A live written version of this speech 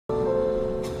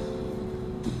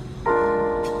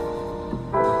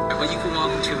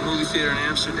theater in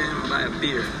Amsterdam and buy a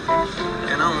beer.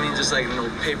 And I don't mean just like an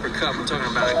old paper cup. I'm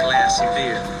talking about a glassy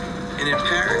beer. And in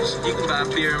Paris, you can buy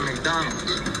beer at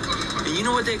McDonald's. And you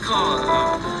know what they call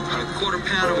a quarter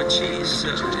pounder with cheese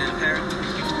in Paris?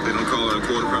 They don't call it a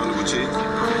quarter pounder with cheese?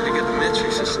 They got the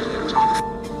metric system.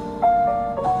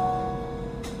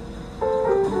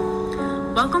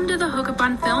 Welcome to the Hookup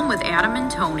on Film with Adam and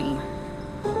Tony.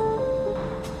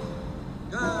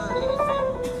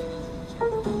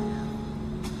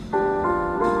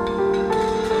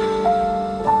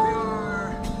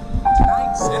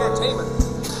 Tonight's entertainment.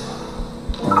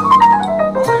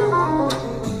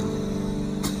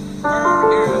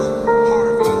 Where is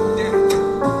Harvey Dent?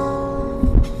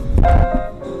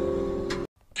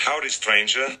 Howdy,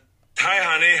 stranger. Hi,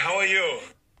 honey. How are you?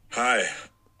 Hi.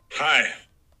 Hi.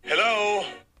 Hello.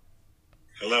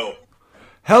 Hello.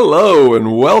 Hello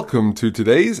and welcome to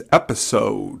today's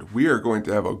episode. We are going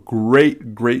to have a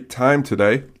great time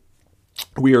today.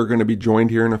 We are going to be joined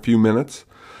here in a few minutes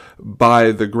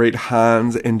by the great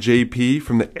Hans and JP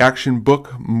from the Action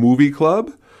Book Movie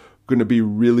Club. Going to be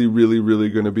really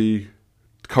going to be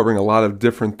covering a lot of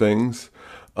different things.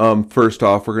 First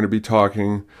off, we're going to be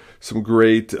talking some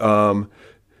great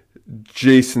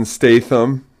Jason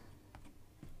Statham.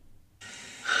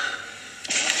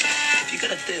 If you're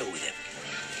going to deal with him,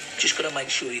 just got to make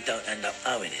sure you don't end up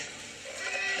owing him.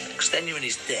 Because then you're in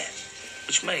his debt,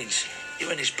 which means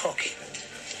you're in his pocket.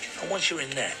 And once you're in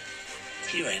that,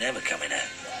 you ain't ever coming out.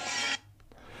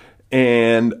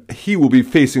 And he will be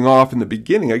facing off in the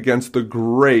beginning against the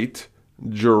great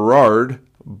Gerard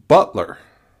Butler.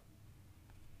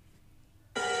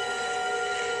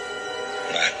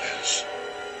 Madness.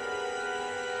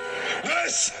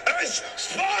 This is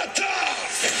Sparta!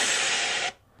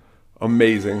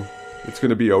 Amazing. It's going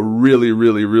to be a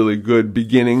really good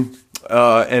beginning.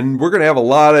 And we're going to have a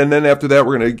lot, and then after that,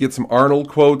 we're going to get some Arnold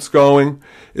quotes going.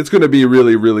 It's going to be a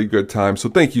really good time. So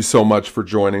thank you so much for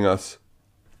joining us.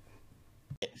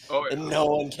 Oh, yeah. And no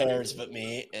one cares but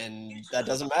me, and that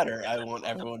doesn't matter. I want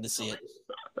everyone to see it.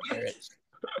 Hear it.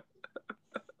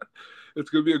 It's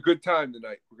going to be a good time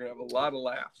tonight. We're going to have a lot of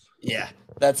laughs. Yeah,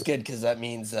 that's good because that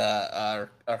means our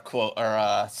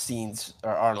scenes,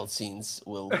 our Arnold scenes,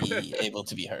 will be able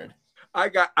to be heard. I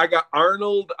got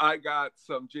Arnold. I got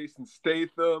some Jason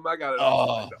Statham. I got it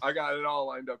all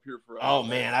lined up here for us. Oh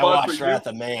man, I watched Wrath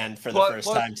of Man for the first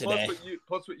time today.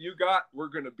 Plus what you got, we're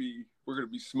gonna be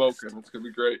smoking. It's gonna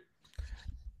be great.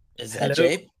 Is that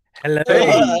Jape? Hello. Hey.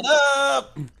 What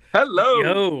up? Hello.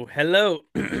 Yo, hello.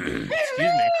 Excuse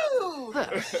me.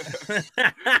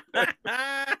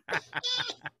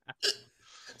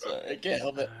 Sorry, I can't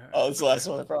help it. Oh, it's the last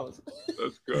one, I promise.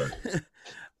 That's good.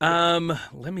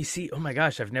 Let me see. Oh my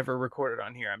gosh, I've never recorded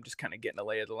on here. I'm just kind of getting a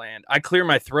lay of the land. I clear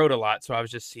my throat a lot, so I was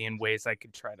just seeing ways I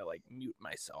could try to like mute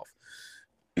myself.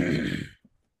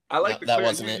 I like that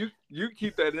wasn't it. You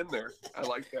keep that in there. I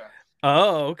like that.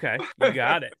 Oh, okay. You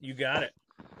got it.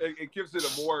 It gives it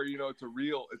a more, it's a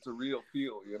real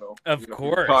feel, Of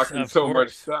course. Talking so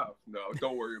much stuff. No,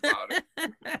 don't worry about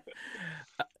it.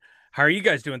 How are you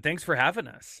guys doing? Thanks for having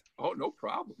us. Oh, no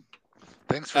problem.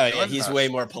 Thanks for joining he's us. way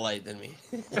more polite than me.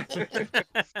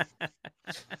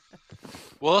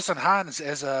 Well, listen, Hans,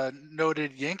 as a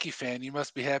noted Yankee fan, you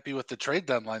must be happy with the trade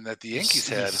deadline that the Yankees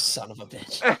had. Son of a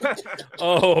bitch.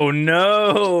 Oh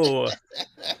no.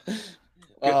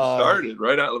 Getting started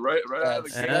right out of the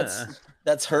gate.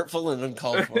 That's hurtful and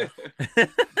uncalled for.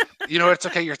 You know, it's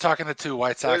okay. You're talking to two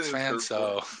White Sox fans,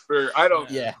 so I don't.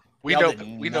 Yeah, we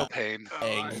know pain.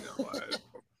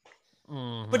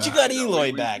 But you got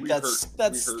Eloy back.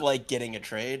 That's like getting a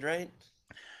trade, right?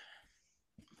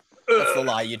 That's the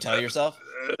lie you tell yourself.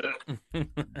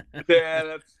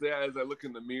 Yeah, as I look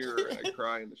in the mirror and I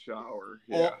cry in the shower.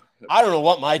 Yeah. Well, I don't know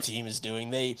what my team is doing.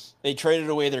 They traded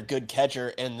away their good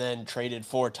catcher and then traded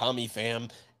for Tommy Pham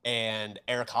and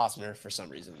Eric Hosmer for some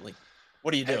reason. Like,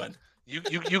 what are you doing?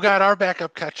 You got our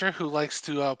backup catcher who likes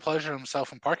to pleasure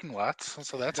himself in parking lots,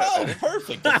 so that's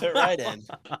perfect. To fit right in.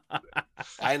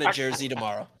 I in a jersey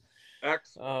tomorrow.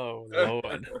 Excellent. Oh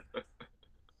Lord.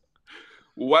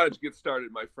 Why don't you get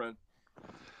started, my friend?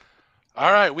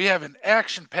 All right, we have an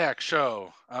action-packed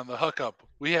show on the Hookup.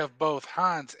 We have both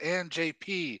Hans and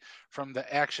JP from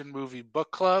the Action Movie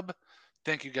Book Club.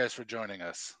 Thank you guys for joining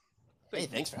us. Hey,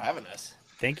 thanks for having us.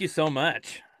 Thank you so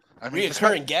much.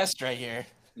 Reoccurring guest right here.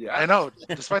 Yeah, I know.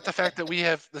 Despite the fact that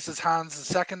this is Hans'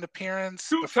 second appearance.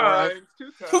 Two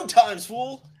times,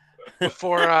 fool.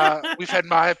 Before we've had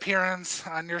my appearance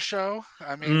on your show.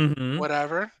 I mean,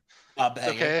 whatever. It's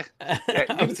okay.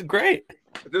 That was great.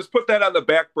 Just put that on the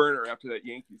back burner after that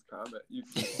Yankees comment.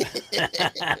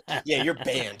 Yeah, you're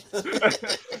banned.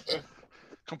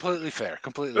 Completely fair.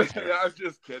 Completely fair. I'm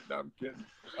just kidding. I'm kidding.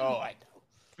 Oh, I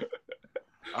know.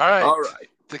 All right. All right.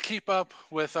 To keep up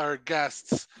with our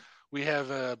guests, we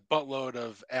have a buttload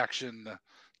of action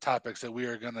topics that we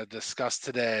are going to discuss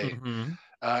today. Mhm.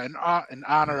 In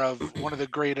honor of one of the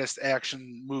greatest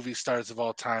action movie stars of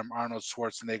all time, Arnold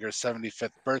Schwarzenegger's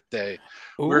 75th birthday,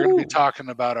 we're going to be Ooh. talking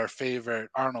about our favorite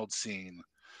Arnold scene.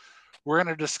 We're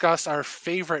going to discuss our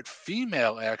favorite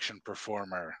female action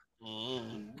performer.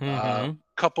 Mm. A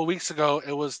couple weeks ago,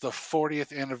 it was the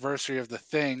 40th anniversary of The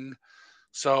Thing.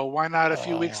 So why not a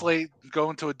few weeks late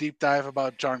go into a deep dive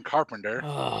about John Carpenter?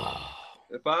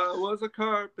 If I was a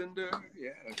carpenter. Yeah,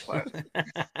 that's classic.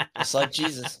 Just like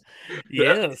Jesus.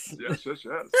 Yes. Yes.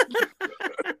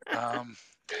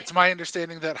 It's my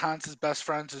understanding that Hans's best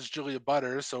friend is Julia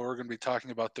Butters, so we're going to be talking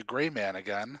about the Gray Man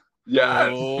again. Yes.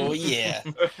 Oh, yeah.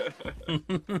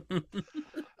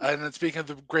 And then speaking of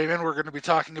the Gray Man, we're going to be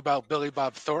talking about Billy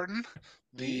Bob Thornton.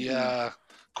 The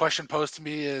question posed to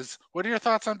me is, what are your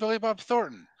thoughts on Billy Bob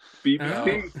Thornton?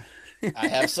 BBT. I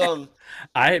have some.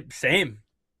 Same.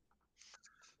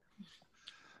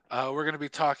 We're going to be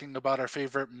talking about our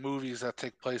favorite movies that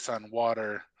take place on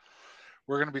water.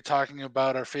 We're going to be talking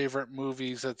about our favorite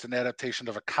movies that's an adaptation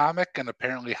of a comic, and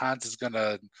apparently Hans is going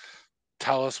to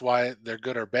tell us why they're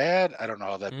good or bad. I don't know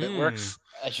how that bit works.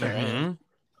 I sure am.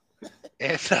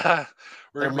 And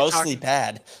They're mostly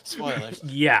bad. Spoilers.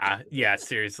 Yeah,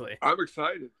 seriously. I'm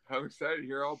excited to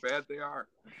hear how bad they are.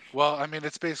 Well, I mean,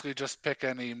 it's basically just pick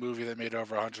any movie that made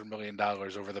over $100 million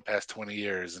over the past 20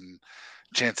 years, and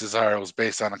chances are it was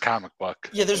based on a comic book.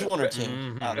 Yeah, there's one or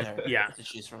two out there to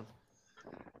choose from.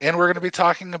 And we're going to be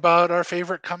talking about our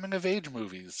favorite coming-of-age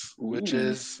movies, which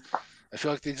is, I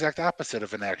feel like, the exact opposite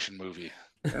of an action movie.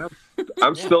 Yeah.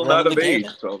 I'm still not of age,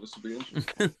 so this will be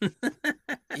interesting.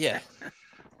 Yeah.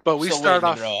 But we Still start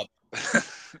waiting to off grow up.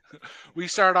 we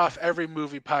start off every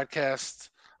movie podcast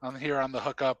here on the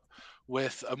Hookup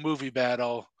with a movie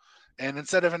battle. And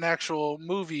instead of an actual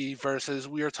movie versus,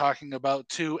 we are talking about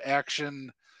two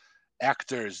action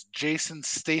actors, Jason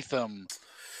Statham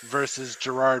versus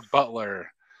Gerard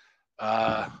Butler.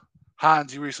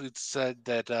 Hans, you recently said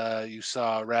that you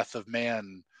saw Wrath of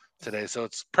Man today, so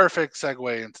it's perfect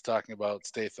segue into talking about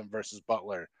Statham versus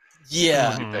Butler.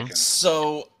 Yeah.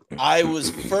 So I was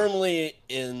firmly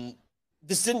in.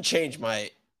 This didn't change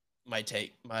my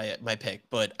take, my pick,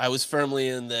 but I was firmly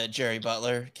in the Jerry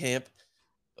Butler camp.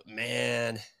 But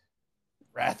man,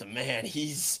 Wrath of Man,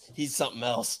 he's something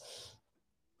else.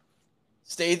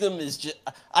 Statham is just.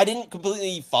 I didn't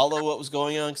completely follow what was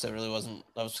going on because I really wasn't.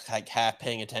 I was like half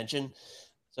paying attention.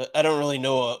 So I don't really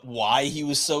know why he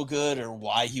was so good or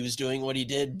why he was doing what he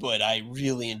did, but I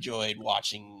really enjoyed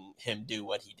watching him do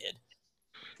what he did.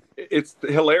 It's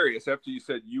hilarious. After you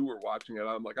said you were watching it,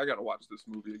 I'm like, I got to watch this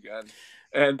movie again.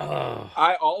 And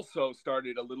I also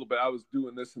started a little bit. I was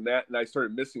doing this and that, and I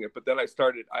started missing it. But then I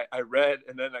read,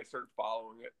 and then I started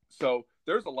following it. So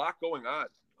there's a lot going on.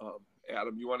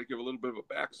 Adam, you want to give a little bit of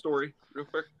a backstory real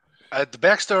quick? The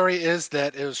backstory is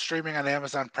that it was streaming on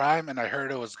Amazon Prime, and I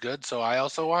heard it was good, so I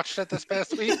also watched it this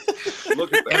past week.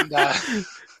 Look at that. And,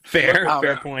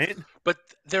 fair point. But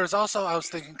there's also, I was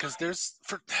thinking, because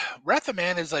Wrath of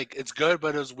Man is like, it's good,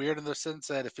 but it was weird in the sense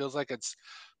that it feels like it's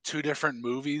two different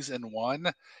movies in one.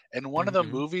 And one of the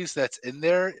movies that's in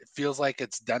there feels like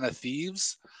it's Den of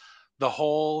Thieves. The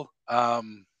whole,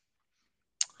 the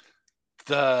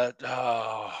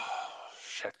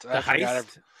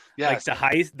heist. Yes. Like the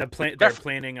heist, they're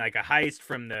planning like a heist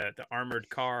from the armored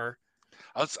car.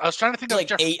 I was trying to think of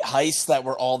like 8 heists that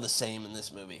were all the same in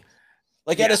this movie.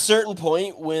 Like at a certain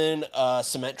point when a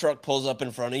cement truck pulls up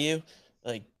in front of you,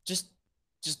 like just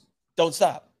don't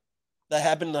stop. That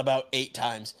happened about 8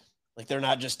 times. Like they're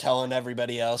not just telling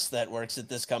everybody else that works at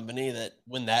this company that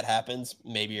when that happens,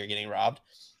 maybe you're getting robbed.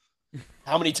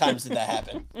 How many times did that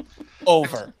happen?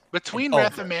 Over. Between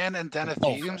Wrath of Man and Den of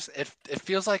Thieves, it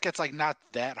feels like it's like not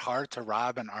that hard to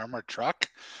rob an armored truck.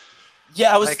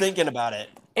 Yeah, I was thinking about it.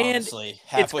 Honestly,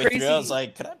 halfway through, I was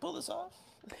like, "Could I pull this off?"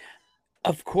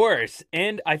 Of course,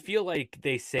 and I feel like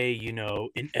they say, in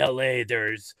LA,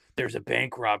 there's a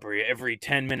bank robbery every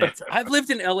 10 minutes. I've lived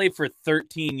in LA for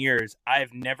 13 years.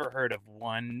 I've never heard of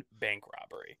one bank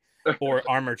robbery or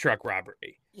armored truck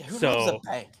robbery. Yeah, who knows a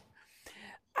bank?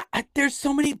 There's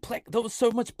so much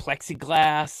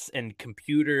plexiglass and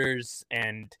computers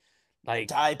and like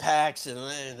die packs, and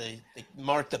they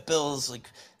mark the bills. Like,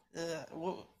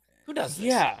 who does this?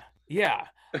 Yeah.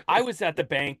 I was at the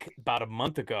bank about a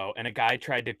month ago, and a guy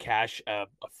tried to cash a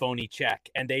phony check,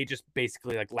 and they just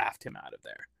basically like laughed him out of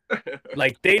there.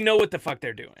 Like they know what the fuck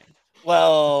they're doing.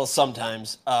 Well,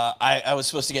 sometimes. I was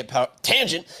supposed to get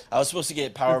tangent. I was supposed to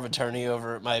get power of attorney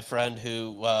over my friend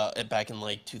who back in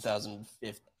like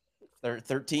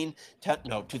 2013,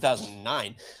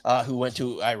 2009, who went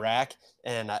to Iraq,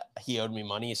 and he owed me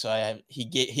money, so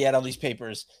he had all these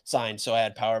papers signed, so I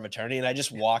had power of attorney, and I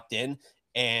just walked in,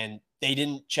 and they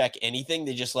didn't check anything.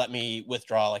 They just let me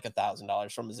withdraw like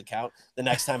 $1,000 from his account. The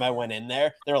next time I went in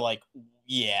there, they were like,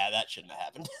 "Yeah, that shouldn't have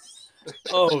happened."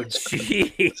 Oh,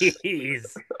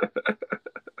 jeez.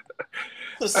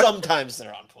 So sometimes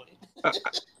they're on point.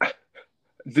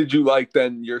 Did you like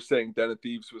then? You're saying Den of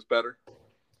Thieves was better?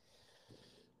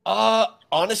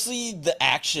 Honestly, the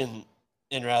action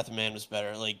in Wrath of Man was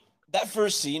better. Like that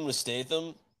first scene with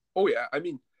Statham. Oh yeah, I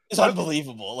mean, it's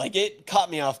unbelievable. Like it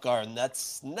caught me off guard, and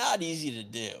that's not easy to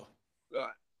do. I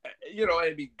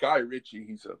mean, Guy Ritchie,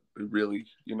 he's a really,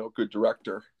 good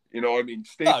director. I mean,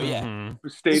 Statham. Oh yeah,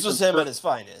 Statham's this was him at his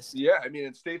finest. Yeah, I mean,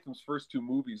 and Statham's first two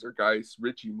movies are Guy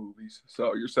Ritchie movies.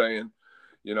 So you're saying,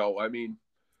 I mean,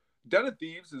 Den of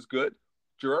Thieves is good.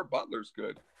 Gerard Butler's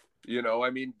good. I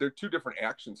mean, they're two different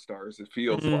action stars. It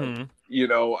feels like,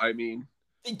 I mean,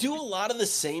 they do a lot of the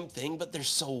same thing, but they're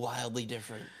so wildly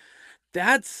different.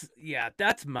 That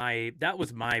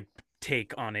was my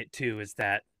take on it too, is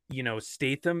that,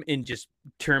 Statham in just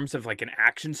terms of like an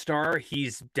action star,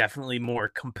 he's definitely more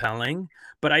compelling.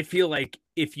 But I feel like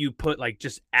if you put like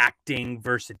just acting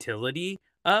versatility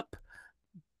up,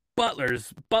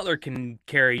 Butler can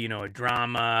carry, a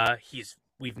drama.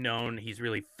 We've known he's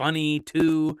really funny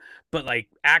too, but like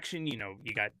action, you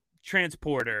got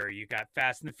Transporter, you got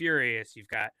Fast and the Furious, you've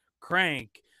got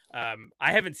Crank. I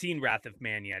haven't seen Wrath of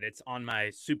Man yet. It's on my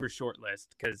super short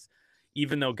list because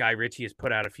even though Guy Ritchie has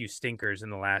put out a few stinkers in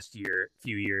the last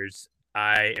few years,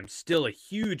 I am still a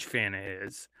huge fan of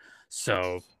his.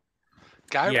 So,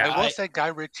 I will say Guy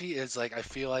Ritchie is like, I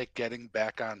feel like getting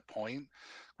back on point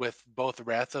with both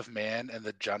Wrath of Man and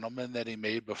The Gentleman that he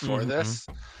made before this.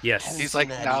 Yes. He's like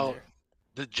now,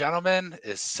 The Gentleman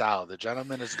is solid. The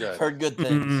Gentleman is good. Heard good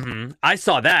things. I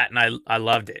saw that and I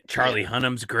loved it. Charlie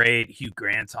Hunnam's great. Hugh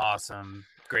Grant's awesome.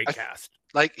 Great cast.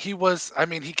 Like he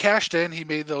cashed in. He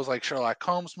made those like Sherlock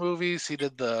Holmes movies. He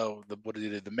did what did he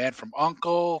do? The Man from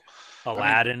U.N.C.L.E.,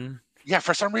 Aladdin. Yeah,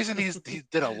 for some reason he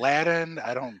did Aladdin.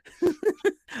 I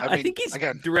think he's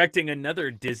directing another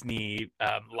Disney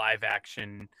live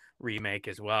action remake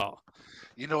as well.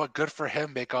 You know what? Good for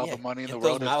him. Make all the money in the those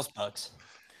world. Mouse bucks.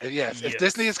 Yes, if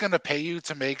Disney is going to pay you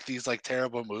to make these like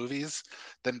terrible movies,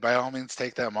 then by all means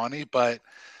take that money. But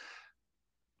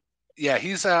yeah,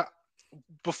 he's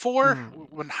before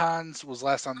when Hans was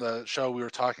last on the show, we were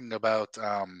talking about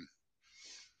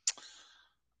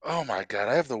oh my god,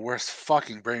 I have the worst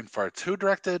fucking brain farts. Who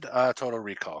directed Total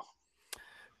Recall?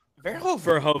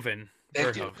 Verhoeven.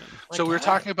 Thank you. So we were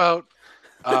talking about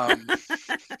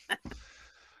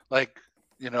like,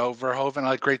 Verhoeven,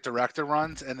 like great director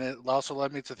runs, and it also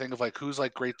led me to think of like who's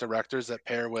like great directors that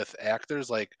pair with actors,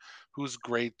 like who's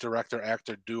great director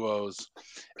actor duos.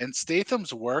 And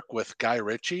Statham's work with Guy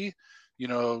Ritchie,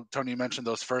 Tony, you mentioned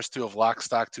those first two of Lock,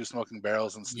 Stock, Two Smoking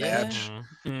Barrels and Snatch,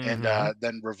 and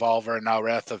then Revolver, and now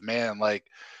Wrath of Man. Like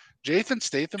Jason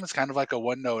Statham is kind of like a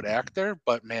one-note actor,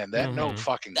 but man, that note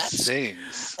fucking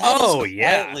sings.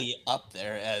 Quietly up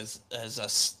there as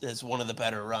one of the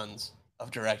better runs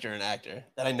of director and actor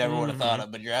that I never would have thought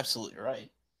of. But you're absolutely right.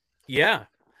 Yeah,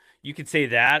 you could say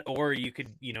that, or you could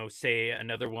say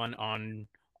another one on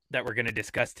that we're going to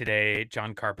discuss today: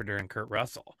 John Carpenter and Kurt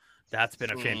Russell. That's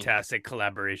been a fantastic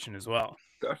collaboration as well.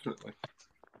 Definitely.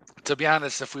 To be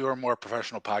honest, if we were a more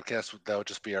professional podcast, that would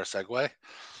just be our segue.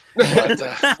 But,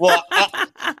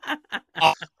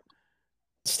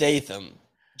 Statham,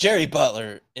 Jerry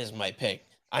Butler is my pick.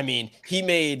 I mean, he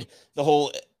made the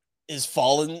whole Is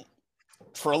Fallen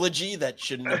trilogy that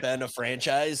shouldn't have been a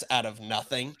franchise out of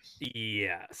nothing.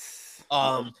 Yes.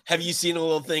 Have you seen a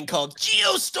little thing called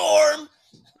Geostorm?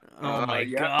 Oh my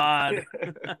god.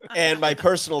 And my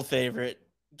personal favorite,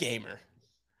 Gamer.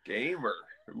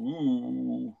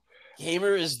 Ooh.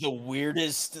 Gamer is the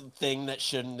weirdest thing that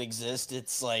shouldn't exist.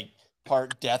 It's like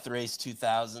part Death Race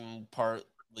 2000, part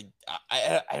like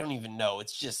I don't even know.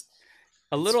 It's just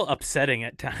a little upsetting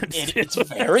at times. It's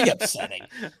very upsetting.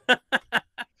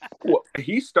 Well,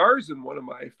 he stars in one of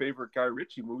my favorite Guy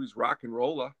Ritchie movies, Rock and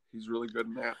Rolla. He's really good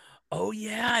in that. Oh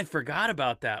yeah, I forgot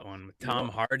about that one with Tom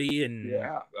Hardy and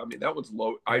I mean that one's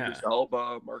loaded. Idris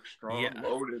Elba, Mark Strong,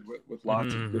 loaded with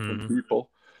lots of different people.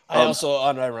 I also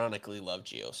unironically love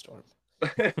Geostorm. I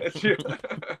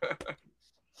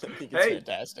think it's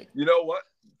fantastic. You know what?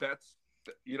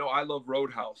 I love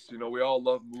Roadhouse. We all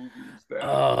love movies.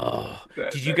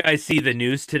 Did you guys see the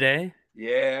news today?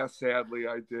 Yeah, sadly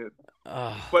I did.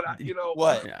 But you know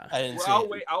what? Yeah. I didn't well,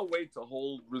 see it. I'll wait to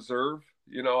hold reserve.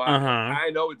 You know, Uh-huh. I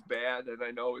know it's bad, and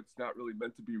I know it's not really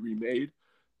meant to be remade.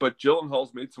 But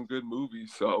Gyllenhaal's made some good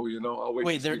movies, so you know I'll wait.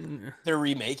 Wait, they're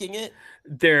remaking it?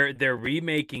 They're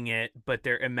remaking it, but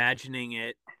they're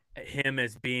imagining him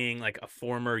as being like a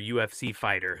former UFC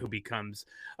fighter who becomes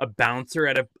a bouncer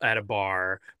at a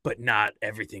bar, but not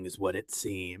everything is what it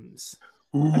seems.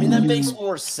 I mean, that makes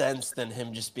more sense than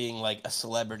him just being like a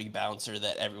celebrity bouncer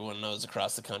that everyone knows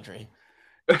across the country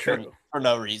for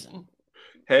no reason.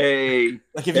 Hey,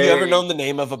 like, have you ever known the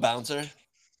name of a bouncer?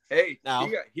 Hey, no.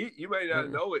 You might not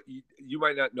know it. You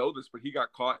might not know this, but he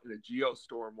got caught in a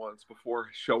geostorm once before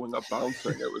showing up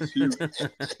bouncing. It was huge.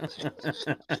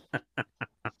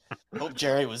 I hope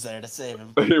Jerry was there to save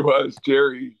him. He was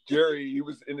Jerry. He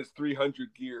was in his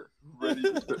 300 gear, ready.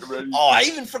 Oh, I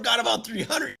even forgot about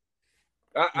 300.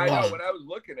 I know. When I was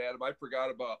looking at him, I forgot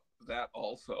about that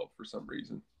also for some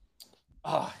reason.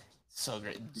 Oh, so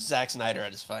great. Zack Snyder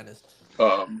at his finest.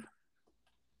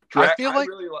 I feel like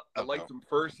I really liked him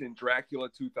first in Dracula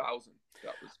 2000.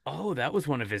 That was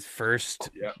one of his first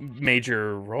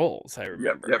major roles. I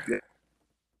remember. Yep.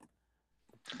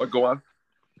 But go on.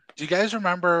 Do you guys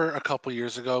remember a couple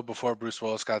years ago, before Bruce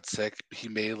Willis got sick, he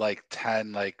made like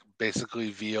 10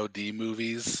 basically VOD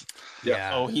movies?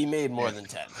 Yeah. Oh, he made more than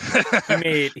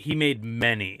 10. he made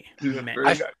many.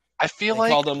 I feel they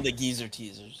called them the geezer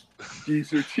teasers.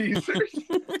 Geezer teasers.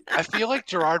 I feel like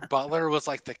Gerard Butler was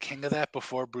like the king of that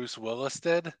before Bruce Willis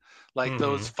did. Like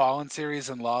those Fallen series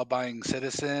and Law Abiding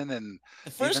Citizen, and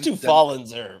the first two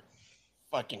Fallens are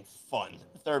fucking fun.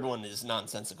 The third one is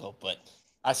nonsensical, but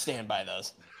I stand by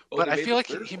those. But I feel like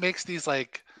he makes these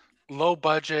like low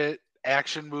budget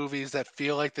action movies that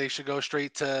feel like they should go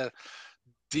straight to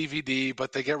DVD,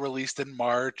 but they get released in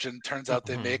March, and turns out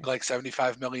they make like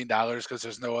 $75 million because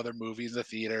there's no other movies in the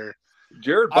theater.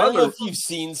 Jared Butler. I don't know if you've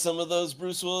seen some of those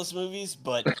Bruce Willis movies,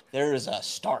 but there is a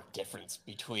stark difference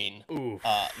between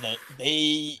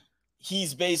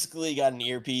he's basically got an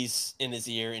earpiece in his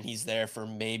ear and he's there for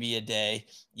maybe a day,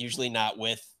 usually not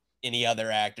with any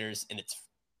other actors, and it's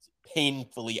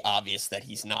painfully obvious that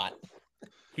he's not.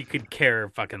 He could care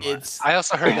fucking less. I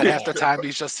also heard that half the time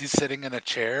he's sitting in a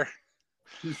chair.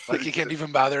 Like he can't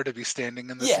even bother to be standing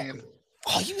in the scene.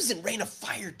 Oh, he was in Reign of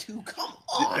Fire too. Come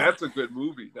on. That's a good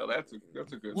movie. No, that's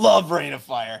a good Love Reign of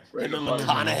Fire. Reign and of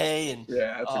McConaughey and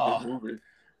that's a good movie.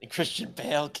 And Christian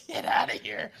Bale, get out of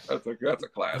here. That's a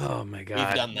classic. Oh my god.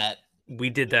 We've done that.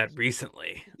 We did that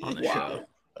recently on the show.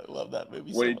 I love that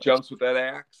movie. When he jumps with that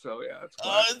axe, so yeah, it's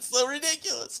classic. It's so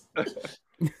ridiculous.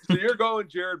 So you're going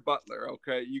Jared Butler,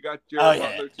 okay? You got Jared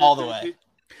Butler too, all the way.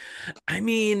 I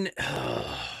mean,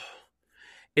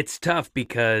 it's tough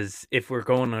because if we're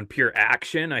going on pure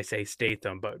action, I say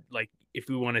Statham, but like if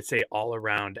we want to say all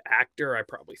around actor, I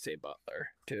probably say Butler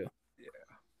too. Yeah.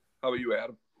 How about you,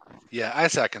 Adam? Yeah, I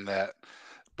second that.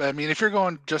 But I mean, if you're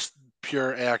going just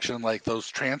pure action, like those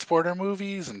Transporter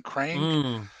movies and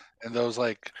Crank, and those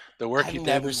like the work I've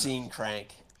never seen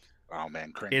Crank. Oh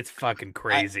man, Crank! It's fucking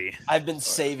crazy. I've been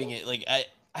saving it. Like I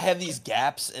have these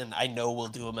gaps, and I know we'll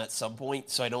do them at some point,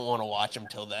 so I don't want to watch them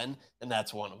till then, and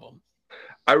that's one of them.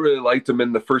 I really liked him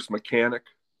in The First Mechanic.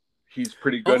 He's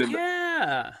pretty good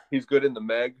he's good in The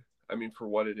Meg. I mean, for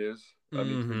what it is. I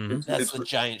mean, that's the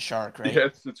giant shark, right?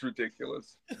 Yes, it's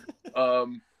ridiculous.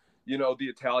 You know, The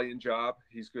Italian Job.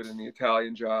 He's good in The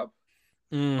Italian Job.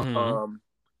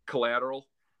 Collateral.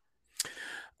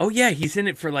 Oh yeah, he's in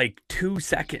it for like 2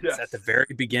 seconds at the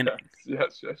very beginning.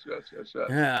 Yes.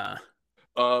 Yeah.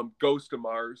 Ghost of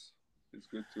Mars is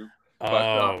good too.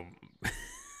 But,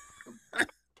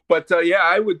 But yeah,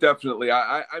 I would definitely.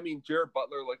 I mean, Jared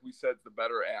Butler, like we said, is the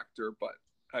better actor. But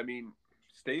I mean,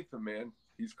 Statham, man,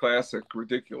 he's classic,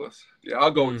 ridiculous. Yeah,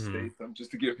 I'll go with Statham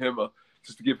just to give him a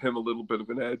little bit of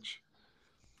an edge.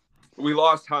 We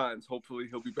lost Hans. Hopefully,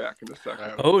 he'll be back in a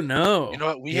second. Oh no! You know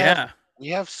what? We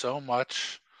have so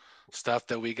much stuff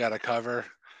that we got to cover.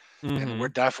 And we're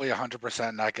definitely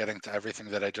 100% not getting to everything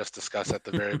that I just discussed at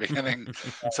the very beginning.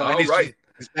 So he's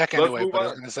back anyway, but I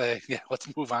was going to say, let's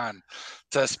move on.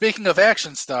 So speaking of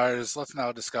action stars, let's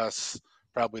now discuss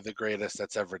probably the greatest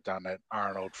that's ever done it,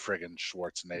 Arnold friggin'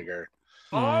 Schwarzenegger.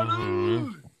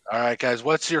 Arnold! All right, guys,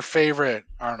 what's your favorite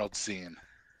Arnold scene?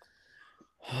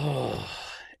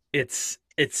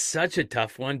 It's such a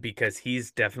tough one because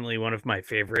he's definitely one of my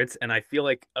favorites, and I feel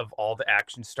like of all the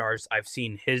action stars, I've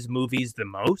seen his movies the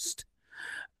most.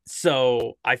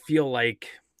 So I feel like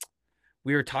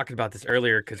we were talking about this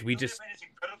earlier because we just.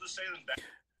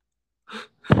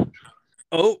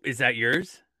 Oh, is that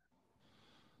yours?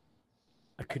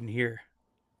 I couldn't hear.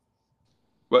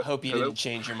 What? I hope you didn't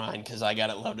change your mind because I got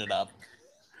it loaded up.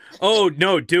 Oh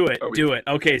no, do it. Do it.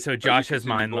 Okay, so Josh has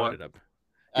continue mine going. loaded up.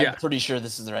 I'm pretty sure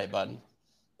this is the right button.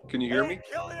 Can you hear me?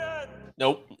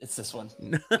 Nope, it's this one.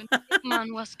 When the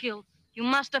man was killed, you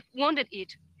must have wanted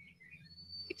it.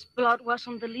 Its blood was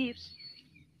on the leaves.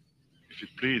 If it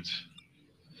bleeds,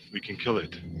 we can kill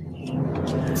it.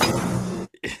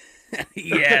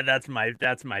 Yeah, that's my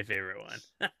favorite one.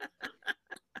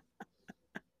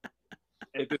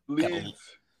 If it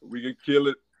bleeds, we can kill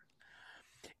it.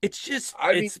 It's just,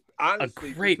 honestly, a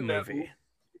great movie.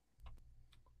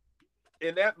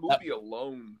 In that movie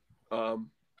alone,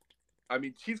 I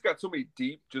mean, he's got so many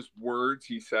deep just words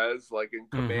he says, like in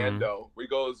Commando, where he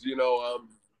goes,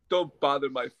 don't bother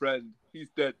my friend. He's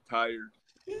dead tired.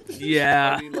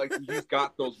 Yeah. I mean, like, he's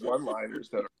got those one-liners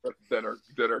that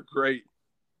are great.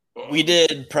 We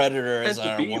did Predator as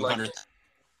our 100th. Like,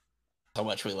 how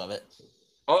much we love it.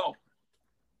 Oh,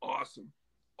 awesome.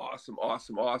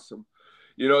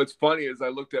 It's funny, as I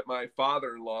looked at my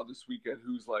father-in-law this weekend,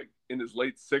 who's like in his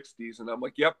late 60s, and I'm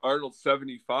like, yep, Arnold's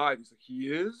 75. He's like, he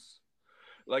is?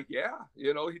 Like, yeah,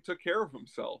 he took care of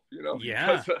himself,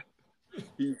 Yeah. Because,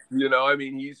 you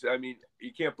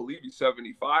can't believe he's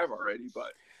 75 already,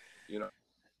 but,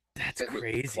 That's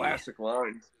crazy. Classic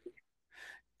lines.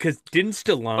 Because didn't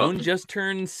Stallone just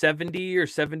turn 70 or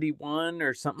 71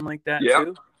 or something like that,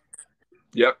 too?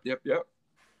 Yep.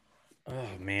 Oh,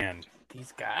 man.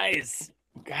 These guys.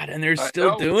 God, and they're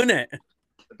still doing it.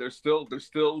 They're still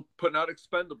putting out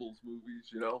Expendables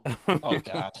movies, Oh,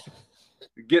 God.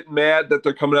 Getting mad that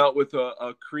they're coming out with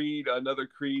another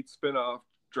Creed spinoff,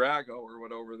 Drago or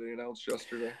whatever they announced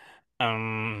yesterday.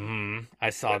 I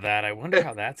saw that. I wonder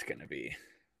how that's gonna be.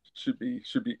 Should be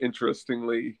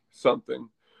interestingly something.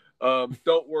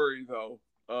 Don't worry though.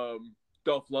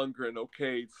 Dolph Lundgren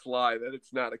okayed Sly that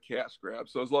it's not a cash grab.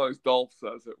 So as long as Dolph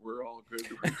says it, we're all good.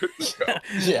 We're good to go.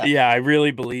 Yeah, I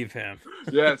really believe him.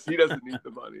 Yes, he doesn't need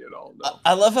the money at all. No.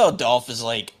 I love how Dolph is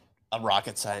like a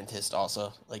rocket scientist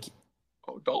also. Like,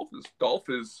 Dolph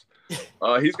is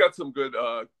he's got some good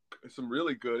some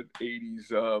really good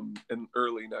 80s and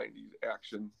early 90s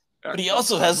action. But he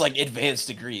also has like advanced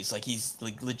degrees. Like, he's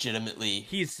like legitimately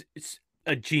he's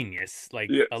a genius,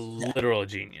 like yes. a literal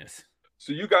genius.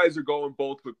 So you guys are going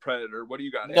both with Predator. What do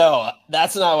you got? No,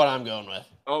 that's not what I'm going with.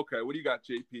 Okay, what do you got,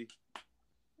 JP?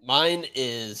 Mine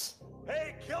is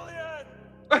Hey, Killian!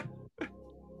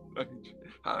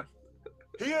 Huh?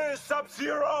 Here is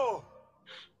Sub-Zero!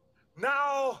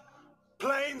 Now,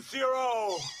 Plane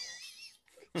Zero!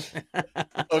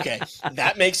 Okay,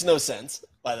 that makes no sense,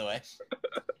 by the way.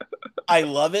 I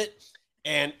love it.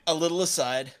 And a little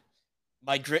aside,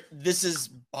 this is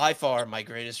by far my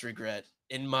greatest regret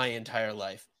in my entire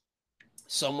life.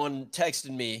 Someone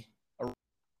texted me,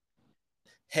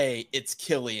 hey, it's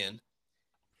Killian.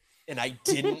 And I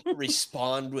didn't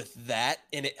respond with that,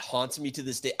 and it haunts me to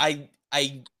this day. I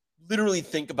literally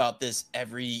think about this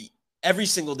every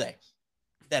single day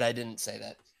that I didn't say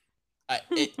that.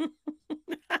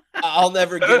 I'll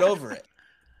never get over it.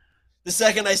 The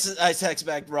second I text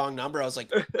back wrong number, I was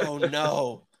like, oh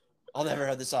no, I'll never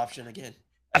have this option again.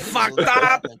 I fucked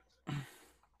up.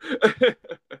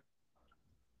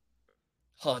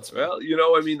 Haunts me. Well,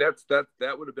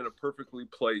 that would have been a perfectly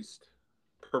placed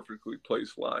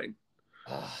line.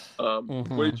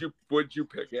 What did you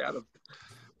pick, Adam?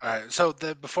 All right. So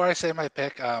before I say my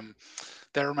pick, that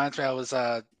reminds me, I was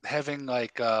having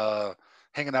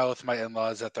hanging out with my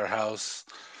in-laws at their house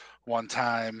one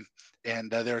time,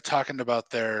 and they were talking about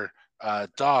their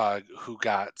dog who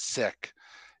got sick.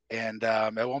 And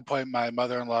at one point, my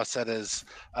mother-in-law said,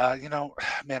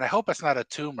 man, I hope it's not a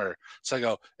tumor. So I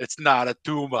go, it's not a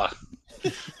tumor.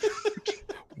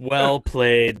 Well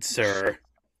played, sir.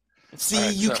 See,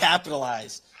 right, you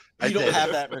capitalized. You don't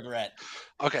have that regret.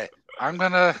 Okay,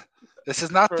 this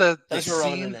is not the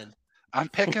scene I'm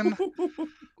picking.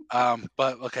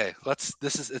 But okay,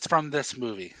 it's from this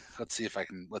movie. Let's see if I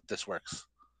can let this works.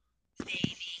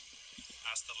 Baby.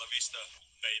 Hasta la vista,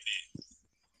 baby.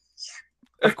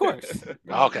 Of course.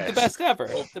 Okay. The best ever.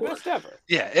 The best ever.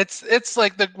 Yeah, it's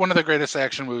like one of the greatest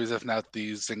action movies, if not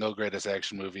the single greatest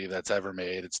action movie that's ever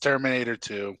made. It's Terminator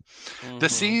 2. Mm-hmm. The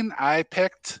scene I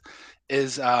picked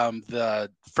is the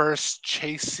first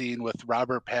chase scene with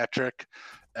Robert Patrick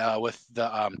with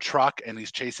the truck, and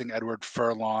he's chasing Edward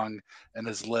Furlong and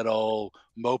his little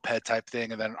moped type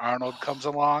thing, and then Arnold comes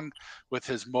along with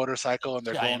his motorcycle, and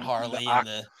they're Giant going Harley and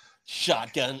the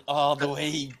shotgun. Oh, the way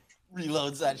he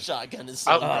reloads that shotgun is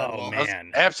so incredible.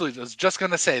 Man. I was just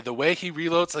gonna say, the way he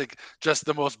reloads, like, just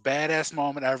the most badass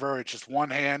moment ever. It's just one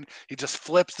hand, he just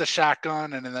flips the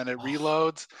shotgun and then it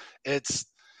reloads.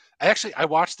 I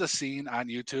watched the scene on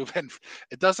YouTube, and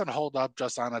it doesn't hold up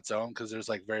just on its own because there's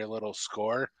like very little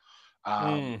score.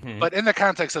 But in the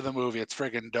context of the movie, it's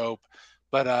friggin' dope.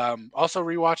 But also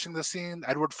rewatching the scene,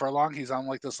 Edward Furlong, he's on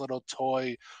like this little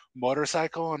toy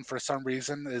motorcycle, and for some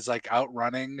reason is like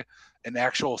outrunning an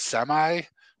actual semi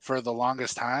for the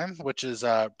longest time, which is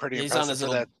pretty He's impressive.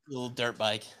 on his little dirt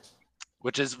bike,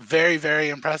 which is very, very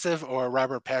impressive. Or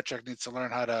Robert Patrick needs to learn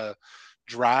how to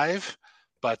drive.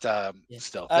 But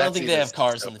still, I don't think they have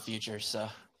cars in the future, so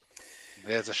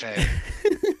it's a shame.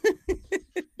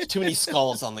 Too many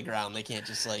skulls on the ground. They can't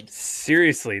just like.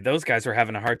 Seriously, those guys are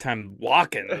having a hard time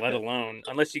walking, let alone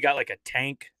unless you got like a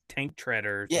tank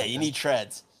treader. Yeah, you need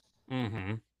treads.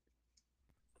 Mm-hmm.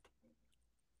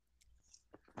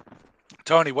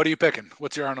 Tony, what are you picking?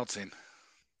 What's your Arnold scene?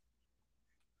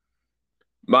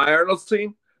 My Arnold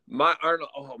scene?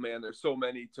 Oh man, there's so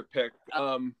many to pick.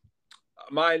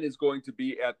 Mine is going to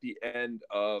be at the end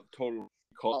of Total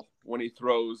Recall when he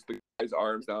throws the guy's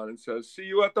arms down and says, "See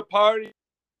you at the party."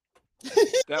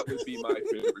 That would be my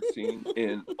favorite scene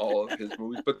in all of his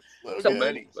movies, but so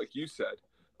many, like you said.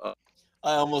 I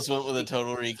almost went with a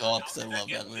Total Recall because I love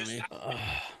that movie.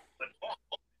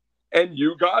 And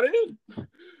you got in.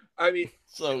 I mean,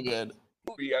 so good.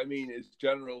 Movie, I mean, is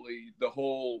generally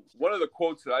one of the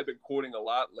quotes that I've been quoting a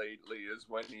lot lately is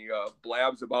when he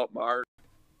blabs about Mars.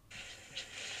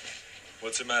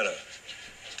 What's the matter?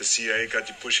 The CIA got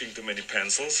you pushing too many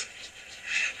pencils?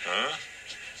 Huh?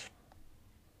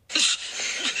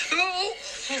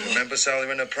 Remember, Sally,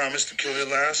 when I promised to kill you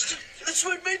last? That's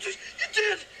right, Major. You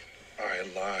did. I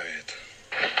lied.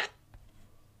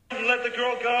 Let the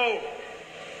girl go.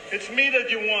 It's me that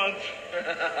you want.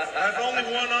 I have only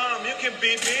one arm. You can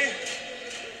beat me.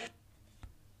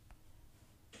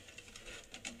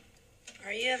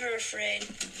 Are you ever afraid?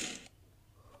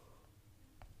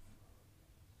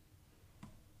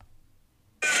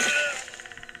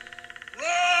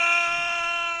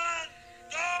 Run!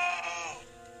 Go!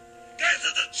 Get to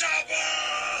the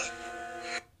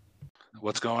chopper!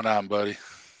 What's going on, buddy?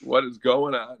 What is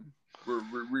going on?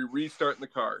 We're restarting the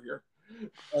car here.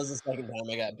 That was the second time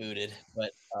I got booted,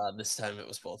 but this time it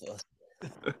was both of us.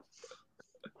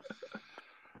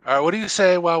 All right, what do you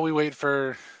say while we wait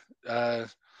for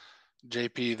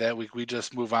JP that we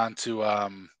just move on to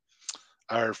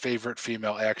our favorite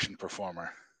female action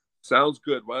performer? Sounds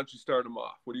good. Why don't you start them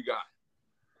off? What do you got?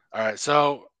 All right,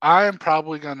 so I am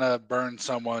probably going to burn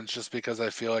someone just because I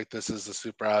feel like this is a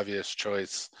super obvious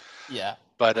choice. Yeah.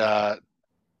 But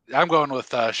I'm going with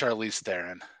Charlize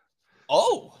Theron.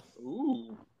 Oh.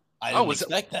 Ooh. I didn't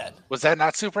expect that. Was that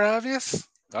not super obvious?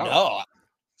 Oh. No.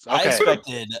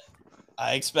 Okay.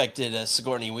 I expected a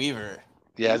Sigourney Weaver.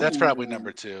 Yeah, that's probably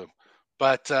number 2.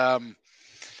 But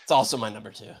it's also my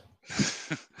number 2.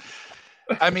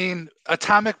 I mean,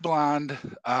 Atomic Blonde,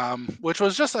 which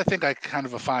was just, I think, kind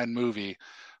of a fine movie.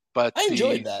 But I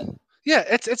enjoyed that. Yeah,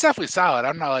 it's definitely solid.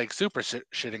 I'm not like super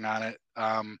shitting on it.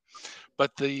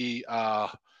 But the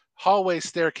hallway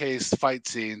staircase fight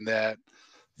scene that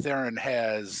Theron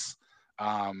has,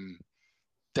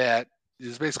 that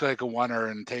is basically like a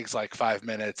oneer and takes like 5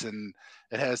 minutes, and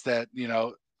it has that,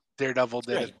 Daredevil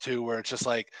did it too, where it's just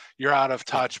like you're out of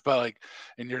touch, but like,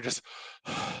 and you're just,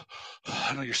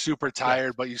 you're super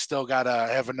tired, but you still gotta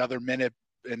have another minute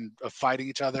of fighting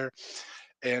each other.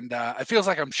 And it feels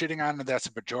like I'm shitting on it. That's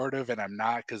a pejorative, and I'm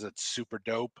not, because it's super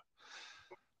dope.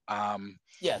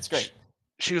 Yeah, it's great.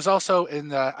 She was also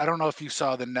in I don't know if you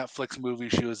saw the Netflix movie.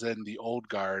 She was in The Old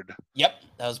Guard. Yep,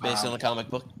 that was based on the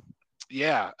comic book.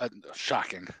 Yeah,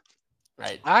 shocking.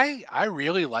 Right. I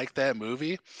really liked that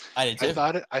movie. I did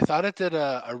too. I thought it did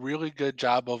a really good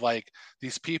job of, like,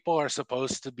 these people are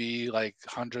supposed to be like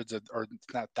hundreds of, or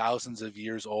not thousands of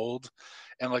years old,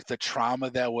 and like the trauma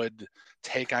that would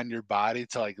take on your body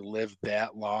to like live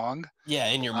that long. Yeah,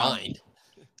 in your mind.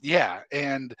 Yeah,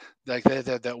 and like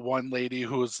that one lady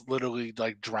who was literally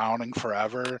like drowning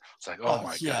forever. It's like, oh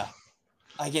my god.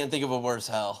 I can't think of a worse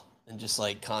hell than just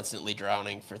like constantly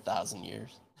drowning for 1,000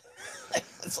 years.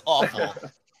 It's awful.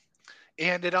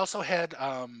 And it also had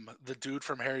the dude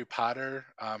from Harry Potter.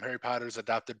 Harry Potter's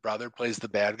adopted brother plays the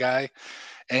bad guy,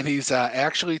 and he's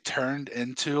actually turned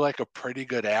into like a pretty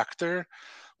good actor.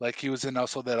 Like, he was in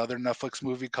also that other Netflix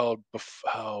movie called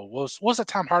what was the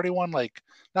Tom Hardy one? Like,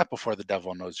 not Before the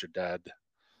Devil Knows You're Dead.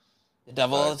 The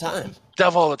Devil All the Time.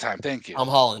 Devil All the Time. Thank you. Tom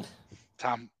Holland.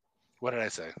 What did I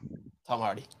say? Tom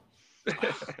Hardy.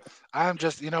 I'm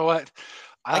just, you know what?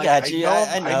 I got you.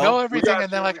 I know everything,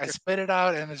 and then like I spit it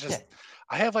out, and it's just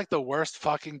I have like the worst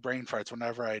fucking brain farts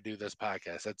whenever I do this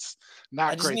podcast. It's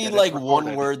not great. I just need like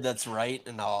one word that's right,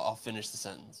 and I'll finish the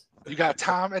sentence. You got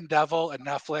Tom and Devil and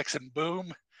Netflix, and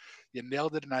boom, You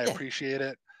nailed it, and I appreciate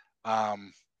it.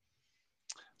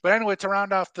 But anyway, to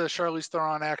round off the Charlize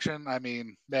Theron action, I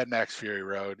mean, Mad Max Fury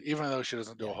Road, even though she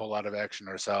doesn't do a whole lot of action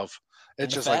herself,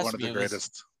 it's just like one of the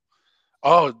greatest.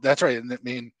 Oh, that's right. And I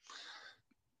mean,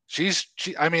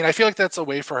 I mean, I feel like that's a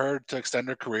way for her to extend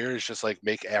her career, is just like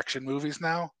make action movies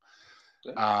now.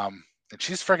 And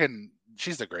she's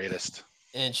the greatest.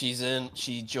 And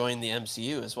she joined the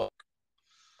MCU as well.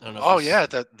 I don't know. Oh yeah,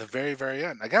 at the very, very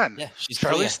end. Again, she's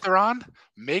Charlize Theron,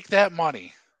 make that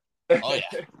money. Oh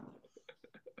yeah.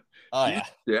 Oh yeah.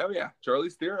 Yeah.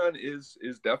 Charlize Theron is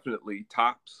definitely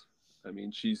tops. I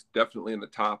mean, she's definitely in the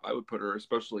top. I would put her,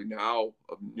 especially now,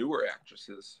 of newer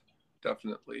actresses,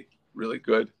 definitely really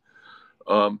good.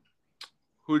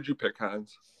 Who'd you pick,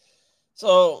 Hans?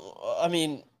 So, I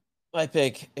mean, my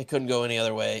pick, it couldn't go any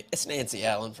other way. It's Nancy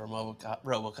Allen from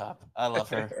RoboCop. I love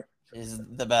her. She's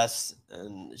the best,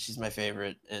 and she's my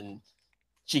favorite, and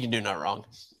she can do no wrong.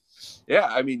 Yeah,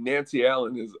 I mean, Nancy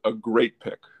Allen is a great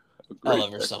pick. I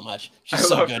love her so much. She's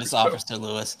so good as Officer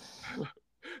Lewis.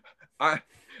 I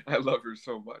love her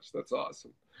so much. That's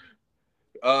awesome.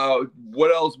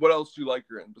 What else do you like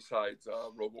her in besides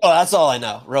RoboCop? Oh, that's all I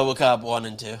know. RoboCop 1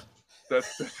 and 2.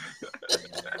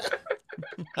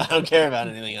 I don't care about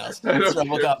anything else. It's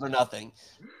RoboCop or nothing.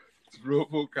 It's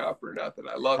RoboCop or nothing.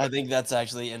 I love it. I think that's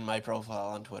actually in my profile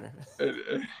on Twitter.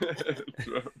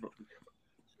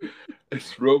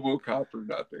 It's RoboCop or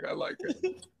nothing. I like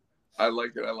it. I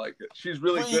like it. She's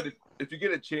really good. If you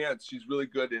get a chance, she's really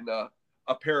good in a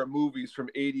pair of movies from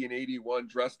 80 and 81,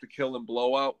 Dress to Kill and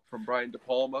Blowout from Brian De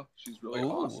Palma. She's really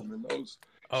awesome in those.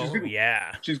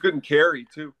 She's good in Carrie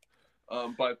too.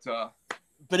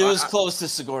 But it was close to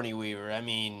Sigourney Weaver. I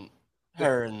mean,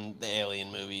 her in the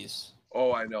Alien movies.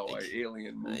 Oh, I know,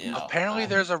 Alien movies. You know, apparently,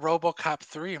 there's a RoboCop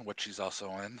 3 in which she's also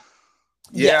in.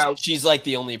 Yeah, she's like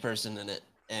the only person in it,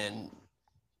 and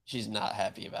she's not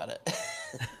happy about it.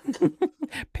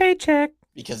 Paycheck.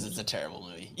 Because it's a terrible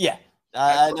movie. Yeah.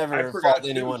 I never fault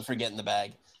anyone for getting the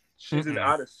bag. She's in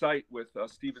Out of Sight with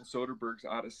Steven Soderbergh's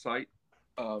Out of Sight.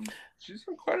 She's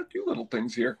in quite a few little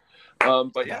things here.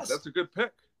 But yeah, that's a good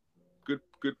pick.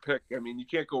 Good pick. I mean, you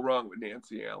can't go wrong with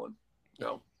Nancy Allen.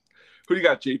 No. Who do you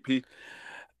got, JP?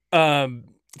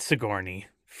 Sigourney,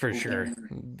 for sure.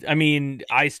 I mean,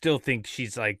 I still think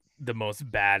she's like the most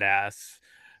badass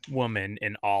woman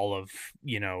in all of,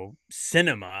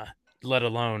 cinema, let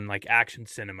alone like action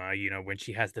cinema, when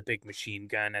she has the big machine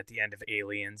gun at the end of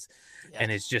Aliens.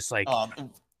 And it's just like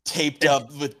taped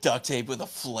up with duct tape with a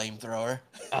flamethrower.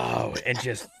 Oh, and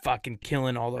just fucking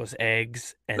killing all those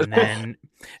eggs. And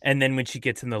then when she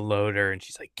gets in the loader and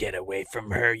she's like, "Get away from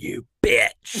her, you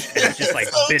bitch." And it's just like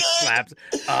bitch slaps.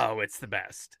 Oh, it's the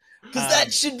best. Because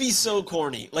that should be so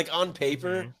corny. Like on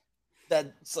paper,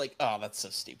 that's like, oh, that's so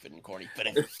stupid and corny, but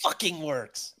it fucking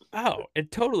works. Oh,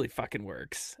 it totally fucking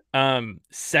works.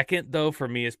 Second though for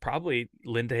me is probably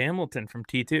Linda Hamilton from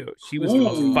T2. She was the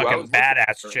most fucking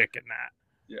badass chick in that.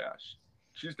 Yeah,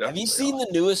 she's definitely. Have you seen the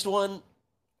newest one?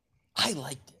 I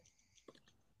liked it.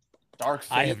 Dark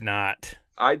Fate. I have not.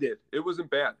 I did. It wasn't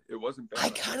bad. I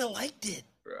kind of liked it.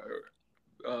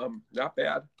 Not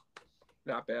bad.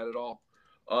 Not bad at all.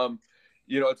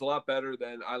 It's a lot better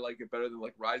than I like it better than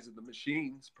like Rise of the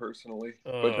Machines personally.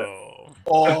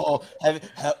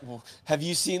 Have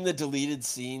you seen the deleted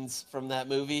scenes from that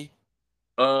movie?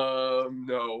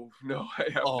 No, I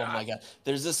have not. My god,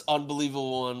 there's this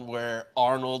unbelievable one where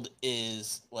Arnold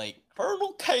is like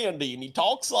Colonel Candy and he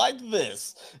talks like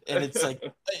this, and it's like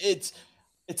it's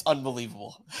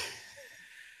unbelievable.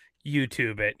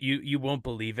 YouTube it. You won't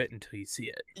believe it until you see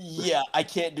it. Yeah, I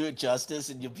can't do it justice,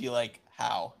 and you'll be like,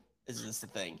 how is this a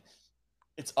thing?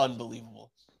 It's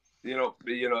unbelievable.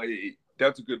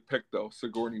 That's a good pick though,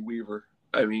 Sigourney Weaver.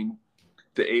 I mean,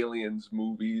 the Aliens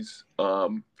movies.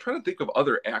 Trying to think of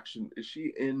other action. Is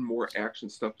she in more action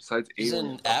stuff besides Aliens? She's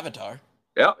in Avatar.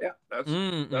 Yeah. That's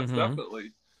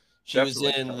definitely. She was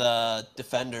in the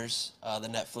Defenders, the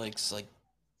Netflix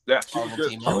Marvel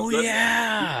team. Oh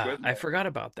yeah, I forgot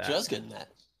about that. She was good in that.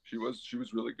 She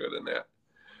was really good in that.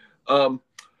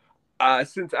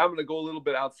 Since I'm gonna go a little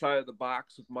bit outside of the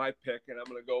box with my pick, and I'm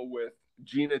gonna go with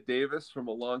Gina Davis from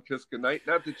A Long Kiss Goodnight.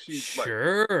 Not that she's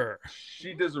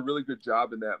she does a really good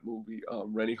job in that movie.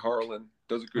 Rennie Harlan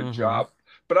does a good job,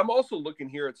 but I'm also looking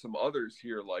here at some others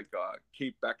here, like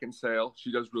Kate Beckinsale.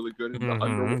 She does really good in the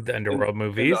underworld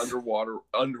movies,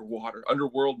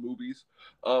 underworld movies.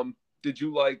 Did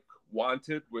you like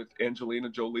Wanted with Angelina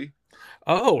Jolie?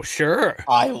 Oh, sure.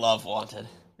 I love Wanted.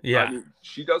 Yeah, I mean,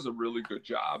 she does a really good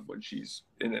job when she's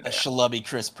in it. A schlubby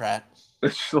Chris Pratt.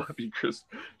 Schlubby Chris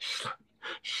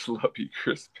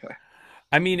Pratt.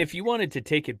 I mean, if you wanted to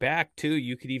take it back too,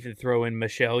 you could even throw in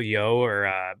Michelle Yeoh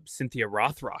or Cynthia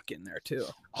Rothrock in there too.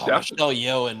 Oh, Michelle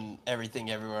Yeoh and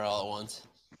Everything Everywhere All at Once.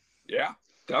 Yeah,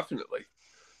 definitely.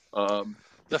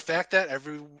 The fact that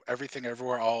Everything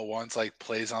Everywhere All at Once like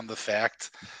plays on the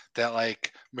fact that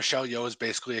like Michelle Yeoh is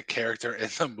basically a character in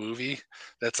the movie.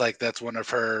 That's one of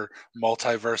her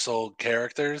multiversal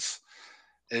characters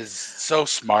is so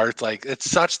smart. Like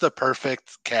it's such the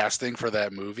perfect casting for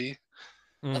that movie.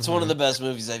 That's one of the best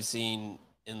movies I've seen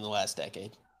in the last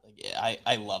decade. Like, yeah,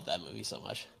 I love that movie so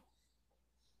much.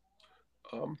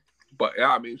 But yeah,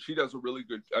 I mean, she does a really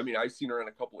good. I mean, I've seen her in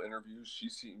a couple interviews.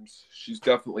 She's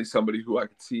definitely somebody who I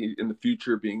could see in the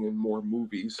future being in more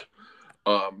movies.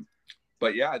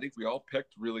 But yeah, I think we all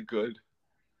picked really good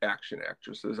action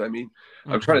actresses. I mean,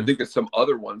 I'm trying to think of some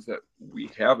other ones that we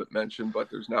haven't mentioned,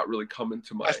 but there's not really coming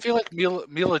to my. I feel like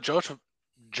Mila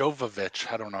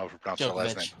Jovovich. I don't know if I pronounce her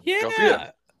last name.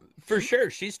 Yeah, for sure.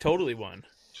 She's totally one.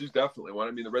 She's definitely one.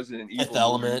 I mean, the Resident Evil. Fifth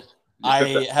Element.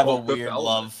 I have a weird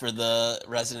love for the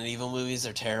Resident Evil movies.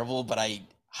 They're terrible, but I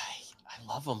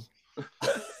love them.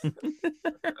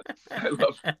 I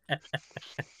love them.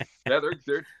 Yeah,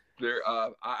 they're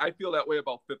I feel that way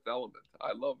about Fifth Element.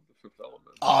 I love the Fifth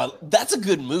Element. That's a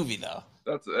good movie though.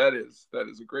 That's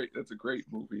a great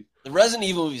movie. The Resident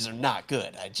Evil movies are not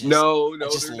good. I just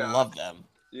love them.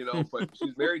 You know, but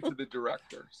she's married to the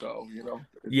director, so you know.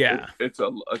 It's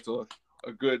a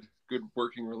good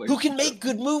working relationship. Who can make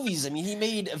good movies? I mean, he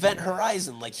made Event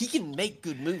Horizon. Like he can make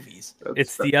good movies.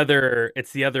 It's the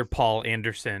other Paul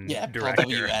Anderson director. Paul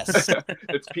W.S.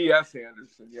 It's P.S.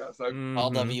 Anderson. Yes, Paul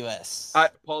W.S.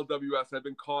 Paul W.S. I've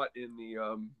been caught in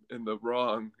the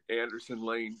wrong Anderson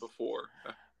lane before.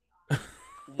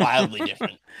 Wildly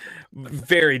different.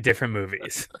 Very different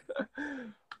movies.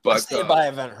 But stay by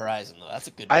Event Horizon though. That's a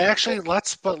good movie.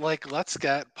 Let's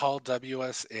get Paul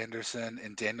W.S. Anderson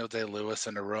and Daniel Day-Lewis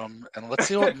in a room and let's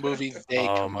see what movie they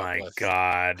come up with.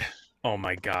 Oh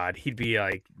my god. He'd be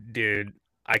like, dude,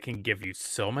 I can give you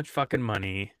so much fucking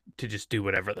money to just do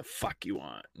whatever the fuck you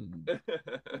want.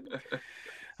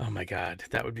 Oh my god,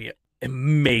 that would be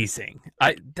amazing.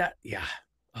 That'd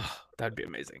be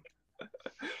amazing.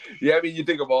 Yeah, I mean, you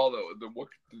think of all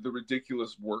the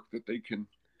ridiculous work that they can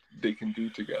do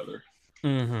together.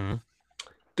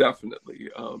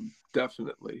 Definitely.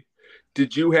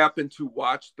 Did you happen to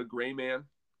watch The Gray Man?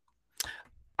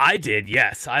 I did,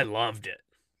 yes. I loved it.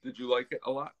 Did you like it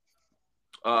a lot?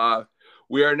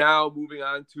 We are now moving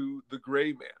on to The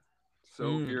Gray Man.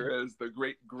 So here is the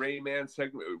Great Gray Man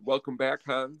segment. Welcome back,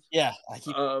 Hans. Yeah.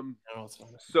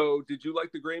 So did you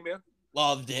like The Gray Man?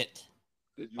 Loved it.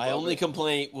 My only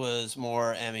complaint was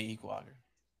more Amy Equager.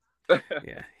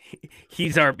 Yeah,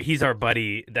 he's our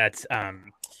buddy. That's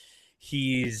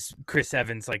he's Chris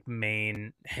Evans' like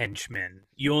main henchman.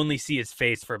 You only see his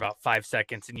face for about 5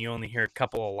 seconds, and you only hear a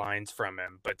couple of lines from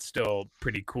him. But still,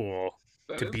 pretty cool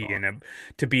to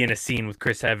be in a scene with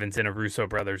Chris Evans in a Russo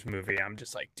brothers movie. I'm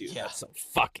just like, dude, that's so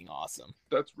fucking awesome.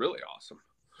 That's really awesome.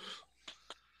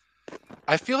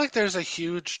 I feel like there's a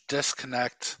huge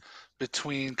disconnect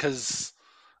because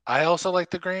I also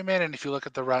like The Gray Man, and if you look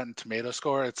at the Rotten Tomato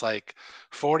score, it's like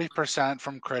 40%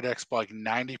 from critics, but like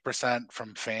 90%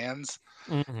 from fans.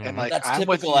 And like that's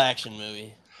typical action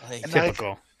movie.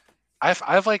 Typical.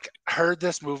 I've like heard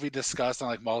this movie discussed on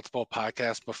like multiple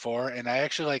podcasts before, and I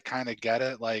actually like kind of get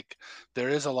it. Like there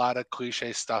is a lot of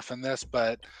cliche stuff in this,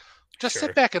 but just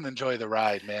sit back and enjoy the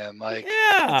ride, man. Like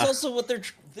it's also what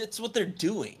they're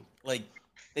doing. Like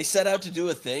they set out to do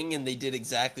a thing, and they did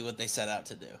exactly what they set out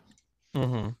to do.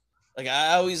 Like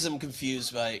I always am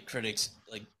confused by critics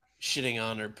like shitting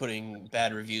on or putting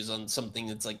bad reviews on something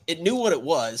that's like it knew what it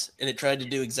was and it tried to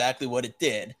do exactly what it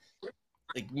did.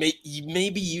 Like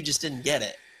maybe you just didn't get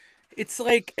it. It's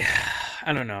like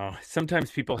I don't know.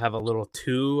 Sometimes people have a little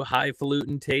too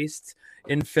highfalutin tastes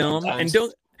in film, and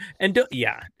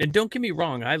don't get me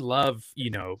wrong. I love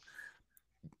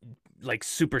like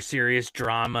super serious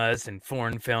dramas and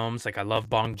foreign films. Like I love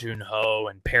Bong Joon-ho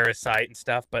and Parasite and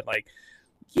stuff. But like,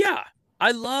 yeah, I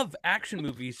love action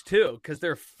movies too because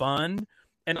they're fun.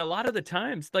 And a lot of the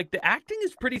times, like the acting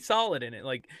is pretty solid in it.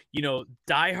 Like,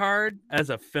 Die Hard as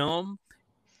a film.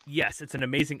 Yes, it's an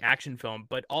amazing action film,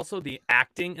 but also the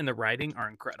acting and the writing are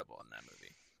incredible in that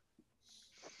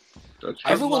movie.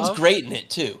 Everyone's great in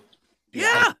it too.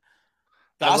 Yeah.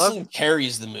 Gosling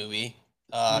carries the movie.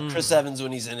 Chris Evans,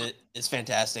 when he's in it, is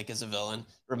fantastic as a villain.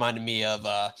 Reminded me of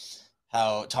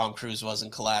how Tom Cruise was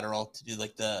in Collateral to do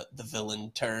like the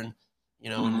villain turn,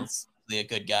 and it's really a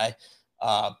good guy.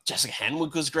 Jessica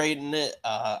Henwick was great in it.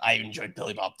 I enjoyed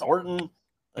Billy Bob Thornton.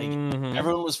 Like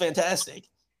everyone was fantastic.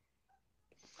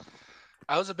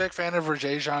 I was a big fan of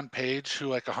Rajejan Page, who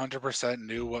like 100%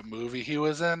 knew what movie he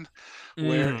was in,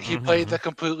 where he played the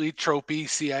completely tropey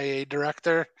CIA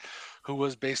director who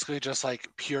was basically just like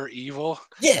pure evil.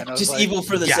 Yeah, and I was just like, evil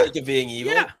for the sake of being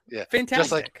evil. Yeah, fantastic.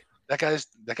 Just like that guy's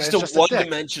just a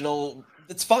one-dimensional.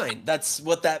 That's fine. That's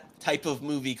what that type of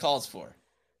movie calls for.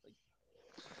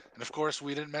 And of course,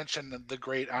 we didn't mention the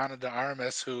great Ana de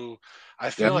Armas, who I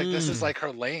feel like this is like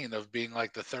her lane of being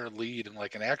like the third lead in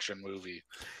like an action movie.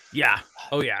 Yeah.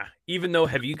 Oh, yeah. Even though,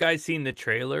 have you guys seen the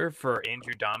trailer for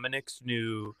Andrew Dominik's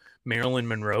new Marilyn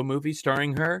Monroe movie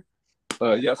starring her?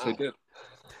 Yes, I did.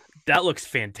 That looks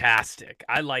fantastic.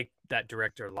 I like that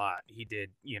director a lot. He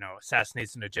did,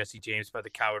 Assassination of Jesse James by the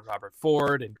Coward Robert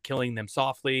Ford and Killing Them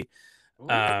Softly.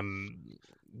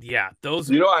 Yeah,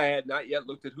 those. I had not yet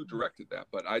looked at who directed that,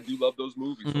 but I do love those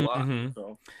movies a lot.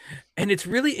 So. And it's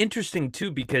really interesting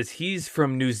too because he's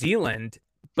from New Zealand,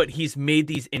 but he's made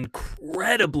these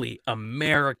incredibly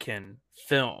American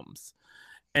films.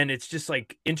 And it's just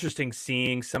like interesting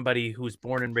seeing somebody who's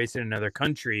born and raised in another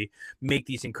country make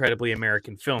these incredibly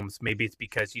American films. Maybe it's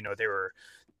because, they were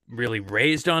really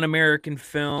raised on American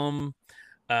film,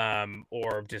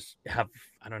 or just have,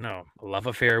 I don't know, a love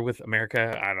affair with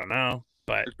America. I don't know.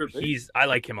 But I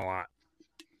like him a lot.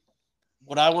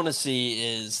 What I want to see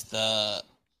is the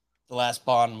last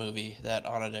Bond movie that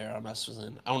Ana de Armas was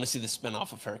in. I want to see the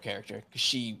spinoff of her character because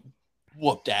she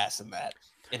whooped ass in that.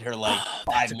 In her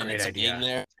 5 minutes of being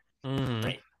there.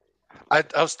 Mm-hmm. I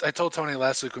told Tony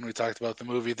last week when we talked about the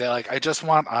movie that I just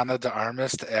want Ana de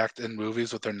Armas to act in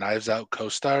movies with their Knives Out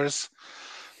co-stars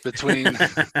between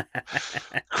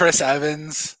Chris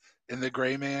Evans in The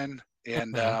Gray Man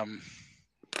and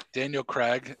Daniel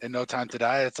Craig in No Time to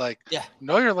Die. It's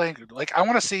know your language. I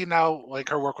want to see now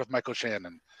her work with Michael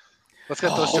Shannon. Let's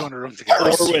get those two in a room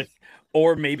together.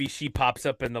 Or maybe she pops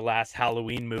up in the last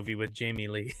Halloween movie with Jamie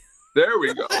Lee. There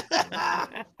we go.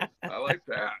 I like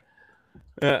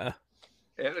that.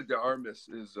 Ana de Armas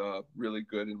is really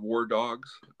good in War Dogs.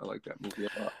 I like that movie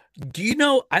a lot. Do you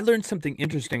know, I learned something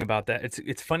interesting about that.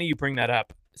 It's funny you bring that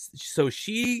up. So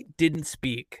she didn't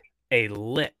speak a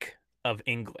lick of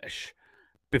English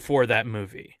before that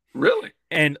movie. Really?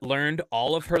 And learned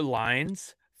all of her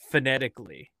lines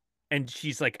phonetically. And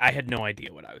she's like, I had no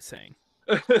idea what I was saying.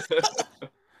 Well,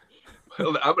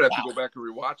 I'm going to have to go back and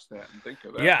rewatch that and think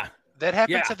of that. Yeah. That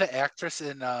happened to the actress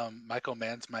in Michael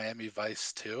Mann's Miami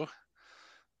Vice too.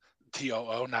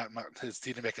 TOO, not his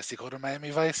D to make a sequel to Miami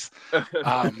Vice.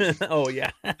 Oh yeah.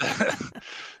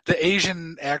 The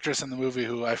Asian actress in the movie,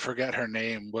 who I forget her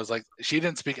name, was she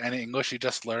didn't speak any English. She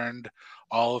just learned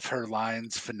all of her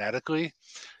lines phonetically.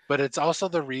 But it's also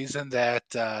the reason that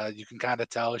you can kind of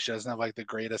tell she doesn't have the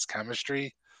greatest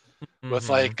chemistry with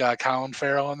Colin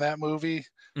Farrell in that movie.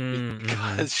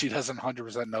 Because she doesn't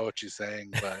 100% know what she's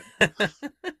saying, but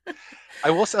I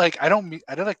will say,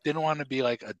 didn't want to be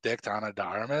a dick to Ana de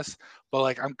Armas,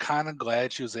 but I'm kind of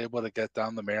glad she was able to get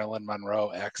down the Marilyn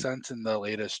Monroe accent in the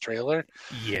latest trailer.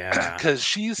 Yeah, because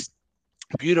she's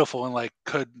beautiful and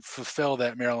could fulfill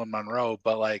that Marilyn Monroe,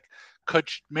 but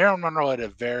Marilyn Monroe had a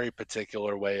very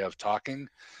particular way of talking,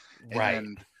 right?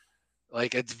 And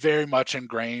it's very much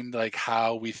ingrained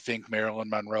how we think Marilyn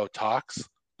Monroe talks.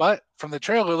 But from the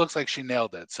trailer, it looks like she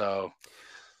nailed it. So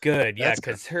good, yeah,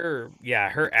 because her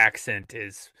accent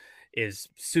is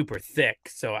super thick.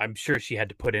 So I'm sure she had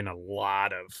to put in a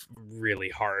lot of really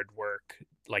hard work,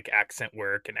 accent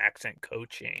work and accent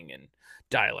coaching and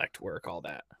dialect work, all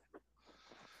that.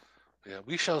 Yeah,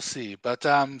 we shall see. But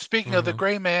speaking of The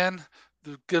Gray Man,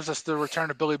 gives us the return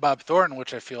of Billy Bob Thornton,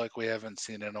 which I feel like we haven't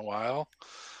seen in a while.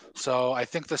 So I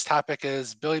think this topic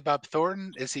is Billy Bob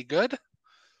Thornton. Is he good?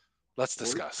 Let's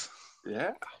discuss.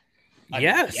 Yeah.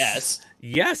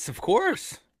 Yes, of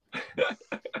course.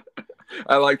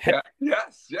 I like that.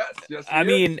 Yes. I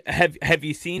mean, have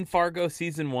you seen Fargo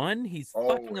season 1? He's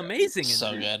fucking amazing.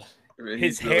 So good. I mean,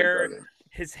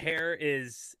 his hair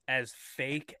is as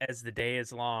fake as the day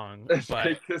is long.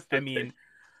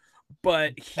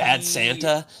 But Bad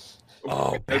Santa.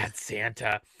 Oh, Bad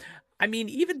Santa. I mean,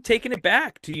 even taking it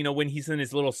back to, when he's in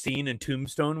his little scene in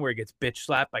Tombstone where he gets bitch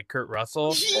slapped by Kurt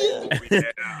Russell.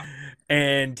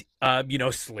 And,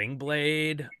 Sling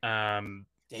Blade.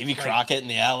 Davy Crockett in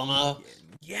the Alamo.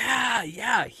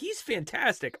 Yeah. He's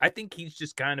fantastic. I think he's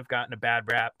just kind of gotten a bad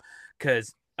rap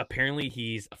because apparently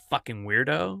he's a fucking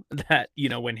weirdo that,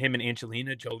 when him and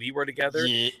Angelina Jolie were together,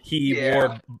 he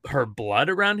wore her blood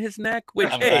around his neck. Which,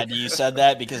 I'm glad you said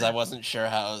that because I wasn't sure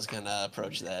how I was going to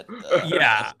approach that.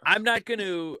 Yeah, I'm not going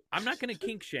to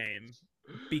kink shame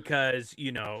because,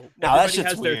 no, that shit's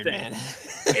has weird, their thing. Man.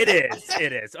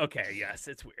 It is. Okay, yes,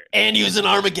 it's weird. And he was in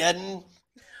Armageddon.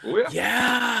 Oh,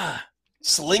 yeah.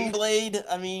 Sling Blade.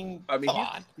 I mean, come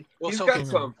on.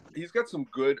 He's got some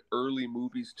good early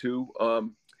movies too.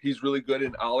 He's really good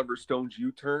in Oliver Stone's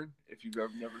U-Turn. If you've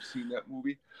never seen that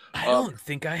movie, I don't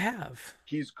think I have.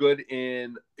 He's good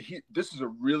in. This is a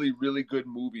really, really good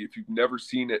movie. If you've never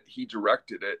seen it, he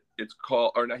directed it. It's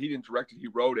called, or no, he didn't direct it. He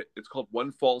wrote it. It's called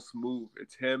One False Move.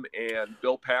 It's him and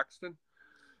Bill Paxton.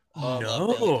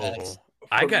 No,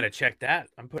 I gotta check that.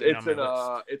 I'm putting it on my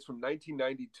list. It's from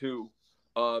 1992.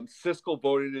 Siskel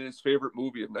voted it his favorite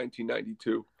movie of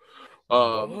 1992.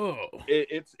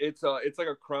 It's like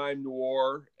a crime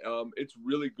noir. It's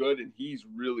really good, and he's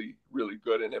really, really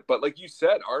good in it. But like you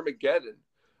said, Armageddon,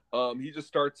 he just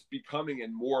starts becoming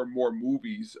in more and more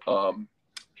movies.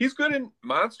 He's good in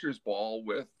Monsters Ball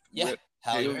with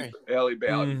Halle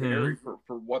Berry for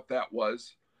what that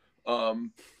was.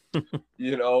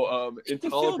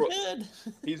 Intolerable.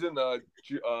 He's in the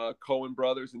Coen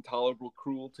Brothers, Intolerable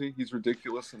Cruelty. He's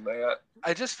ridiculous in that.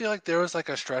 I just feel like there was like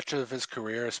a stretch of his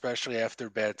career, especially after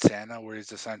Bad Santa, where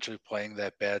he's essentially playing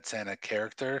that Bad Santa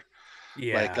character.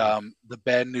 Yeah. Like the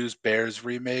Bad News Bears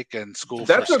remake and School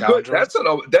for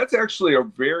Scoundrels. That's actually a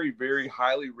very, very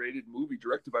highly rated movie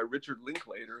directed by Richard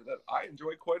Linklater that I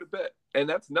enjoy quite a bit. And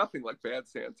that's nothing like Bad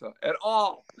Santa at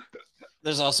all.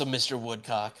 There's also Mr.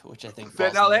 Woodcock, which I think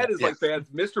like Bad.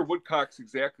 Mr. Woodcock's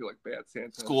exactly like Bad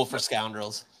Santa. School for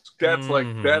Scoundrels. That's like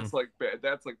Bad Santa.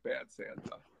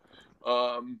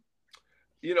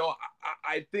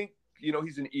 I think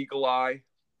he's an Eagle Eye.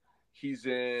 He's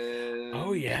in.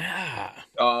 Oh yeah.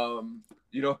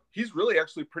 He's really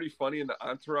actually pretty funny in the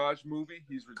Entourage movie.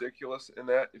 He's ridiculous in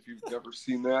that. If you've never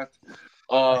seen that,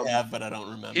 I have, but I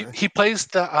don't remember. He plays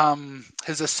the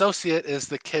his associate is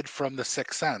the kid from The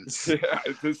Sixth Sense.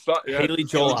 Haley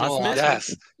Joel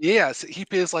Osment. Yes. He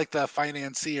plays like the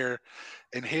financier,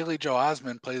 and Haley Joel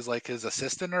Osment plays like his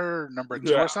assistant or number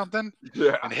 2 or something.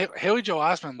 Yeah. And Haley Joel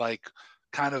Osment like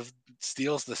kind of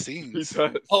steals the scenes. He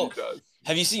does.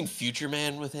 Have you seen Future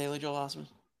Man with Haley Joel Osment?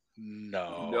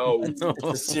 No. It's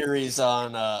a series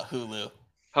on Hulu.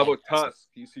 How about Tusk?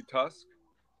 You see Tusk?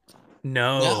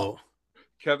 No.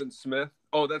 Kevin Smith.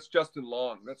 Oh, that's Justin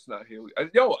Long. That's not Haley.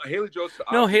 Haley Joel.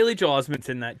 No, Haley Joel Osment's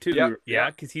in that too. Yeah,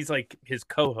 because he's like his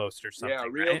co-host or something. Yeah,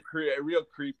 real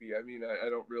creepy. I mean, I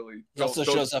don't really. He also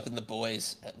shows up in The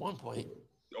Boys at one point.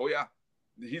 Oh yeah,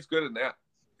 he's good in that.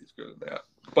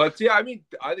 But yeah, I mean,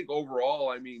 I think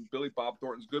overall, Billy Bob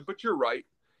Thornton's good. But you're right.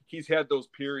 He's had those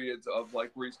periods of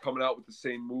like where he's coming out with the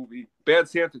same movie. Bad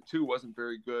Santa 2 wasn't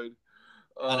very good.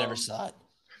 I never saw it.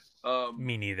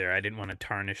 Me neither. I didn't want to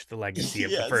tarnish the legacy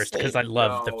of the first because I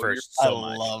loved the first so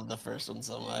much. I love the first one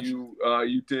so much.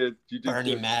 You did.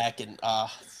 Bernie Mac and so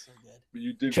good.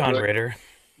 You did. John Ritter.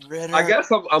 I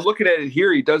guess I'm looking at it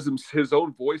here. He does his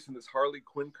own voice in this Harley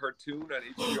Quinn cartoon on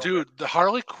HBO. Dude, the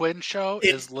Harley Quinn show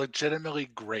is legitimately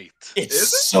great.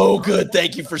 It's so good.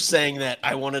 Thank you for saying that.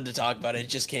 I wanted to talk about it. It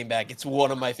just came back. It's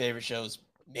one of my favorite shows,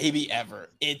 maybe ever.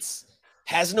 It's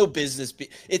has no business.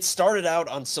 It started out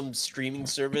on some streaming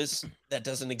service that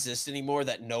doesn't exist anymore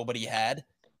that nobody had.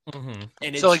 Mm-hmm.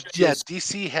 And so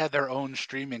DC had their own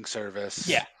streaming service.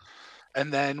 Yeah.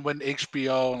 And then when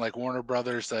HBO and like Warner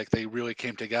Brothers, like they really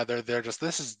came together, they're just,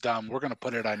 this is dumb. We're going to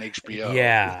put it on HBO.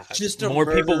 Yeah. Just more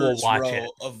people will watch it.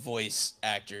 Of voice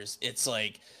actors. It's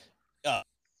like John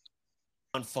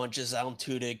Funches, Alan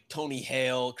Tudyk, Tony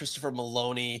Hale, Christopher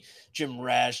Maloney, Jim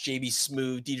Rash, JB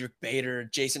Smoot, Diedrich Bader,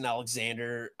 Jason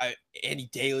Alexander, Andy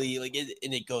Daly,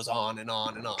 and it goes on and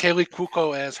on and on. Kaylee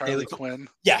Cuoco as Harley Quinn.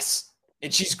 Yes.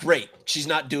 And she's great. She's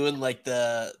not doing like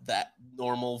that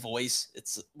normal voice.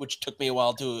 Which took me a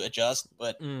while to adjust,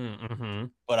 but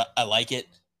I like it.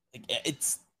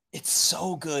 It's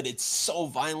so good. It's so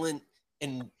violent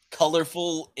and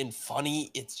colorful and funny.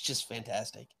 It's just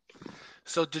fantastic.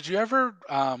 So did you ever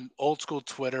old school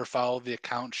Twitter follow the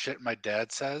account Shit My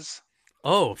Dad Says?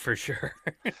 Oh, for sure.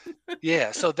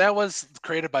 Yeah. So that was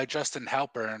created by Justin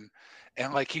Halpern,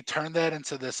 and like he turned that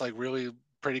into this like really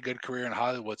pretty good career in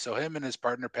Hollywood. So him and his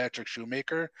partner Patrick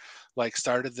Shoemaker like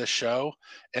started this show,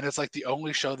 and it's like the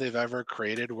only show they've ever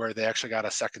created where they actually got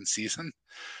a second season.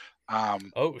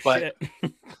 Shit.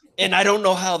 And I don't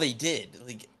know how they did.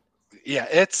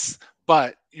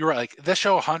 But you're right. Like this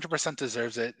show 100%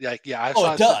 deserves it. Like, yeah,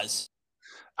 it does.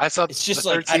 I saw it's just the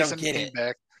third like I season don't get came it.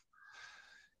 back.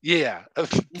 Yeah.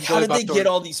 How did they get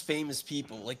all these famous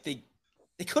people? Like they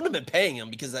couldn't have been paying them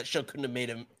because that show couldn't have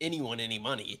made anyone any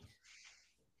money.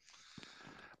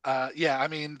 Yeah, I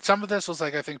mean, some of this was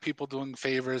like I think people doing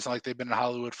favors, like they've been in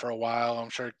Hollywood for a while. I'm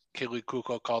sure Kaylee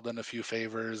Cuoco called in a few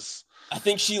favors. I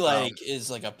think she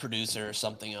is like a producer or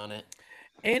something on it.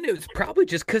 And it was probably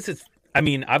just because I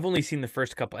mean, I've only seen the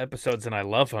first couple episodes and I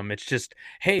love them. It's just,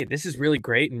 hey, this is really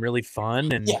great and really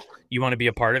fun, and you want to be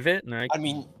a part of it. And I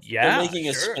mean, yeah, they're making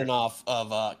sure. a spin-off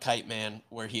of Kite Man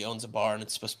where he owns a bar and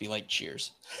it's supposed to be like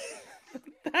Cheers.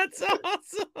 That's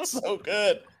awesome. So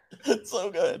good. It's so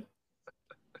good.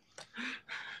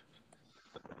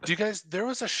 Do you guys? There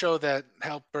was a show that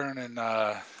Halpern and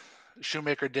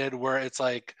Shoemaker did where it's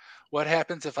like, what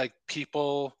happens if like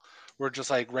people were just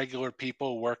like regular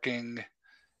people working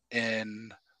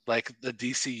in like the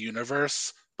DC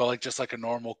universe, but like just like a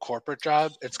normal corporate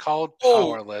job? It's called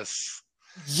Powerless.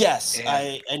 Yes, And,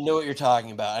 I know what you're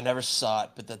talking about. I never saw it,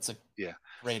 but that's a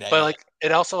great idea. But like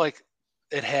it also like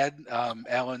it had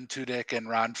Alan Tudyk and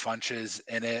Ron Funches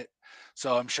in it,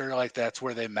 so I'm sure like that's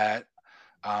where they met.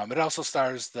 It also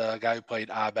stars the guy who played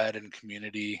Abed in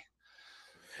Community.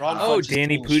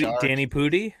 Danny Pudi. Danny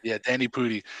Pudi. Yeah, Danny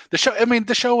Pudi. The show. I mean,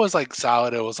 the show was like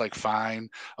solid. It was like fine.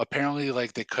 Apparently,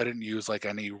 like they couldn't use like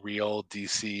any real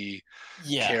DC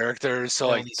characters. So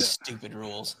like these stupid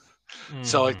rules.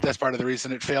 So like that's part of the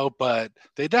reason it failed. But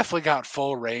they definitely got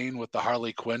full reign with the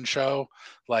Harley Quinn show.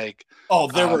 Like,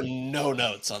 there were no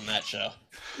notes on that show.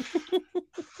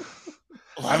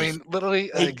 I mean, literally,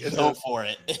 they go for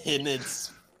it, and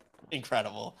it's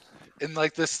incredible. In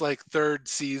like this like third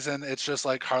season, it's just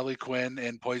like Harley Quinn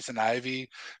and Poison Ivy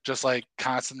just like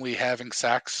constantly having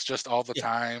sex just all the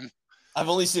time. I've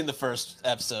only seen the first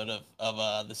episode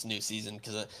of this new season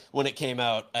because when it came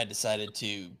out, I decided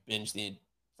to binge the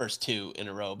first 2 in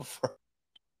a row before.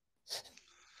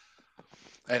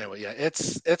 Anyway, yeah,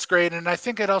 it's great, and I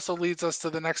think it also leads us to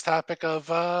the next topic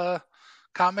of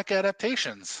comic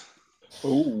adaptations.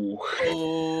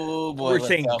 Oh boy! We're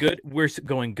saying good. We're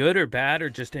going good or bad or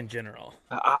just in general.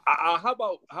 How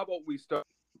about we start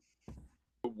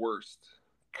the worst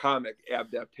comic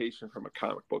adaptation from a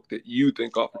comic book that you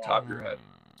think off the top of your head?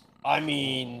 I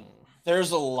mean,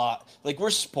 there's a lot. Like, we're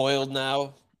spoiled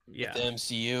now with the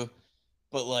MCU,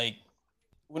 but like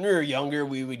when we were younger,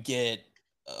 we would get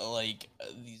these like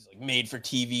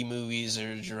made-for-TV movies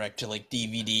or direct to like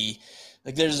DVD.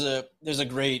 Like, there's a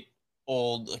great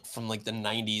old like from like the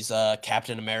 90s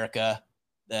Captain America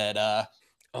that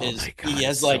he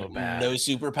has like no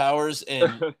superpowers,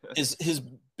 and his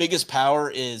biggest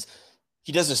power is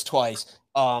he does this twice.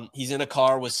 He's in a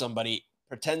car with somebody,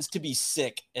 pretends to be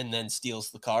sick, and then steals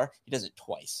the car. He does it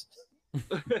twice.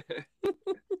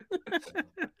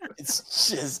 It's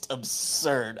just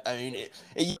absurd. I mean,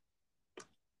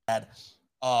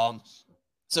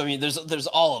 so I mean, there's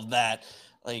all of that.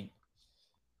 Like,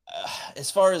 as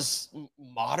far as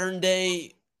modern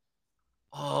day,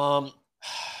 I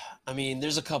mean,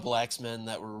 there's a couple X-Men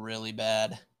that were really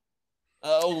bad.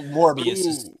 Morbius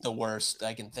is the worst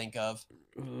I can think of.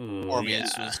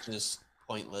 Morbius was just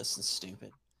pointless and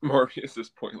stupid. Morbius is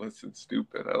pointless and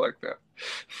stupid. I like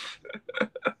that.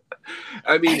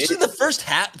 I mean, actually, the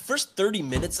first 30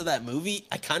 minutes of that movie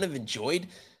I kind of enjoyed,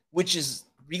 which is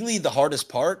really the hardest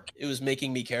part. It was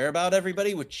making me care about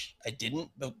everybody, which I didn't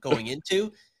going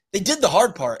into. They did the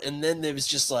hard part, and then it was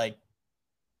just like,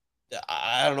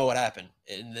 I don't know what happened,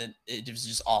 and then it was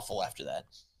just awful after that.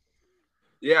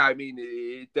 Yeah, I mean,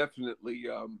 it definitely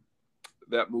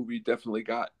that movie definitely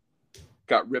got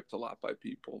ripped a lot by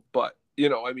people, but you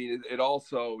know, I mean, it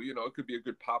also, you know, it could be a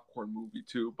good popcorn movie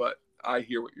too. But I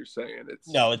hear what you're saying.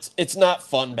 It's not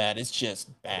fun bad. It's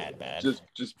just bad.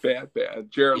 Just bad.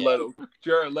 Jared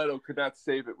Leto could not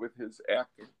save it with his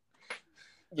acting.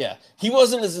 Yeah, he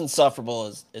wasn't as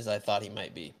insufferable as I thought he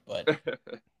might be, but.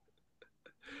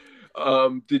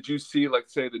 Did you see, like,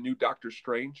 say, the new Doctor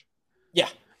Strange? Yeah.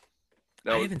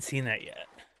 I haven't seen that yet.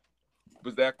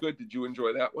 Was that good? Did you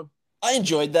enjoy that one? I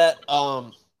enjoyed that.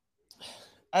 I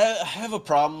have a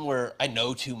problem where I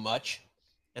know too much,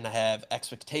 and I have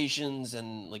expectations,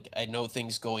 and like I know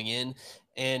things going in,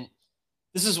 and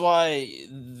this is why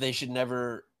they should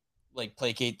never like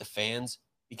placate the fans,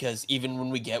 because even when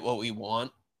we get what we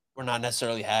want, we're not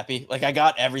necessarily happy. Like, I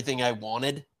got everything I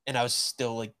wanted, and I was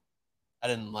still like, I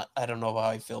don't know how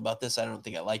I feel about this. I don't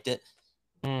think I liked it.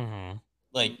 Mm-hmm.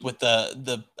 Like with I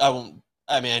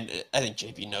think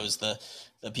JP knows the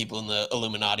people in the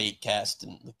Illuminati cast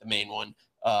and like the main one.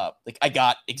 Like, I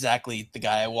got exactly the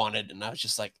guy I wanted, and I was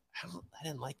just like, I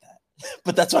didn't like that,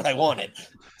 but that's what I wanted.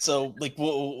 So like,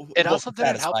 it also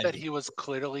didn't help that he was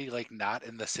clearly like not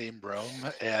in the same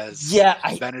room as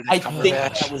Benedict I Cumberbatch. think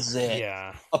that was it.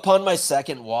 Yeah. Upon my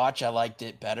second watch, I liked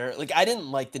it better. Like, I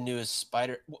didn't like the newest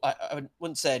Spider. I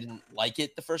wouldn't say I didn't like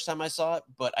it the first time I saw it,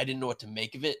 but I didn't know what to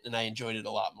make of it, and I enjoyed it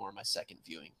a lot more my second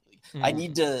viewing. Like, I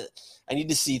need to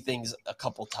see things a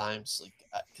couple times, like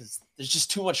because there's just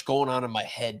too much going on in my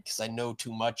head because I know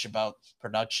too much about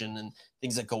production and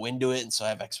things that go into it, and so I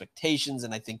have expectations,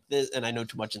 and I think this, and I know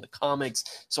too much in the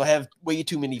comics, so I have way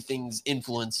too many things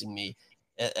influencing me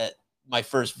at my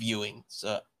first viewing.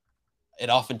 So it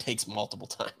often takes multiple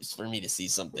times for me to see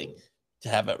something to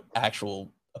have an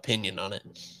actual opinion on it.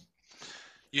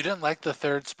 You didn't like the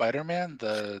third Spider-Man,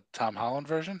 the Tom Holland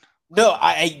version? No,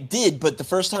 I did, but the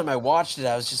first time I watched it,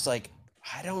 I was just like,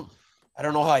 I don't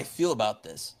know how I feel about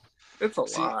this. It's a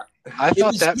lot. I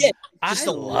thought that just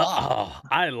a lot.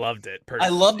 I loved it. I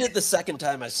loved it the second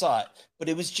time I saw it, but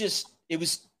it was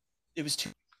too.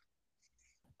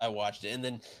 I watched it, and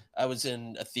then I was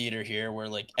in a theater here where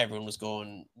like everyone was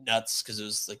going nuts because it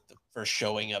was like the first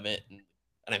showing of it,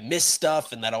 and I missed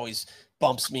stuff, and that always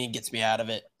bumps me and gets me out of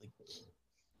it.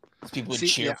 Like, people would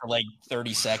cheer for like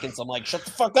 30 seconds. I'm like, shut the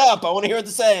fuck up! I want to hear what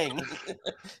they're saying.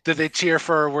 Did they cheer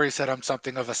for where he said, "I'm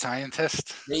something of a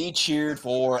scientist"? They cheered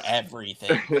for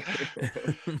everything.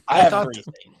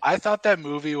 I thought that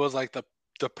movie was like the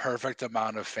perfect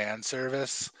amount of fan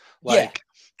service. Like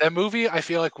that movie, I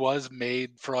feel like was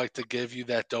made for like to give you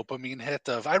that dopamine hit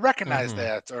of I recognize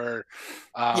that, or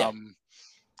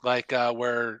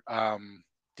where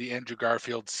the Andrew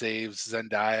Garfield saves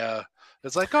Zendaya.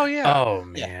 It's like, oh yeah. Oh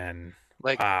man.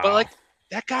 Like, wow. but like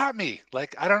that got me.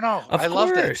 Like, I don't know. Of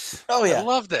loved course. it. Oh yeah. I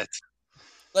loved it.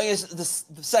 Like the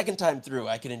second time through,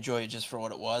 I could enjoy it just for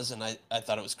what it was, and I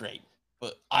thought it was great.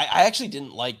 But I actually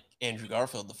didn't like Andrew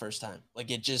Garfield the first time. Like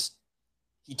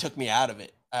he took me out of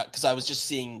it because I was just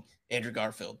seeing Andrew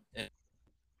Garfield and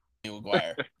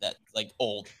Maguire that like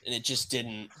old, and it just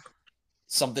didn't.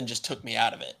 Something just took me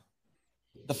out of it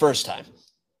the first time.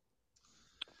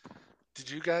 Did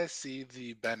you guys see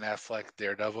the Ben Affleck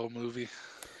Daredevil movie?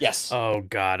 Yes. Oh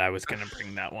God, I was gonna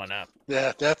bring that one up.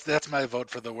 Yeah, that's my vote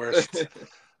for the worst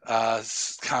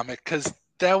comic, because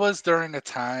that was during a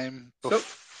time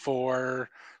before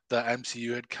the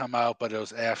MCU had come out, but it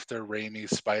was after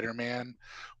Raimi's Spider-Man,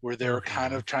 where they were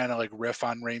kind of trying to like riff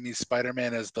on Raimi's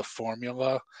Spider-Man as the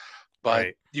formula,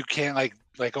 but you can't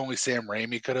like only Sam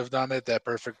Raimi could have done it. That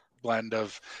perfect blend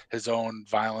of his own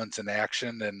violence and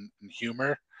action and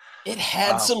humor. It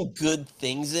had some good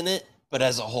things in it, but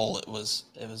as a whole, it was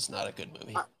not a good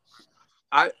movie.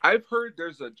 I've heard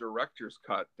there's a director's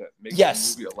cut that makes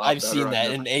the movie a lot better. I've seen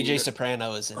that, and AJ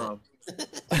Soprano is in it.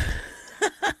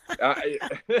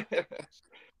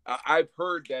 I've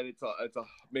heard that it's a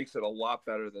makes it a lot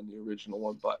better than the original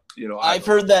one, but I've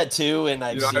heard that too, and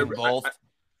I've seen both,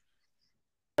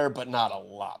 but not a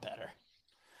lot better.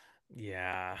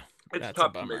 Yeah, it's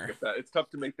tough to make it better. It's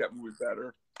tough to make that movie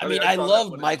better. I mean, I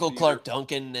loved Michael Clark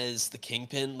Duncan as the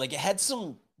Kingpin. Like, it had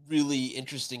some really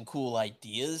interesting, cool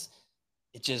ideas.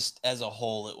 It just, as a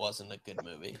whole, it wasn't a good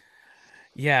movie.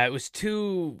 Yeah, it was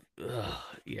too.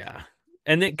 Yeah,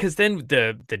 and then because then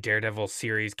the Daredevil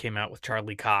series came out with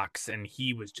Charlie Cox, and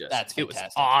he was just it was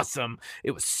awesome.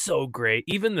 It was so great.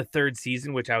 Even the third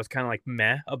season, which I was kind of like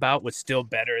meh about, was still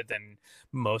better than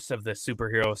most of the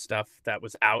superhero stuff that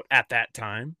was out at that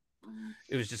time.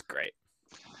 It was just great.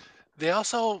 They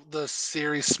also, the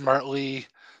series smartly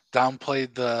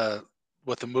downplayed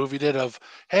what the movie did of,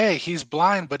 hey, he's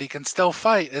blind, but he can still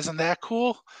fight. Isn't that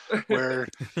cool? Where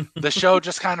the show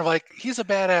just kind of like, he's a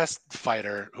badass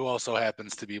fighter who also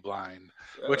happens to be blind,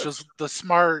 which was the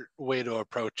smart way to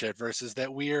approach it versus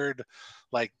that weird,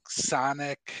 like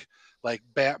Sonic, like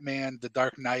Batman, the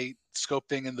Dark Knight scope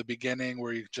thing in the beginning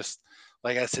where you just,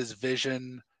 like, as his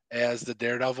vision as the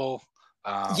Daredevil.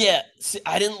 See,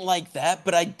 I didn't like that,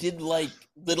 but I did like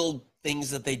little things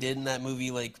that they did in that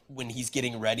movie, like when he's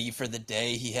getting ready for the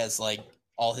day, he has like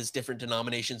all his different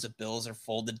denominations of bills are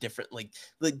folded different. Like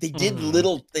they did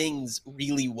little things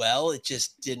really well. It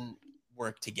just didn't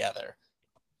work together.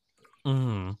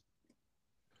 I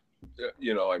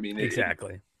mean,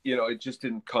 exactly. It just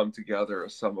didn't come together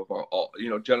as some of our,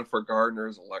 Jennifer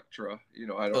Gardner's Elektra.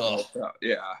 I don't know if that.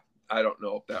 Yeah, I don't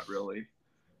know if that really.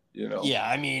 Yeah,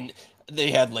 I mean,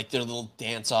 they had like their little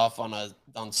dance off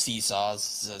on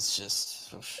seesaws. It's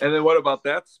just. And then what about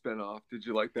that spinoff? Did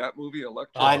you like that movie,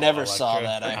 Elektra? I never saw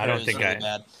that. I don't think really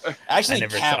bad. Actually,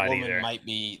 Catwoman might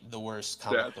be the worst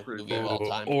comic book movie of all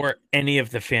time. Or any of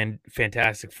the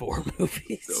Fantastic Four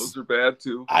movies. Those are bad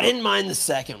too. I didn't mind the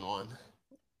second one,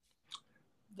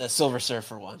 the Silver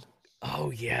Surfer one.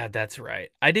 Oh yeah, that's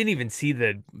right. I didn't even see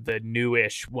the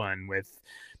newish one with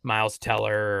Miles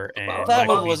Teller and that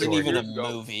one wasn't even a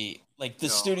movie. Like the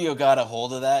studio got a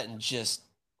hold of that and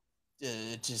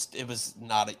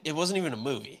it wasn't even a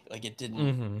movie. Like it didn't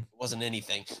it wasn't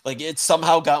anything. Like it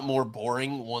somehow got more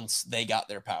boring once they got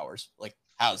their powers. Like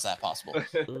How is that possible?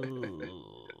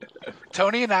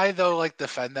 Tony and I, though, like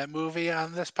defend that movie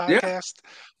on this podcast,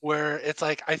 where it's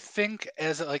like, I think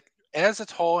as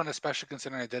its whole, and especially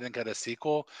considering it didn't get a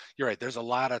sequel, you're right. There's a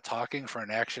lot of talking for an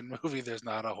action movie. There's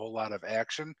not a whole lot of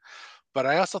action, but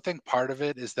I also think part of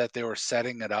it is that they were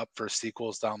setting it up for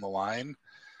sequels down the line.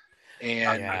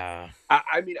 And about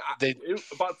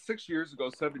 7 years ago,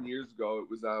 it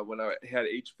was when I had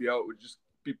HBO. It would just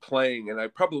be playing, and I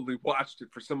probably watched it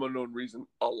for some unknown reason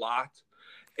a lot.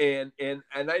 And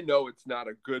I know it's not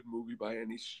a good movie by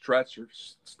any stretch or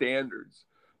standards,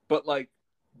 but like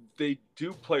they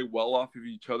do play well off of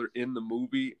each other in the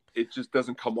movie. It just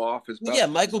doesn't come off as bad. Yeah,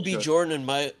 Michael B. Jordan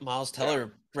and Miles Teller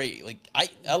are great. Like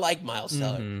I like Miles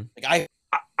Teller. Like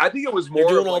I think it was more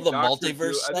doing of all like the Dr. multiverse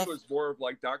Doom. stuff. I think it was more of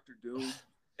like Dr. Doom.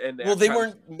 And well, they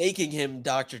weren't making him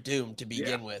Dr. Doom to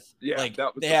begin with. Yeah, like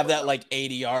they have that like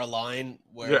ADR line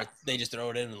where they just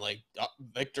throw it in and like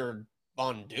Victor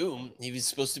Von Doom. He was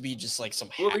supposed to be just like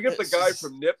some. Well, they get the guy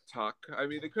from Nip Tuck. I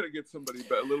mean, they could have get somebody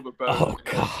a little bit better. Oh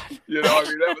God! You know, I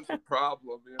mean, that was the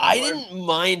problem. You know? I didn't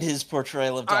mind his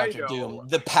portrayal of Dr. Doom.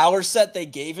 The power set they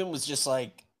gave him was just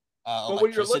like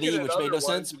electricity, which made no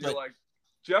sense. But like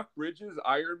Jeff Bridges,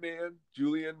 Iron Man,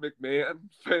 Julian McMahon,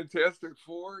 Fantastic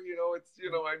Four. You know, it's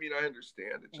I mean, I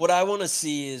understand it. What I want to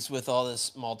see is with all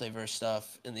this multiverse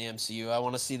stuff in the MCU, I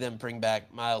want to see them bring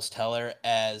back Miles Teller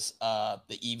as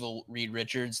the evil Reed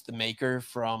Richards, the Maker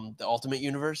from the Ultimate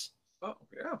Universe. Oh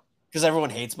yeah, because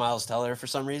everyone hates Miles Teller for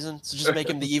some reason, so just make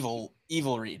him the evil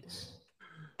Reed.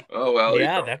 Oh well,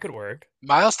 yeah, that could work.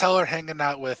 Miles Teller hanging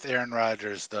out with Aaron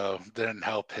Rodgers though didn't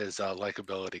help his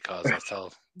likability cause. I'll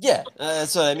tell. Yeah,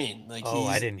 that's what I mean. Like,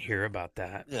 I didn't hear about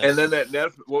that. Yeah. And then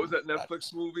what was that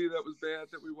Netflix movie that was bad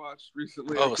that we watched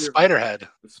recently? Oh, Spiderhead.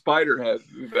 Spiderhead.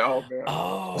 Oh man.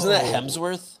 Oh, wasn't that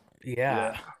Hemsworth?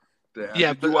 Yeah.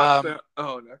 Yeah, Did you watch that?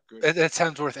 Oh, not good. It's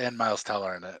Hemsworth and Miles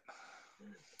Teller in it.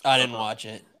 I didn't watch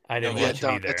it. I didn't watch it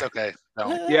don't. either. It's okay.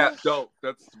 Don't. Yeah, don't.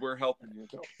 We're helping you.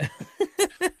 Don't.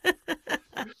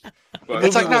 But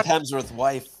it's like with Hemsworth's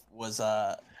wife was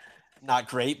not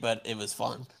great, but it was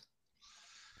fun.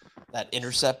 That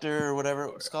Interceptor or whatever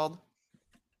it was called.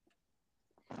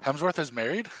 Hemsworth is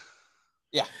married?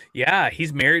 Yeah. Yeah,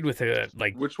 he's married with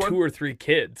Which one? 2 or 3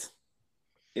 kids.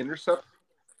 Intercept?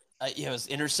 Yeah, it was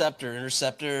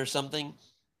Interceptor or something.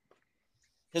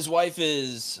 His wife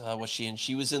is what's she in?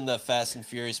 She was in the Fast and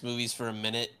Furious movies for a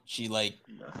minute. She had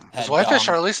his wife is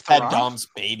Charlize Theron? Had Dom's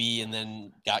baby and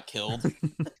then got killed.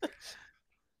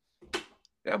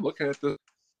 Yeah, I'm looking at this.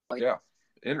 Yeah,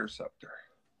 Interceptor.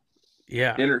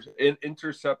 Yeah,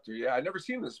 Interceptor. Yeah, I never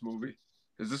seen this movie.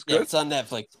 Is this good? Yeah, it's on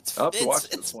Netflix. I'll have to watch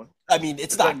this one. I mean,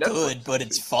 it's not good, but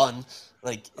it's fun.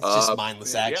 Like it's just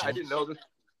mindless action. Yeah, I didn't know this.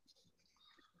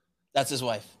 That's his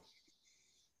wife.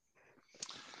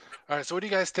 All right, so what do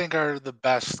you guys think are the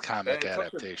best comic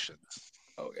adaptations?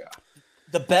 Oh yeah,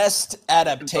 the best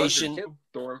adaptation.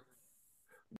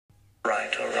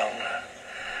 Right or wrong,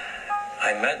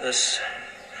 I met this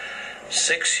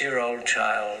 6-year-old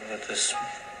child with this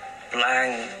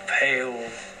blank, pale,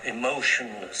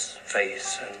 emotionless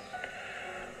face and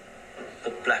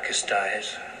the blackest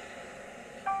eyes,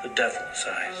 the devil's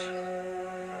eyes.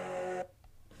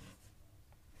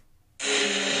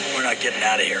 We're not getting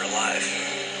out of here alive.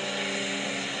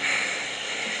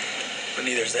 But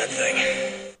neither's that thing.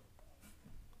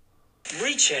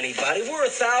 Reach anybody. We're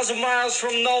 1,000 miles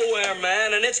from nowhere,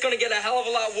 man, and it's gonna get a hell of a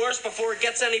lot worse before it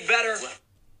gets any better.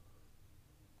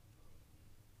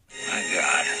 My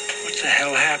God, what the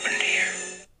hell happened here?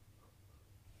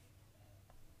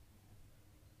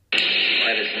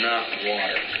 That is not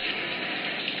water.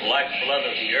 Lifeblood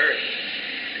of the earth.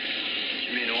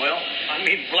 You mean oil? I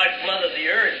mean lifeblood of the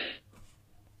earth.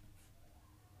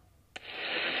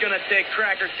 It's gonna take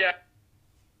Cracker Jack.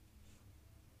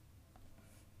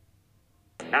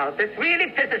 Now, this really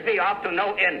pisses me off to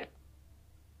no end.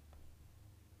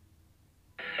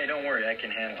 Hey, don't worry, I can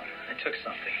handle it. I took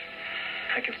something.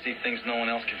 I can see things no one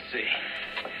else can see.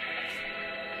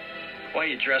 Why are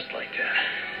you dressed like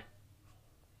that?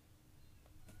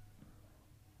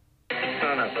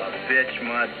 Son of a bitch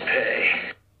must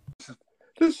pay.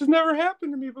 This has never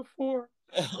happened to me before.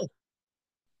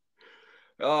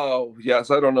 Oh,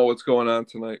 yes, I don't know what's going on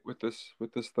tonight with this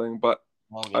thing, but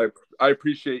I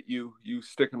appreciate you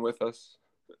sticking with us.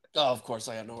 Oh, of course,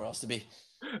 I got nowhere else to be.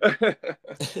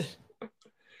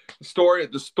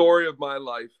 The story of my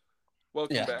life.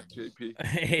 Welcome back, JP.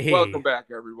 Hey. Welcome back,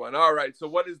 everyone. All right, so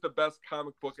what is the best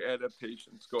comic book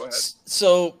adaptations? Go ahead.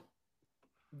 So,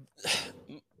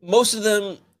 most of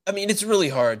them, I mean, it's really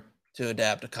hard to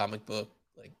adapt a comic book,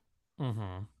 like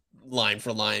line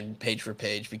for line, page for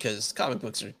page, because comic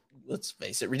books are let's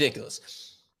face it,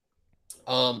 ridiculous.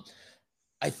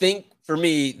 I think for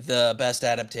me, the best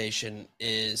adaptation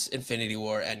is Infinity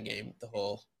War Endgame, the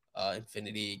whole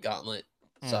Infinity Gauntlet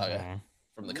saga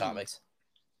from the comics.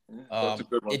 That's a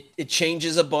good one. It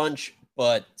changes a bunch,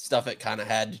 but stuff it kind of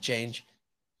had to change,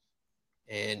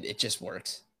 and it just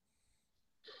works.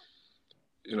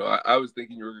 You know, I was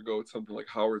thinking you were going to go with something like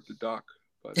Howard the Duck.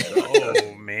 But,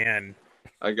 oh, man.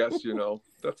 I guess, you know,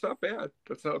 that's not bad.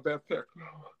 That's not a bad pick.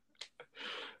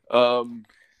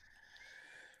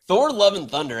 Thor Love and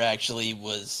Thunder actually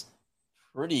was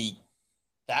pretty...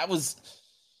 That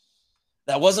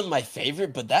wasn't my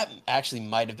favorite, but that actually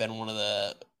might have been one of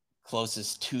the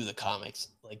closest to the comics.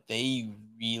 Like, they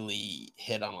really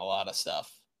hit on a lot of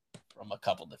stuff from a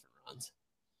couple different runs.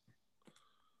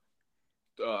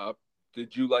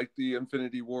 Did you like the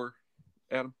Infinity War,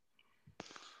 Adam?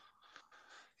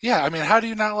 Yeah, I mean, how do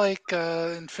you not like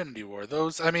Infinity War?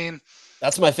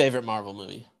 That's my favorite Marvel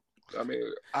movie. I mean,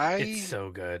 it's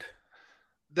so good.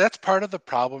 That's part of the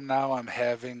problem now I'm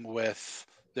having with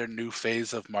their new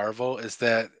phase of Marvel is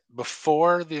that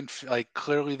before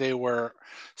clearly they were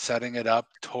setting it up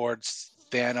towards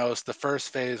Thanos. The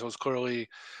first phase was clearly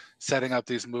setting up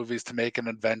these movies to make an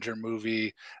Avenger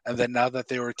movie, and then now that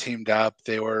they were teamed up,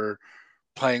 they were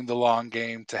playing the long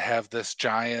game to have this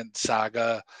giant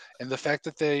saga. And the fact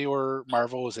that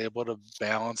Marvel was able to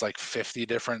balance like 50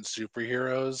 different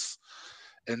superheroes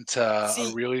into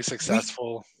a really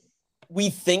successful... We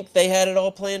think they had it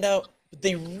all planned out, but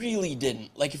they really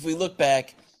didn't. Like, if we look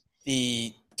back,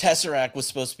 the Tesseract was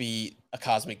supposed to be a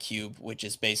cosmic cube, which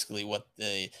is basically what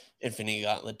the Infinity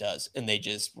Gauntlet does. And they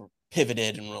just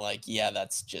pivoted and were like, yeah,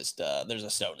 that's just, there's a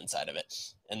stone inside of it.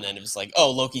 And then it was like,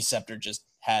 oh, Loki's scepter just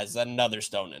has another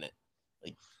stone in it.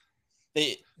 Like,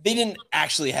 they didn't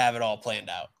actually have it all planned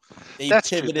out. They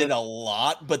pivoted a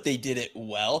lot, but they did it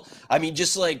well. I mean,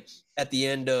 just like at the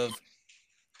end of...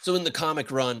 So in the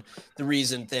comic run, the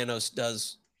reason Thanos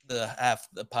does half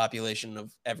the population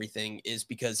of everything is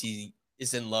because he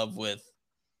is in love with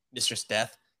Mistress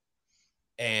Death.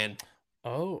 And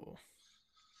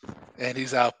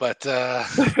he's out, but I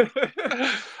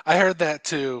heard that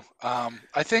too.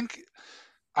 I think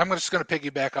I'm just going to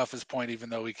piggyback off his point, even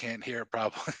though we can't hear it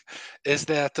probably, is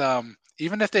that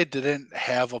even if they didn't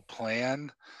have a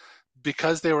plan,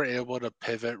 because they were able to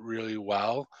pivot really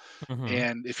well,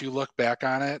 and if you look back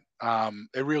on it,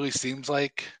 it really seems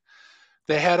like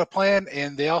they had a plan,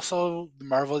 and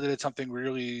Marvel did something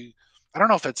really, I don't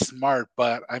know if it's smart,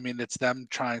 but I mean, it's them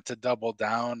trying to double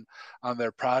down on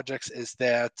their projects, is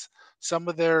that some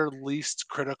of their least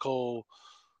critical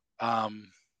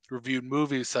reviewed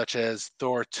movies, such as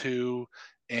Thor 2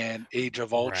 and Age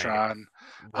of Ultron,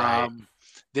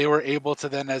 they were able to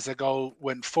then, as it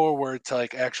went forward, to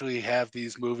like actually have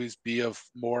these movies be of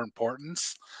more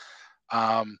importance.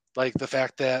 Like the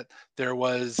fact that there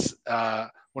was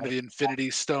one of the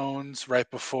Infinity Stones right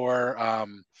before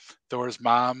Thor's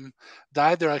mom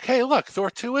died. They're like, hey, look, Thor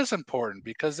 2 is important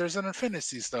because there's an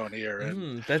Infinity Stone here.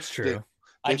 And that's true.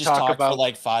 I just talked for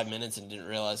like 5 minutes and didn't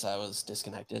realize I was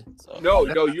disconnected. So.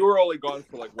 No, you were only gone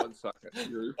for like 1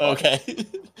 second. Okay.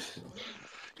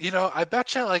 You know, I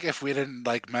bet you, like, if we didn't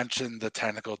like mention the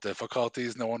technical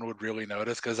difficulties, no one would really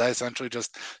notice, because I essentially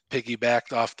just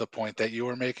piggybacked off the point that you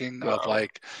were making of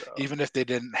like, even if they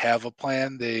didn't have a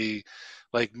plan, they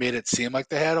like made it seem like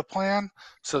they had a plan.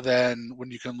 So then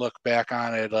when you can look back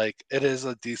on it, like it is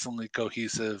a decently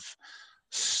cohesive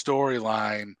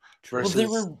storyline. Versus...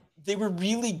 Well, they were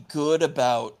really good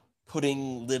about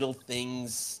putting little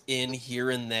things in here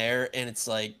and there, and it's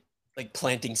like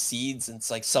planting seeds, and it's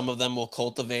like some of them will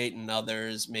cultivate and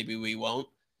others maybe we won't.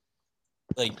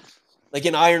 Like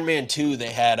in Iron Man 2,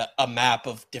 they had a map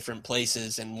of different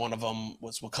places, and one of them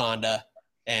was Wakanda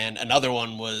and another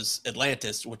one was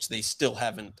Atlantis, which they still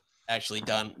haven't actually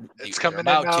done. It's coming in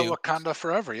now, Wakanda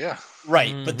Forever, yeah.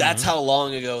 Right, but that's how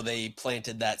long ago they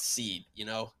planted that seed, you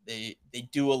know? They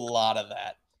do a lot of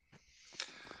that.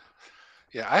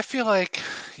 Yeah, I feel like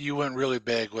you went really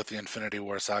big with the Infinity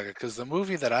War saga, because the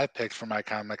movie that I picked for my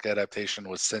comic adaptation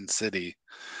was Sin City.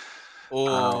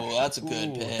 Oh, that's a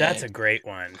good pick. That's a great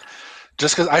one.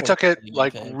 Just because I took it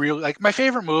like really, like my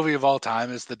favorite movie of all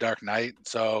time is The Dark Knight.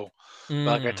 So,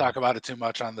 like I talk about it too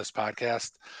much on this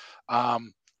podcast.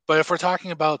 But if we're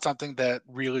talking about something that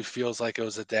really feels like it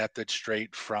was adapted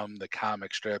straight from the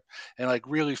comic strip, and like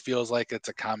really feels like it's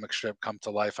a comic strip come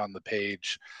to life on the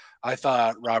page, I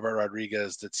thought Robert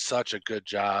Rodriguez did such a good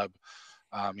job,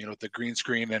 you know, with the green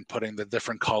screen and putting the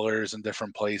different colors in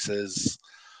different places.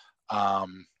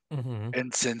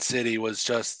 And Sin City was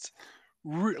just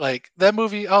like that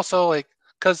movie. Also, like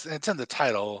because it's in the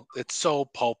title, it's so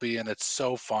pulpy and it's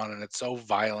so fun and it's so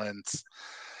violent.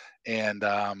 And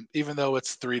even though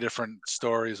it's 3 different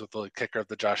stories with the kicker of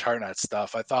the Josh Hartnett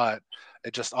stuff, I thought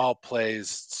it just all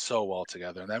plays so well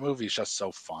together. And that movie's just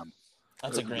so fun.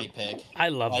 That's a great pick. I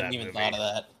love I that hadn't even movie. thought of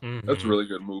that. Mhm. That's a really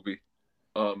good movie.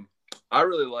 I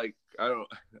really like.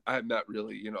 I'm not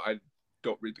really. I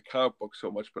don't read the comic book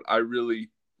so much, but I really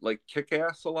like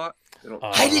Kick-Ass a lot.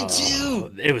 I did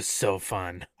too. It was so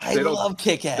fun. I love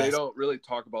Kick-Ass. They don't really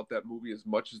talk about that movie as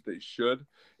much as they should.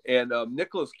 And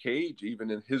Nicolas Cage, even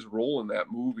in his role in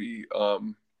that movie,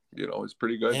 is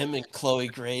pretty good. Him and Chloe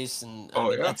Grace, and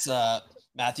that's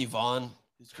Matthew Vaughn,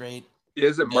 who's great.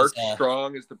 Is it Mark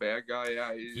Strong is the bad guy?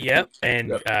 Yeah. Yep,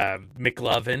 and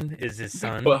McLovin is his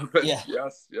son. Yeah.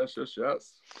 Yes.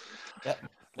 Yep.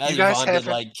 Matthew guys Vaughn did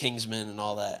haven't- like Kingsman and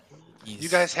all that. You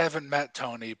guys haven't met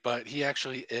Tony, but he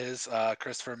actually is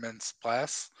Christopher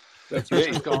Mintz-Plasse. That's me.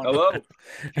 Hello.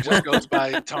 He just goes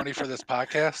by Tony for this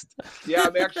podcast. Yeah,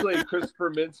 I'm actually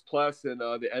Christopher Mintz-Plasse in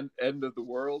the end of the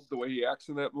world. The way he acts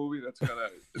in that movie, that's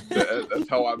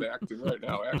how I'm acting right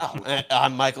now. Actually,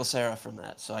 I'm Michael Cera from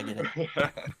that, so I get it.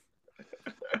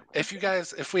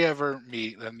 If we ever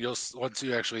meet, and once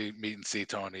you actually meet and see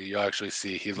Tony, you'll actually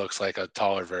see he looks like a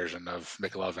taller version of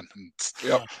McLovin.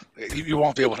 Yep. You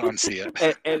won't be able to unsee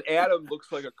it. And Adam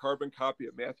looks like a carbon copy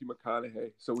of Matthew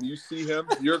McConaughey. So when you see him,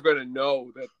 you're going to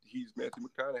know that he's Matthew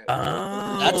McConaughey.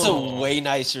 That's a way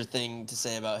nicer thing to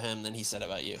say about him than he said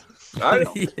about you. I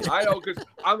know, because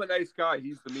I'm a nice guy.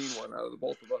 He's the mean one out of the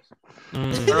both of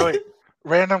us. All right,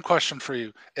 random question for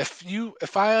you: If you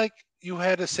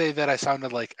had to say that I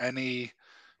sounded like any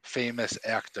famous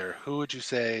actor, who would you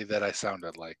say that I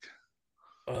sounded like?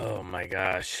 Oh my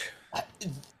gosh.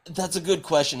 That's a good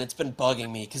question. It's been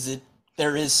bugging me because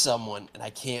there is someone, and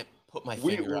I can't put my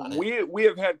finger on it. We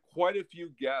have had quite a few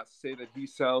guests say that he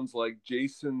sounds like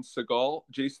Jason Segel.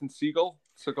 Yeah,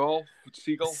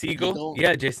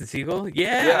 Jason Segel.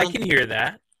 Yeah, I can hear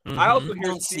that. Mm-hmm. I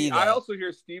also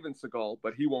hear Steven Seagal,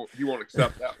 but he won't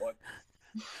accept that one.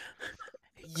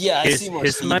 Yeah, I see more.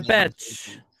 Here's my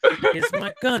badge. Here's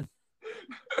my gun.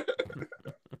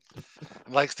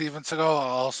 Like Steven Seagal,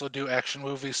 I'll also do action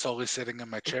movies solely sitting in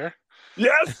my chair.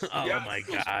 Yes. Oh my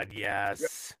God,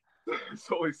 yes.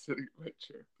 Solely sitting in my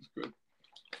chair. It's good.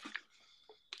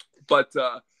 But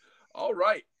all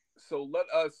right. So let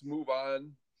us move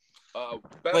on.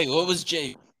 Wait, what was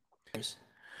Jay? I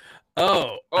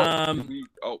thought we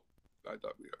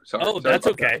were. Sorry, that's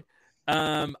okay.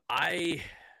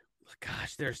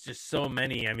 Gosh, there's just so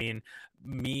many. I mean,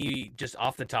 me just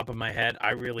off the top of my head,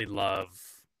 I really love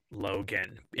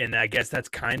Logan, and I guess that's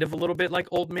kind of a little bit like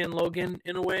Old Man Logan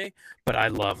in a way, but I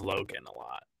love Logan a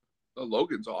lot.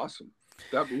 Logan's awesome.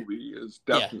 That movie is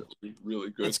definitely really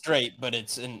good. It's great, but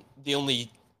the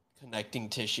only connecting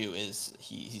tissue is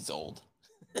he's old.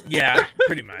 Yeah,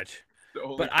 pretty much.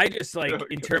 But I just like,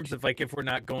 in terms of like, if we're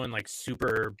not going like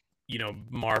super,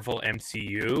 Marvel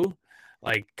MCU,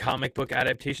 like comic book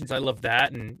adaptations, I love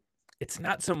that. And it's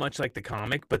not so much like the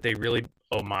comic, but they really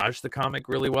homage the comic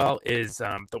really well, is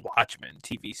the Watchmen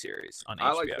TV series on HBO.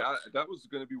 I like that. That was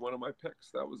going to be one of my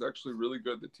picks. That was actually really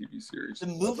good, the TV series. The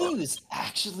movie was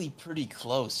actually pretty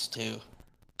close, too.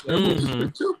 Yeah, mm-hmm.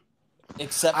 Too.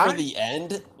 Except for the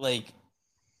end,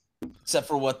 except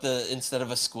for instead of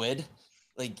a squid,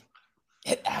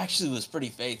 it actually was pretty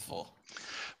faithful.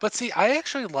 But see, I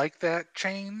actually like that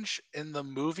change in the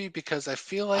movie because I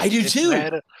feel like I do too. You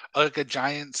had a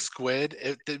giant squid,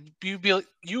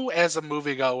 you as a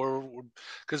moviegoer,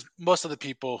 because most of the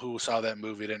people who saw that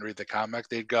movie didn't read the comic,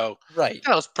 they'd go, right,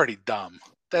 that was pretty dumb.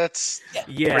 That's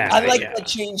I like that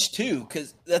change too,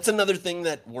 because that's another thing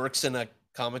that works in a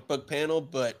comic book panel,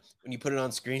 but when you put it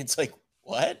on screen, it's like,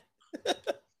 what?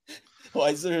 Why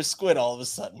is there a squid all of a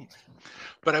sudden?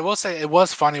 But I will say it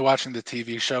was funny watching the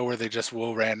TV show where they just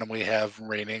will randomly have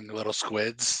raining little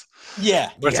squids.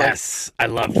 Yeah. Yes. I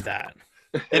loved that.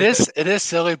 It is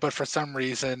silly, but for some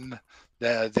reason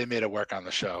they made it work on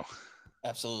the show.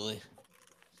 Absolutely.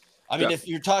 I mean, if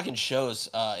you're talking shows,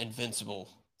 Invincible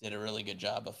did a really good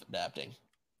job of adapting.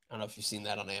 I don't know if you've seen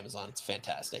that on Amazon. It's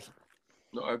fantastic.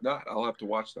 No, I've not. I'll have to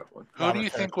watch that one. Who do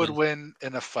you think would win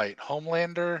in a fight?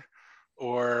 Homelander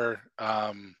or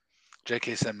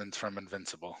J.K. Simmons from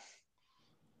Invincible?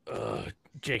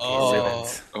 J.K.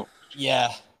 Simmons. Oh, yeah.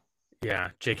 Yeah,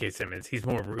 J.K. Simmons. He's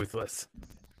more ruthless.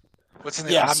 What's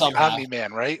his name?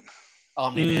 Omni-Man, right?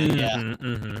 Omni-Man, yeah.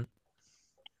 Mm-hmm.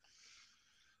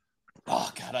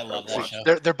 Oh, God, I love that show.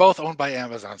 They're both owned by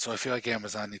Amazon, so I feel like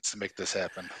Amazon needs to make this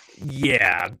happen.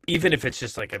 Yeah, even if it's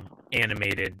just like an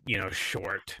animated,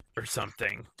 short or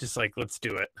something. Just let's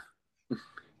do it.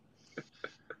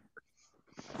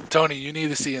 Tony, you need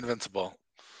to see Invincible.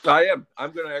 I am.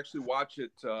 I'm going to actually watch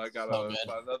it. I got So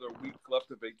about another week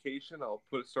left of vacation. I'll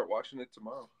start watching it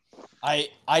tomorrow. I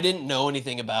didn't know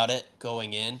anything about it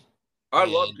going in. I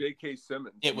love J.K.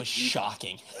 Simmons. It was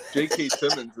shocking. J.K.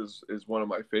 Simmons is one of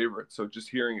my favorites. So just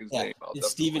hearing his name,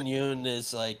 Stephen Yeun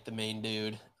is like the main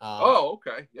dude.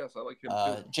 Okay. Yes, I like him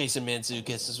too. Jason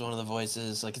Mantzoukas is one of the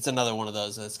voices. Like it's another one of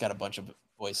those that's got a bunch of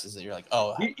voices that you're like,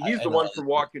 oh, he's the one from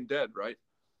Walking Dead, right?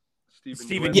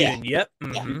 Stephen Yeun. Yep.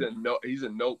 Mm-hmm. He's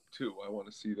in Nope too. I want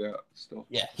to see that still.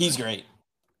 Yeah, he's great.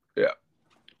 Yeah,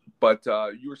 but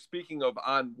you were speaking of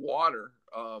on water,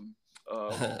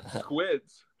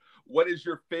 squids. What is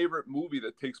your favorite movie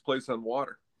that takes place on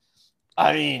water?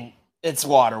 I mean, it's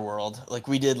Waterworld. Like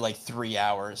we did like 3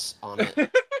 hours on it. It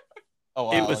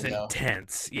was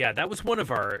intense. Yeah, that was one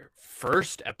of our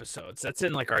first episodes. That's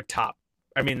in like our top.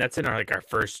 I mean, that's in our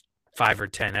first 5 or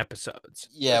 10 episodes.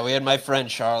 Yeah, we had my friend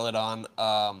Charlotte on,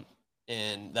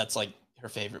 and that's like her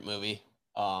favorite movie.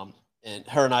 And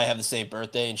her and I have the same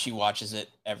birthday, and she watches it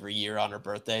every year on her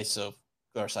birthday. So of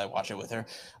course I watch it with her.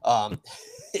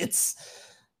 It's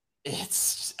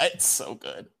so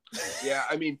good. Yeah,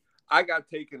 I mean, I got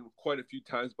taken quite a few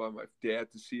times by my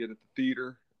dad to see it at the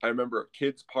theater. I remember a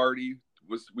kids' party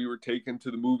we were taken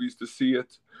to the movies to see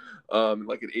it.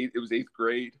 It was 8th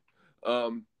grade.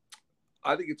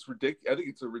 I think it's ridiculous. I think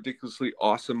it's a ridiculously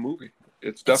awesome movie.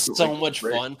 It's definitely so much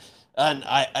fun. And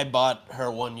I bought her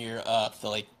one year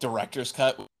the director's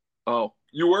cut. Oh,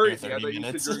 you were? Yeah, I thought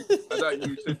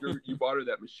you said you bought her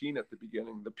that machine at the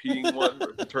beginning, the peeing one, where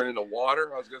it turned into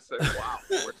water. I was gonna say, wow.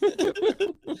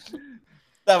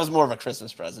 That was more of a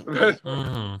Christmas present.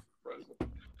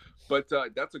 But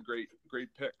that's a great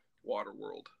pick.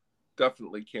 Waterworld.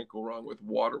 Definitely can't go wrong with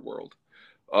Waterworld.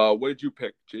 What did you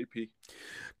pick, JP?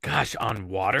 Gosh, on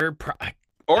water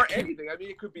or anything. I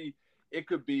mean, it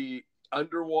could be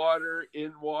underwater,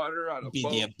 in water, on a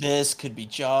boat. The Abyss, could be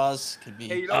Jaws, could be.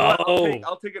 Hey, you know what?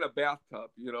 I'll take it in a bathtub.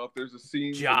 You know, if there's a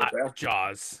scene.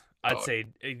 Jaws. I'd say,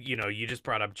 you just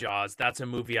brought up Jaws. That's a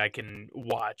movie I can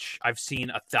watch. I've seen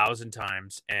 1,000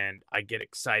 times, and I get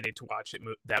excited to watch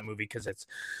that movie because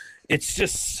it's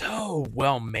just so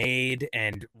well made,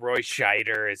 and Roy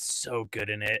Scheider is so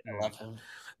good in it. And I love him.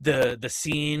 The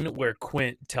scene where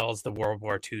Quint tells the World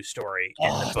War II story in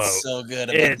the boat. It's so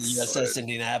good about the USS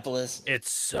Indianapolis.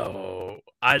 It's so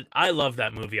I love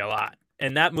that movie a lot.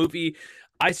 And that movie,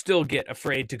 I still get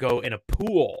afraid to go in a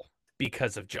pool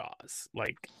because of Jaws.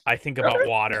 Like, I think about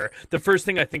water. The first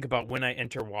thing I think about when I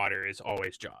enter water is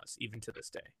always Jaws, even to this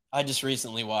day. I just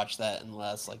recently watched that in the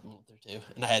last month or two,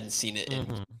 and I hadn't seen it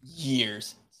in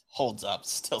years. Holds up,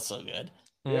 still so good.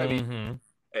 Yeah, I mean,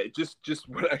 just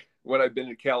when I've been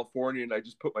in California and I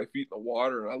just put my feet in the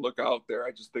water and I look out there,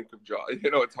 I just think of Jaws.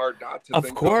 It's hard not to.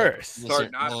 Of course, it's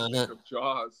hard not to think of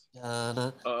Jaws.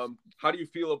 How do you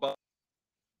feel about?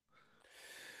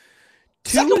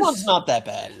 Second one's not that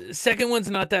bad. Second one's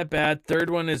not that bad.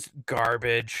 Third one is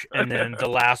garbage, and then the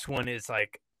last one is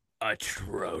like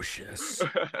atrocious.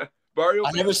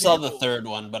 I never saw the third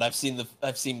one, but I've seen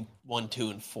 1, 2,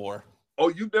 and 4. Oh,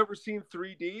 you've never seen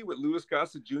 3D with Louis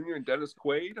Gossett Jr. and Dennis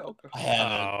Quaid? Okay. I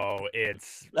haven't. Oh,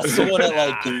 that's the one at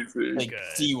like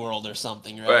SeaWorld or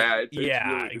something, right?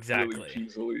 Exactly.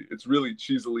 It's really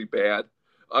cheesily bad.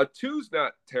 2's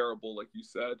not terrible, like you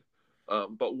said.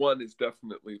 But 1 is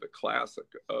definitely the classic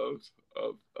of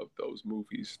those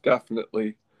movies.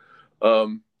 Definitely.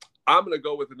 I'm gonna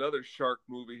go with another shark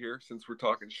movie here since we're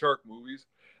talking shark movies.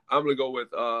 I'm gonna go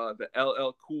with the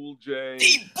LL Cool J.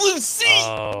 Deep Blue Sea.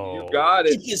 Oh, you got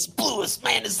it. Deepest, bluest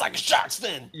man is like a shark's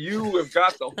fin. You have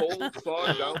got the whole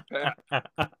song down pat.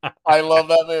 I love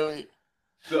that movie.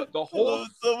 The whole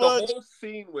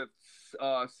scene with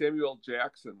Samuel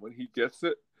Jackson when he gets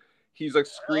it. He's like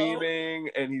screaming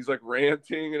and he's like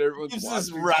ranting and everyone's gives watching.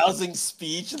 This rousing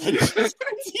speech that he's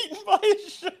eaten by a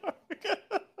shark.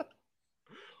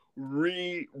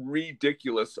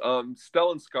 Ridiculous. Stellan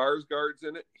Skarsgård's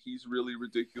in it. He's really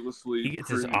ridiculously. He gets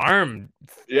his arm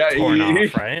torn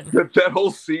off, right? That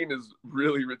whole scene is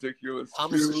really ridiculous.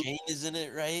 Thomas Jane is in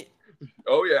it, right?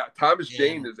 Oh yeah, Thomas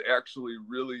Jane is actually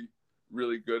really,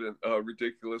 really good and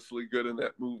ridiculously good in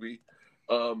that movie.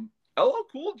 LL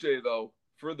Cool J though.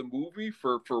 For the movie,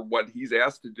 for what he's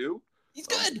asked to do, he's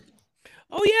good.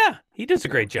 Oh yeah, he does a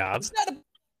great job. He's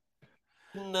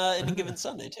not Any Given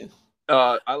Sunday too.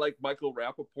 I like Michael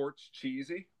Rappaport's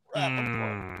Cheesy.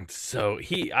 So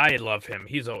I love him.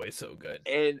 He's always so good.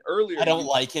 And earlier, I don't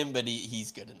like him, but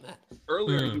he's good in that.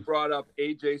 Earlier, you brought up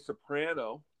AJ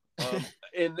Soprano.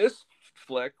 In this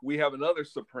flick, we have another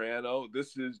soprano.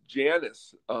 This is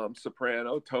Janice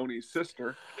Soprano, Tony's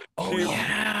sister. Oh,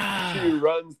 she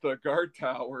runs the guard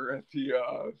tower at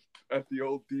the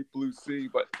old Deep Blue Sea.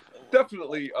 But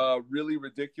definitely really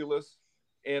ridiculous.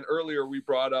 And earlier we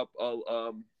brought up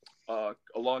A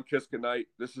Long Kiss Goodnight.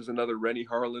 This is another Rennie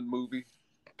Harlan movie.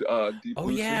 Deep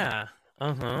Blue yeah.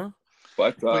 Sea.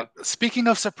 But wait, speaking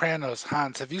of Sopranos,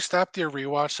 Hans, have you stopped your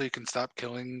rewatch so you can stop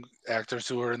killing actors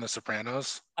who are in The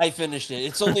Sopranos? I finished it.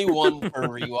 It's only one per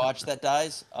rewatch that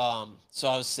dies, so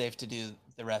I was safe to do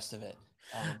the rest of it.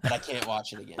 But I can't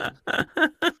watch it again.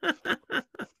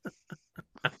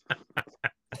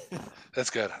 That's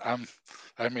good.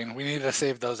 I mean, we need to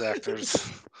save those actors.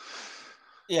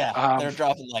 Yeah, they're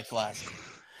dropping like flies.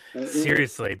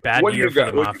 Seriously, bad year for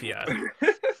the mafia.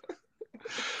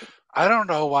 I don't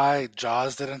know why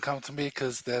Jaws didn't come to me,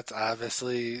 because that's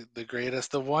obviously the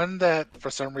greatest. The one that for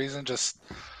some reason just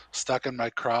stuck in my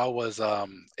craw was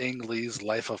Ang Lee's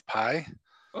Life of Pi.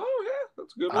 Oh yeah,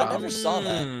 that's a good. I never saw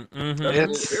that.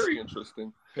 That's a very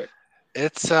interesting pick.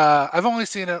 It's I've only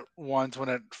seen it once when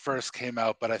it first came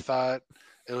out, but I thought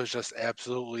it was just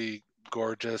absolutely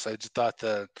gorgeous. I just thought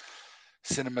the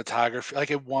cinematography,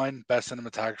 like it won best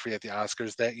cinematography at the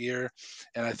Oscars that year,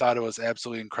 and I thought it was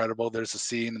absolutely incredible. There's a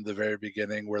scene in the very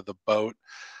beginning where the boat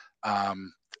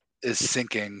is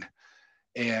sinking,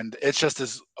 and it's just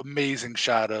this amazing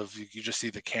shot of you just see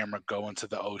the camera go into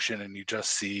the ocean, and you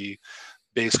just see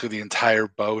basically the entire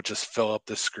boat just fill up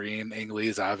the screen. Ang Lee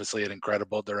is obviously an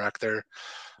incredible director,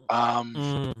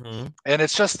 and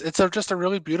it's just a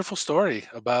really beautiful story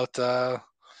about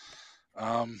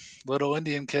little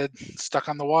Indian kid stuck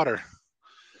on the water.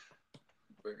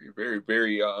 Very, very,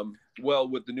 very well,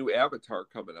 with the new Avatar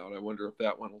coming out, I wonder if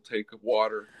that one will take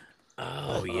water.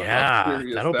 Oh yeah,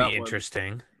 that'll be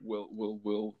interesting.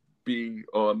 Will be.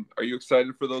 Are you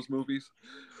excited for those movies?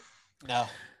 No.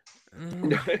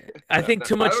 I think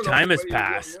too much time has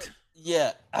passed.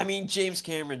 Yeah, I mean James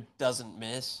Cameron doesn't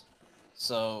miss,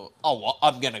 so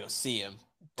I'm gonna go see him.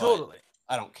 Totally.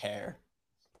 I don't care.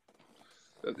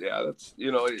 Yeah, that's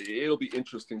it'll be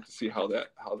interesting to see how that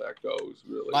goes.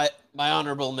 Really, my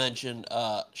honorable mention,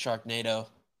 Sharknado,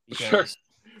 because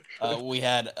we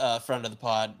had a friend of the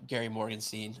pod, Gary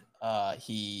Morgenstein.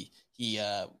 He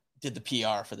did the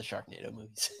PR for the Sharknado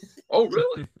movies. Oh,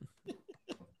 really?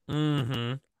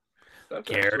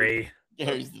 Gary.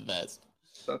 Gary's the best.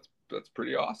 That's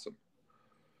pretty awesome.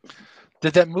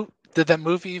 Did that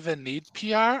movie even need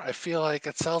PR? I feel like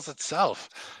it sells itself.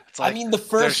 It's like, I mean, the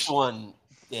first one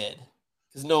did,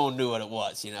 because no one knew what it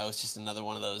was. It's just another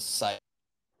one of those side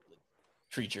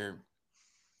creature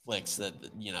flicks that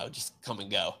just come and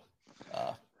go.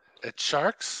 It's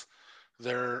sharks.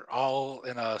 They're all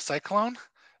in a cyclone,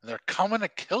 and they're coming to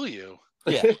kill you.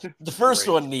 Yeah, the first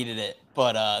one needed it,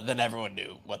 but then everyone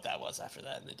knew what that was after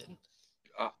that, and they didn't.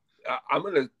 I'm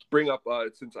going to bring up,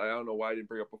 since I don't know why I didn't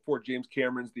bring up before, James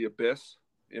Cameron's The Abyss.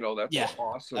 That's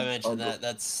awesome. I mentioned that.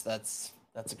 That's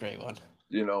a great one.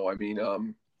 I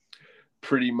mean,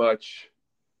 pretty much,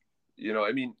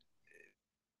 I mean,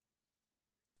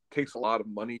 it takes a lot of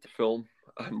money to film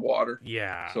on water.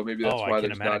 Yeah. So maybe that's why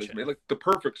there's not as many. Like The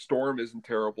Perfect Storm isn't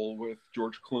terrible with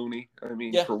George Clooney. I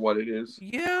mean, for what it is.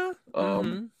 Yeah.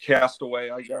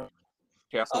 Castaway, I guess.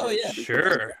 Castaway. Oh yeah.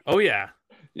 Sure. Oh yeah.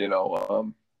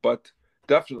 But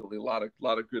definitely a lot of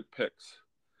good picks.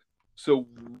 So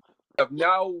we have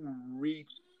now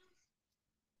reached.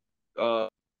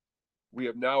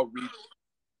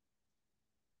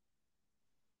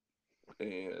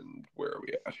 And where are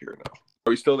we at here now? Are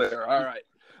we still there? All right.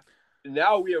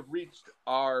 Now we have reached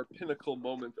our pinnacle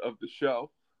moment of the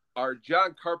show, our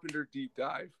John Carpenter deep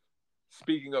dive.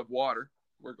 Speaking of water,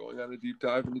 we're going on a deep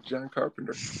dive into John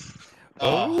Carpenter.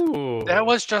 Oh, that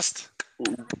was just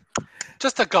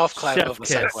a golf clap of a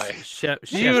segue.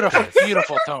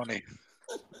 Beautiful, Tony.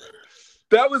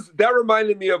 That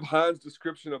reminded me of Hans'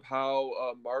 description of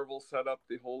how Marvel set up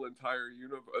the whole entire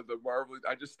universe. The Marvel.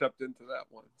 I just stepped into that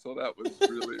one, so that was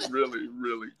really, really,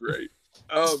 really great.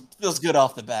 Feels good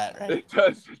off the bat, right? It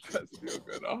does feel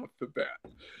good off the bat.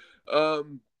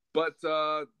 But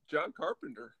John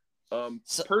Carpenter,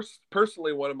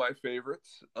 personally one of my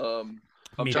favorites.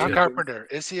 John Carpenter,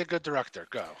 is he a good director?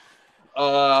 Go.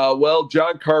 Well,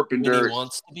 John Carpenter. He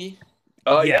wants to be.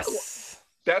 Yes.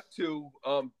 Yeah, that too.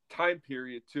 Time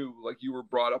period too. Like you were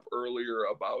brought up earlier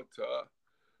about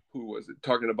who was it?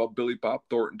 Talking about Billy Bob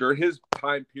Thornton during his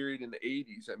time period in the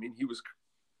 '80s. I mean, he was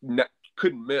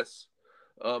couldn't miss.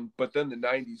 But then the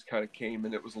 '90s kind of came,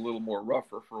 and it was a little more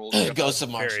rougher for old. Ghost of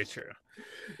Mars. Very true.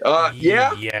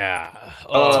 Yeah. Yeah.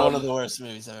 It's one of the worst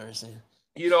movies I've ever seen.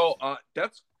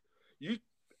 That's you.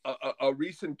 A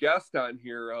recent guest on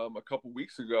here a couple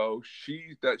weeks ago.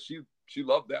 She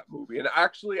loved that movie, and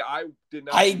actually I did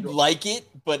not. I like it,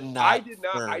 but not I did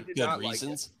for not good like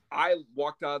reasons. it. I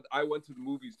walked out. I went to the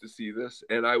movies to see this,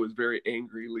 and I was very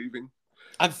angry leaving.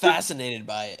 I'm fascinated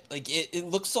by it. Like it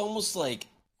looks almost like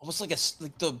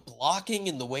like the blocking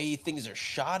and the way things are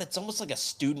shot. It's almost like a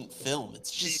student film.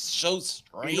 It's just so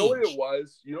strange. You know what it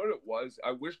was? You know what it was?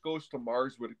 I wish Ghost to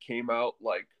Mars would have came out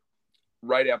like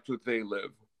right after They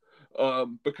Live,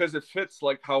 because it fits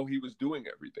like how he was doing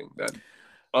everything then.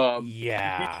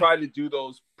 Yeah, he tried to do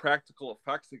those practical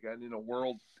effects again in a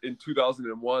world in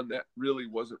 2001 that really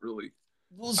wasn't really.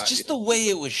 Well, it's just the way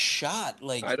it was shot.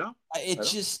 Like I know.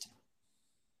 Just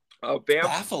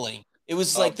baffling. It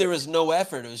was like there was no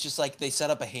effort. It was just like they set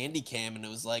up a handy cam and it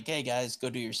was like, hey guys, go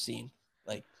do your scene.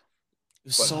 Like it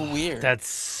was so weird. That's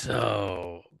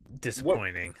so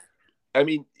disappointing. I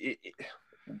mean,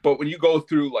 but when you go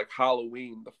through like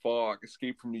Halloween, The Fog,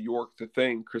 Escape from New York, The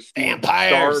Thing, Christine,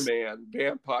 Vampires, Starman,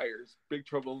 Vampires, Big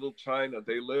Trouble in Little China,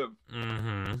 They Live.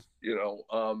 Mm-hmm. You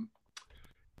know,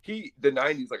 the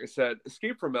 90s, like I said,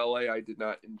 Escape from LA, I did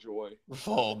not enjoy.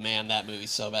 Oh man, that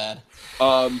movie's so bad.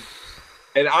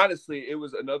 And honestly, it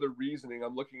was another reasoning.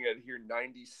 I'm looking at it here,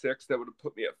 96. That would have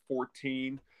put me at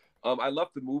 14. I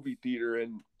left the movie theater,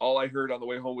 and all I heard on the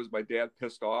way home was my dad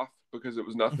pissed off because it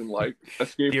was nothing like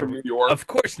Escape from New York. Of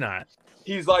course not.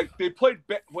 He's like, they played.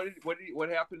 What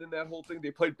happened in that whole thing?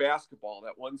 They played basketball.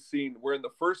 That one scene where in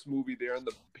the first movie,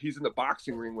 he's in the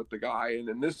boxing ring with the guy, and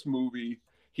in this movie,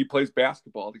 he plays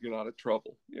basketball to get out of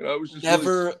trouble. You know, it was just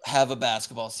never have a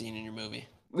basketball scene in your movie.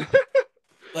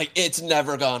 Like it's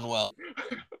never gone well.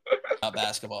 About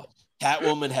basketball.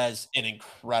 Catwoman has an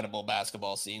incredible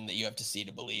basketball scene that you have to see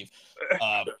to believe.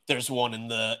 There's one in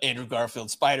the Andrew Garfield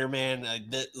Spider-Man.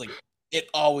 It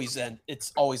always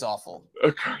it's always awful.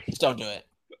 Okay. Just don't do it.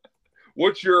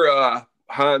 What's your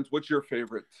Hans? What's your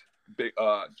favorite big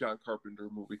John Carpenter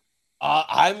movie?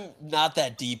 I'm not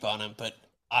that deep on him, but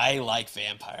I like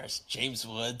vampires. James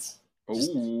Woods.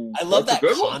 Ooh, I love that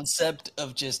concept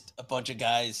of just a bunch of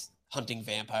guys hunting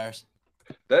vampires.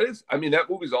 That is, I mean, that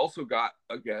movie's also got,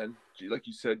 again, like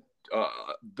you said,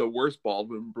 the worst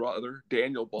Baldwin brother,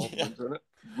 Daniel Baldwin's in it.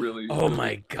 Really. Oh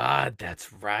my God,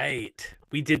 that's right.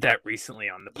 We did that recently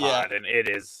on the pod, and it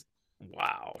is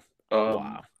wow.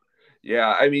 Wow.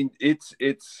 Yeah, I mean, it's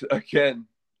again,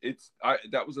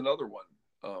 that was another one.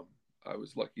 I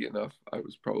was lucky enough. I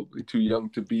was probably too young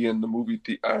to be in the movie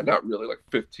theater. Not really, like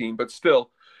 15, but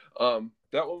still, that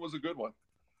one was a good one.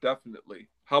 Definitely.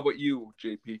 How about you,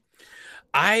 JP?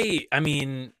 I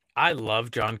mean, I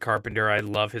love John Carpenter. I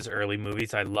love his early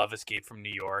movies. I love Escape from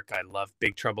New York. I love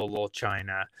Big Trouble in Little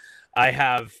China.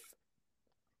 I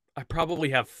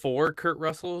probably have 4 Kurt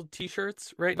Russell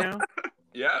t-shirts right now.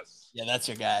 Yes. Yeah, that's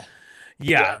your guy.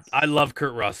 Yeah, yes. I love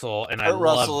Kurt Russell, and Kurt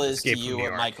Russell love is Escape to from you New what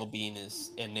York. Michael Biehn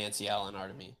is and Nancy Allen are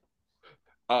to me.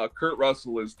 Kurt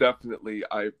Russell is definitely,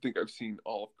 I think I've seen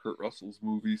all of Kurt Russell's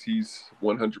movies. He's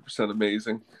 100%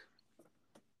 amazing.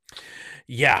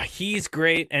 Yeah, he's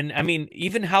great. And I mean,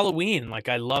 even Halloween, like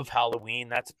I love Halloween.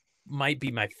 That's might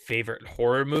be my favorite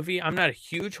horror movie. I'm not a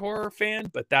huge horror fan,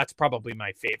 but that's probably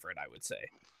my favorite, I would say.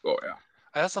 Oh, yeah.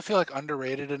 I also feel like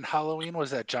underrated in Halloween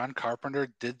was that John Carpenter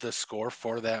did the score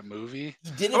for that movie.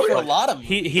 He did it for a lot of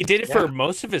movies. He did it for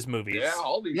most of his movies. Yeah,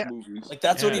 all these movies. Like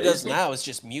that's what he does now. It's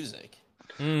just music.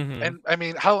 Mm-hmm. And I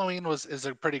mean, Halloween is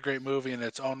a pretty great movie in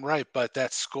its own right, but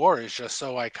that score is just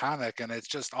so iconic, and it's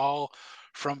just all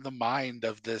from the mind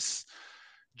of this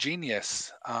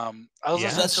genius.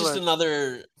 That's just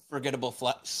another forgettable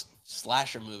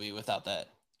slasher movie without that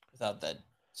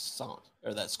song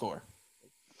or that score.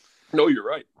 No, you're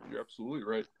right. You're absolutely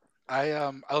right.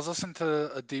 I was listening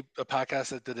to a podcast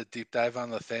that did a deep dive on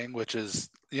The Thing, which is,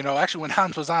 actually when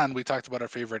Hans was on, we talked about our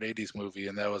favorite 80s movie,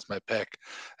 and that was my pick,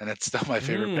 and it's still my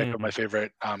favorite pick of my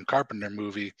favorite Carpenter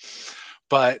movie.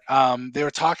 But they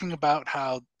were talking about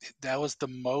how that was the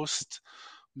most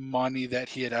money that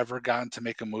he had ever gotten to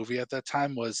make a movie at that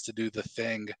time was to do The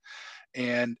Thing,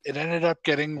 and it ended up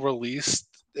getting released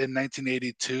in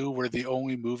 1982, where the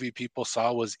only movie people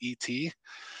saw was E.T.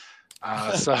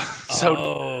 So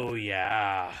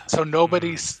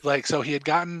nobody's so he had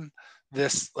gotten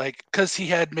this, because he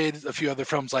had made a few other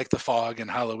films like The Fog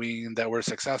and Halloween that were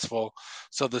successful.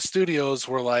 So the studios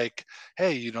were like,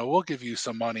 hey, we'll give you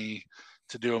some money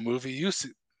to do a movie. You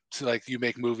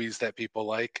make movies that people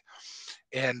like.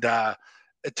 And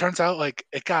it turns out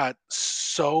it got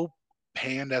so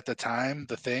panned at the time,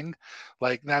 The Thing,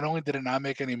 not only did it not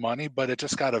make any money, but it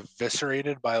just got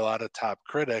eviscerated by a lot of top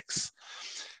critics.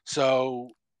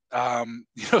 So,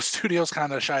 studios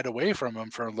kind of shied away from him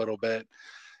for a little bit,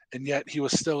 and yet he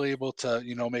was still able to,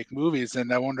 make movies.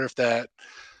 And I wonder if that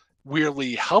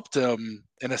weirdly helped him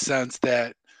in a sense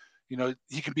that,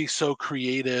 he can be so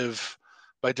creative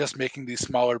by just making these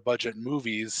smaller budget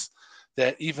movies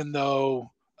that even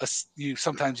though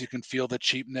sometimes you can feel the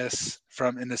cheapness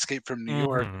from an Escape from New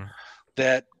York,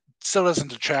 that still doesn't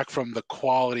detract from the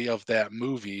quality of that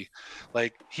movie.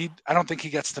 Like I don't think he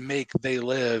gets to make They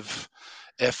Live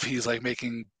if he's like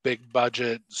making big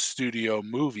budget studio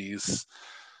movies.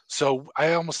 So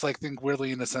I almost think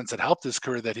weirdly in a sense it helped his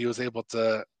career that he was able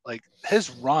to his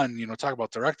run, talk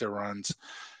about director runs,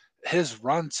 his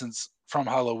run since from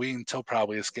Halloween till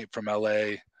probably Escape from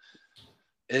LA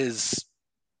is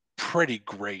pretty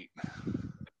great.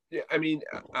 Yeah, I mean,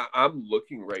 I'm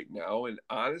looking right now, and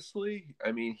honestly,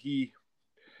 I mean,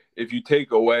 if you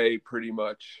take away pretty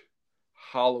much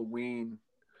Halloween,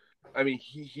 I mean,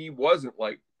 he wasn't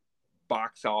like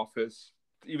box office.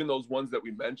 Even those ones that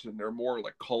we mentioned, they're more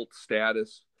like cult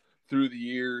status through the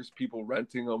years, people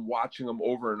renting them, watching them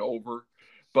over and over.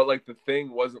 But like The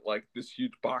Thing wasn't like this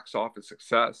huge box office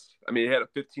success. I mean, it had a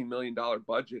 $15 million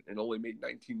budget and only made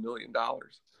 $19 million.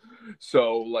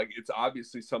 So like, it's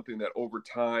obviously something that over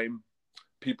time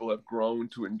people have grown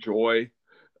to enjoy.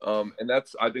 And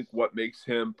that's, I think, what makes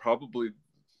him probably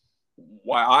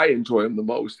why I enjoy him the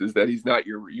most is that he's not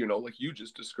your, like you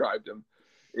just described him.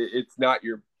 It's not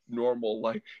your normal,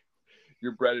 like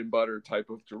your bread and butter type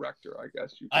of director, I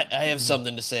guess. I have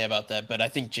something to say about that, but I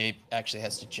think Jay actually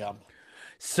has to jump.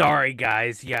 Sorry,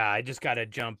 guys. Yeah, I just got to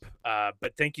jump.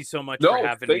 But thank you so much for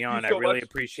having me on. I really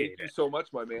appreciate it. Thank you so much,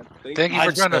 my man. Thank you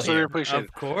for joining us. Really appreciate it.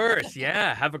 Of course.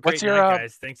 Yeah. Have a great night,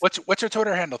 guys. Thanks. What's your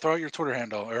Twitter handle? Throw out your Twitter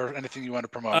handle or anything you want to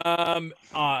promote.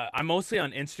 I'm mostly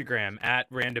on Instagram at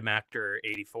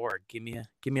randomactor84. Give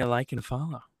me a like and a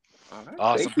follow. All right.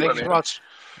 Awesome. Thank you so much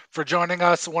for joining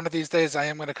us. One of these days, I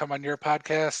am going to come on your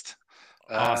podcast.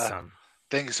 Awesome.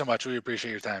 Thank you so much. We appreciate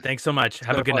your time. Thanks so much.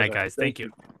 Have a good night, guys. Thank you.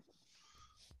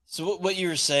 So what you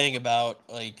were saying about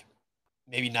like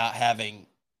maybe not having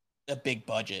a big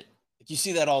budget, like you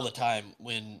see that all the time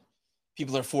when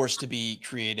people are forced to be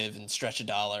creative and stretch a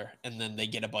dollar, and then they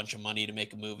get a bunch of money to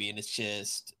make a movie, and it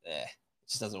just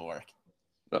doesn't work.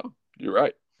 No, you're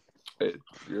right.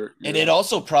 And it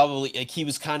also probably like he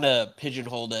was kind of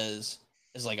pigeonholed as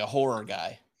like a horror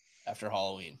guy after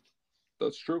Halloween.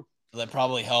 That's true. So that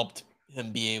probably helped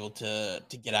him be able to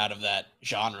get out of that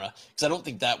genre, because I don't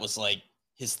think that was like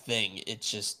his thing. It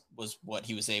just was what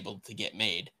he was able to get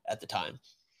made at the time.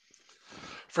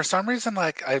 For some reason,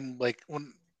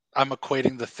 when I'm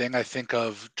equating The Thing, I think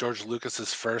of George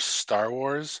Lucas's first Star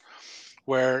Wars,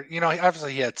 where,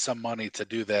 obviously he had some money to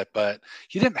do that, but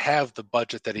he didn't have the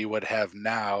budget that he would have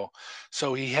now.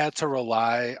 So he had to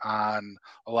rely on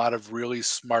a lot of really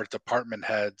smart department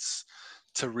heads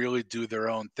to really do their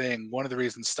own thing. One of the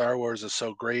reasons Star Wars is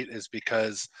so great is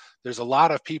because there's a lot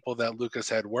of people that Lucas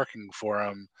had working for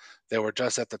him that were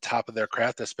just at the top of their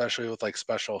craft, especially with like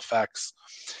special effects.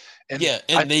 And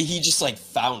he just like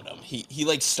found them. He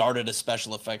like started a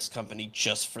special effects company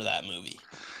just for that movie.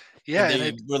 Yeah, and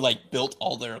they were like built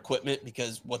all their equipment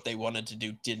because what they wanted to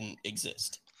do didn't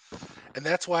exist. And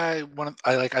that's why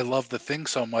I love The Thing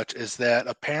so much, is that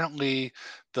apparently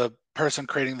the person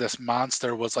creating this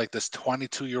monster was like this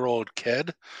 22-year-old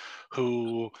kid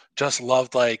who just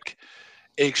loved like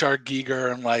H.R.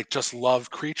 Giger and like just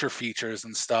loved creature features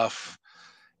and stuff.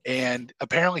 And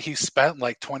apparently he spent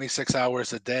like 26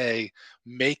 hours a day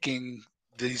making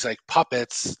these like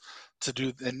puppets to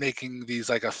do and making these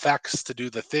like effects to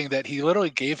do The Thing, that he literally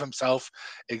gave himself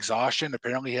exhaustion.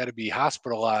 Apparently he had to be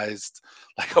hospitalized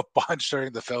like a bunch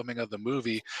during the filming of the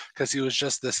movie because he was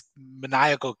just this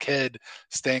maniacal kid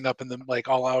staying up in the like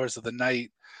all hours of the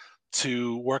night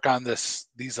to work on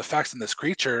these effects and this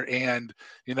creature. And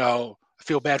I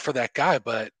feel bad for that guy,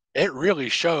 but it really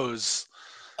shows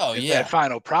that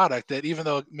final product, that even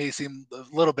though it may seem a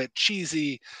little bit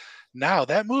cheesy now,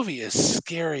 that movie is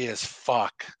scary as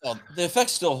fuck. Well, the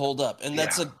effects still hold up, and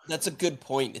that's a good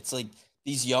point. It's like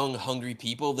these young, hungry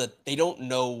people that they don't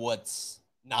know what's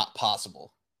not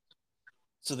possible,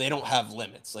 so they don't have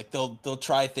limits. Like they'll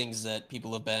try things that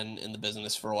people have been in the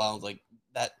business for a while. And like,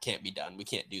 that can't be done. We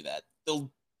can't do that.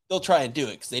 They'll try and do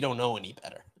it because they don't know any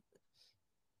better.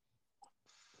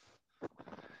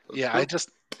 Yeah,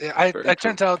 I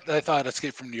turned out I thought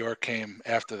Escape from New York came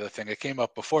after The Thing. It came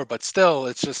up before, but still,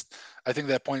 it's just, I think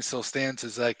that point still stands,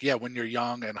 is like, yeah, when you're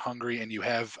young and hungry and you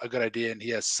have a good idea and he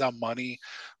has some money,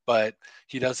 but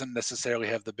he doesn't necessarily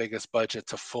have the biggest budget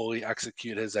to fully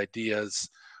execute his ideas,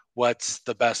 what's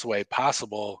the best way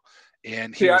possible?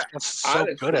 And he was just so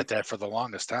good at that for the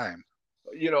longest time.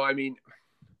 I mean,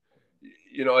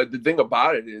 the thing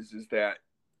about it is that,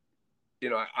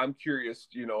 I'm curious,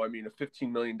 I mean, a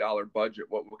 $15 million budget,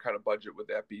 what kind of budget would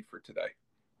that be for today?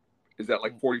 Is that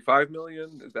like 45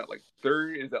 million? Is that like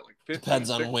 30? Is that like 50? Depends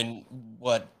on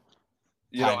what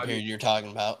time period you're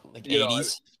talking about, like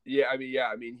 80s. I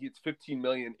mean, it's 15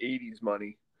 million 80s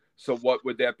money. So what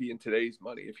would that be in today's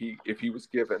money if he was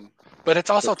given? But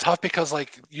it's also tough because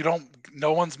like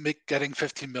no one's getting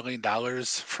 $15 million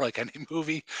for like any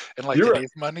movie in like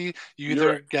today's money. You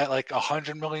either get like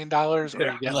 $100 million or you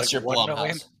get unless like you're 1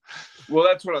 million. Well,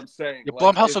 that's what I'm saying. Your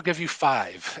Blumhouse will give you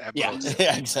 5 at most.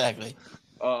 Yeah, exactly.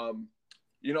 And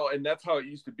that's how it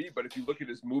used to be. But if you look at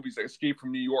his movies, like Escape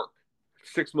from New York,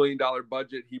 $6 million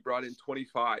budget, he brought in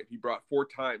 25. He brought 4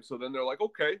 times. So then they're like,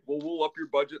 okay, well, we'll up your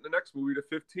budget in the next movie to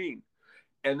 15.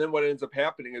 And then what ends up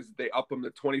happening is they up him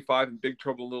to 25 in Big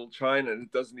Trouble in Little China, and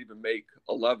it doesn't even make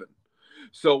 11.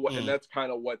 So, and that's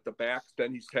kind of what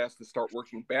then he has to start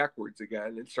working backwards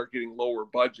again and start getting lower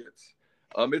budgets.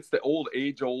 It's the old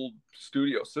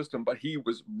studio system, but he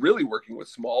was really working with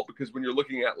small, because when you're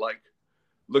looking at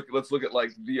let's look at like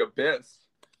The Abyss.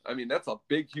 I mean, that's a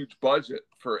big, huge budget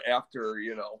for after,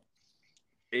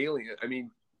 Alien. I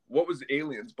mean, what was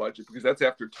Alien's budget? Because that's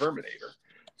after Terminator.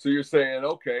 So you're saying,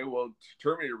 okay, well,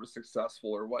 Terminator was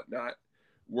successful or whatnot.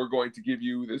 We're going to give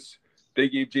you this. They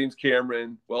gave James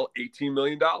Cameron, $18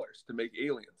 million to make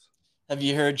Aliens. Have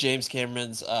you heard James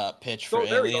Cameron's pitch for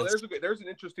there Aliens? We go. There's an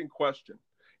interesting question.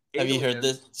 Have you heard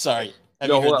this? Sorry. Have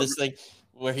you heard this thing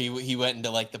where he went into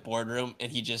like the boardroom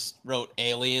and he just wrote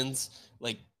Aliens,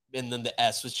 and then the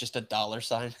S was just a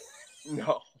 $sign?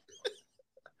 No.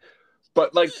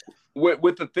 But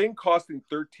with the thing costing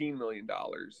 $13 million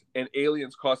and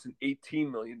Aliens costing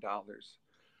 $18 million,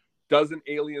 doesn't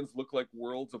Aliens look like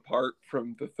worlds apart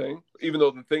from the thing? Even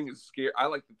though the thing is scary, I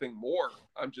like the thing more.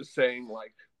 I'm just saying,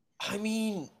 I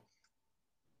mean,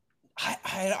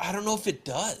 I don't know if it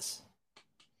does.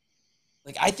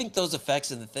 I think those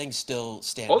effects in the thing still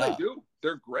stand up. Oh, they do.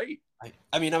 They're great.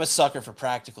 I mean, I'm a sucker for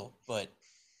practical, but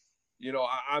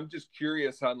I'm just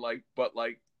curious on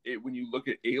when you look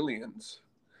at Aliens,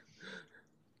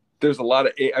 there's a lot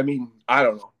of. I mean, I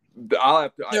don't know. I'll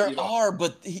have to. There are,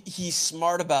 but he's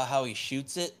smart about how he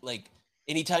shoots it.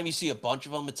 Anytime you see a bunch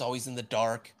of them, it's always in the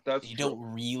dark. You don't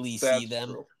really see them.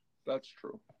 True. That's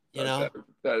true. That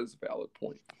is a valid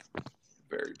point.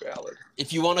 Very valid.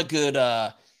 If you want a good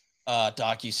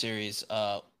docuseries,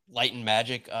 Light and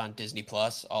Magic on Disney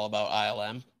Plus, all about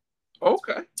ILM.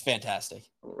 Okay. It's fantastic.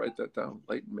 I'll write that down.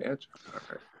 Light and Magic. All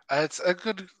right. It's a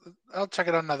good. I'll check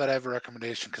it out now that I have a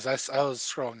recommendation, because I was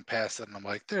scrolling past it and I'm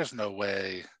like, there's no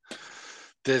way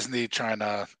Disney trying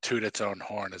to toot its own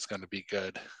horn is going to be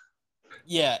good.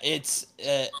 Yeah, it's.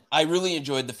 I really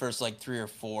enjoyed the first 3 or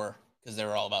 4 because they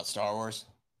were all about Star Wars,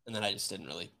 and then I just didn't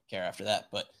really care after that.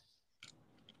 But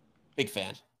big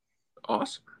fan.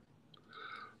 Awesome.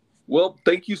 Well,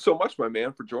 thank you so much, my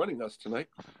man, for joining us tonight.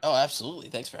 Oh, absolutely.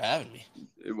 Thanks for having me.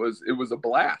 It was a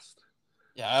blast.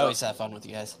 Yeah, I always have fun with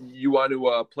you guys. You want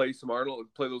to play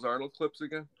those Arnold clips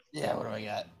again? Yeah, what do I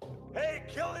got? Hey,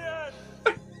 Killian!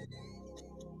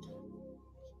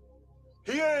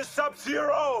 Here is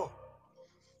Sub-Zero.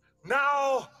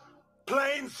 Now,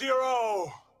 Plane Zero.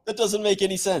 That doesn't make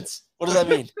any sense. What does that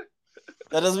mean?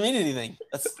 That doesn't mean anything.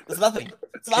 That's nothing.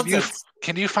 It's nonsense.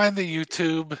 Can you find the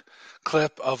YouTube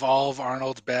clip of all of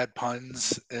Arnold's bad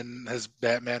puns in his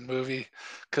Batman movie?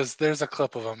 Because there's a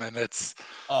clip of them, and it's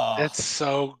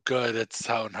so good. It's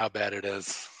how bad it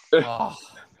is. What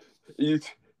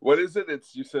is it?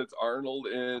 You said it's Arnold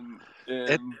in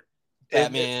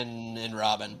Batman and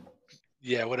Robin.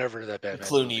 Yeah, whatever that Batman. The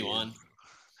Clooney one.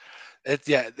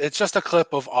 It's just a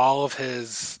clip of all of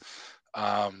his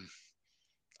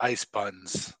ice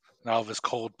puns and all of his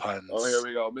cold puns. Oh, here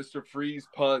we go. Mr. Freeze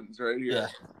puns right here. Yeah.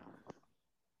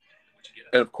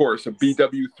 And of course, a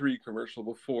BW3 commercial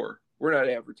before. We're not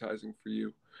advertising for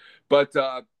you. But,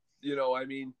 I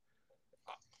mean,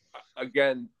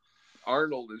 again,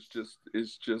 Arnold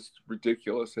is just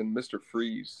ridiculous. And Mr.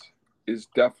 Freeze is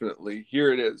definitely,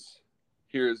 here it is.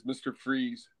 Here is Mr.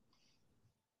 Freeze.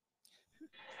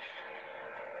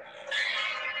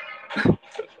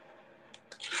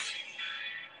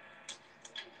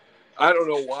 I don't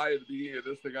know why at the beginning of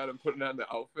this they got him putting on the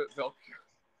outfit.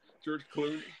 George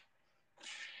Clooney.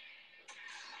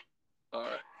 All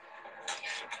right.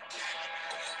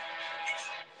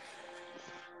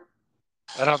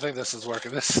 I don't think this is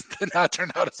working. This did not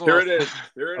turn out as well. Here it is.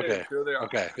 Here it is. Here they are.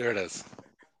 Okay, here it is.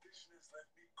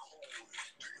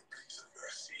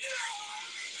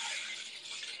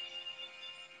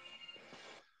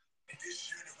 In this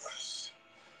universe,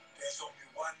 there's only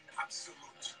one absolute.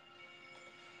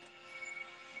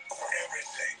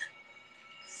 Everything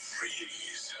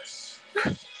freezes.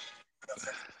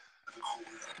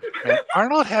 Man,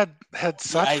 Arnold had had The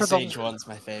such Ice Age one's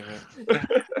my favorite.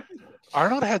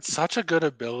 Arnold had such a good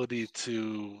ability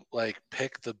to like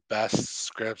pick the best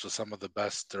scripts with some of the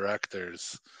best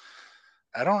directors.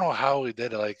 I don't know how he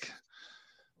did it. Like,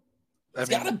 He's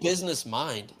got a business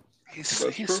mind. He's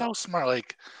so smart.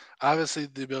 Like, obviously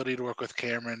the ability to work with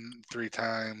Cameron 3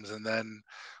 times, and then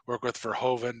work with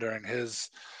Verhoeven during his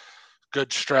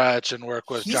good stretch, and work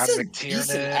with John McTiernan. He's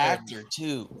an actor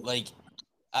too. Like,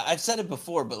 I've said it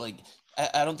before, but like,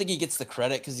 I don't think he gets the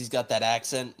credit because he's got that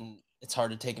accent, and it's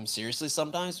hard to take him seriously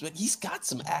sometimes. But he's got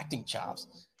some acting chops.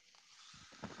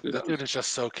 That dude is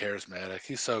just so charismatic.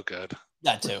 He's so good.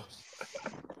 That too.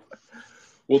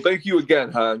 Well, thank you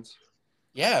again, Hans.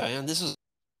 Yeah, man, this was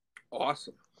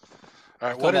awesome. All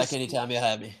right, come back anytime you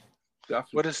have me.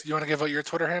 Definitely. What is? You want to give out your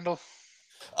Twitter handle?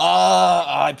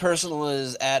 My personal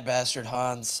is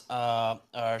 @BastardHans.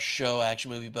 Our show, Action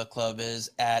Movie Book Club,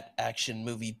 is @Action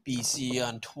Movie BC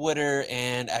on Twitter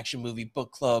and Action Movie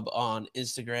Book Club on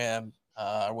Instagram.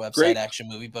 Our website,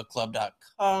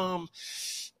 actionmoviebookclub.com.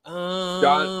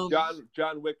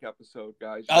 John Wick episode,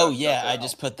 guys. Oh yeah, I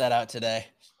just put that out today.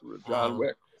 John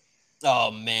Wick.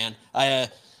 Oh man, I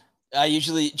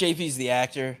usually JP's the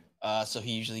actor, so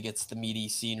he usually gets the meaty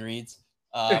scene reads.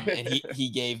 And he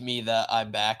gave me the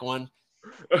I'm back one.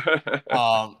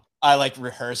 I like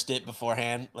rehearsed it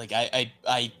beforehand. Like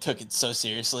I took it so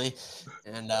seriously,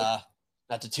 and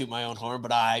not to toot my own horn,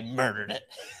 but I murdered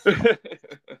it.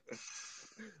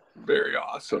 Very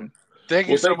awesome. Thank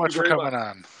you so much for coming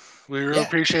on. We really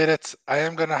appreciate it. I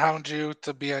am going to hound you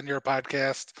to be on your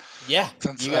podcast. Yeah,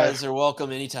 you guys are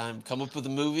welcome anytime. Come up with a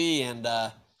movie, and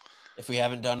if we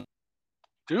haven't done,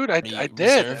 dude, I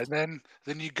did, and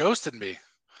then you ghosted me.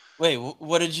 Wait,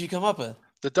 what did you come up with?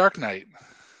 The Dark Knight.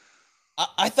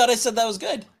 I thought I said that was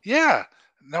good. Yeah,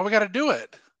 now we got to do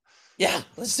it. Yeah,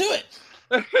 let's do it.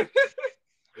 We're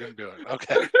gonna do it.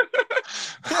 Okay.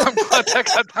 I'm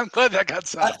glad that got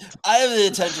solved. I have the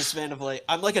attention span of like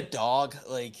I'm like a dog.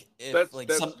 Like if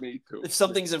that's me too. If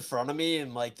something's in front of me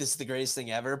and like this is the greatest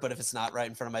thing ever, but if it's not right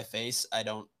in front of my face, I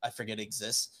forget it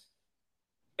exists.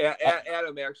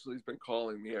 Adam actually has been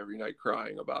calling me every night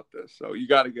crying about this, so you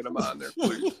got to get him on there,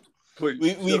 please. Please.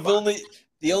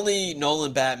 The only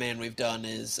Nolan Batman we've done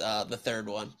is the third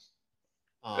one,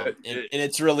 and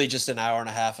it's really just an hour and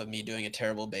a half of me doing a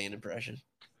terrible Bane impression.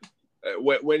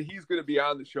 When he's going to be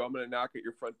on the show, I'm going to knock at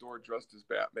your front door dressed as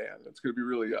Batman. It's going to be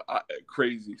really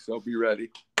crazy, so be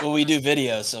ready. Well, we do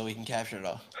video, so we can capture it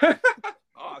all.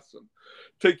 Awesome.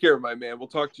 Take care, my man. We'll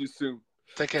talk to you soon.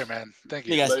 Take care, man. Thank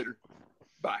you. You guys. Later.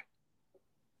 Bye.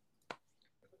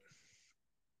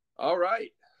 All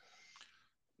right.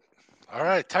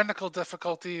 Technical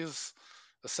difficulties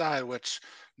aside, which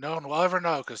no one will ever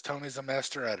know because Tony's a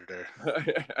master editor.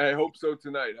 I hope so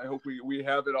tonight. I hope we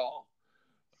have it all.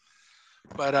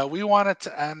 But we wanted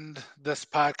to end this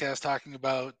podcast talking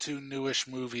about 2 newish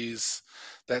movies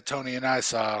that Tony and I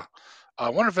saw.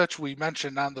 One of which we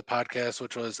mentioned on the podcast,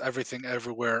 which was Everything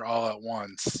Everywhere All at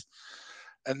Once.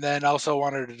 And then also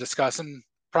wanted to discuss, and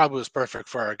probably was perfect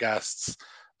for our guests,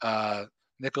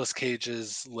 Nicolas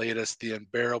Cage's latest, The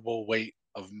Unbearable Weight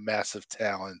of Massive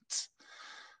Talent.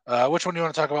 Which one do you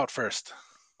want to talk about first?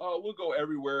 We'll go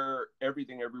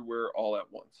Everything Everywhere All at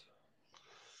Once.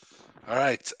 All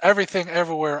right. Everything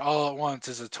Everywhere All at Once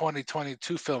is a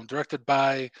 2022 film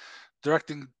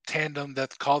directing tandem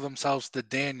that call themselves the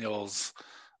Daniels.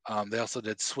 They also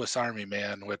did Swiss Army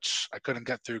Man, which I couldn't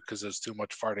get through because there's too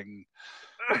much farting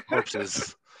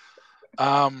corpses.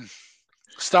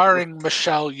 Starring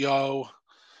Michelle Yeoh.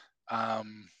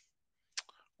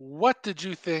 What did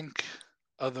you think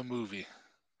of the movie?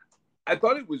 I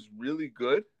thought it was really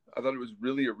good. I thought it was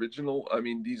really original. I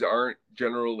mean, these aren't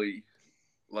generally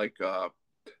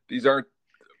these aren't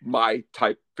my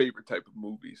favorite type of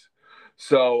movies.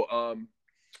 So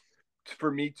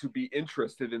for me to be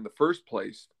interested in the first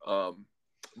place,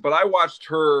 but I watched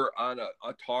her on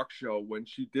a talk show when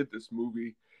she did this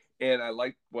movie, and I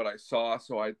liked what I saw,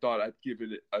 so I thought I'd give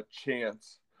it a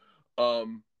chance. I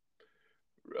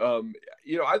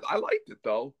liked it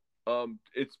though.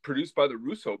 It's produced by the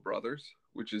Russo brothers,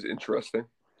 which is interesting.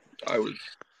 I was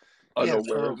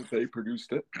unaware that they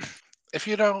produced it. If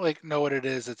you don't know what it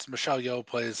is, it's Michelle Yeoh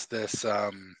plays this.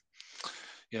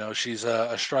 She's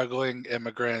a struggling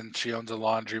immigrant. She owns a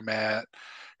laundromat.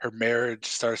 Her marriage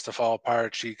starts to fall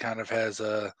apart. She kind of has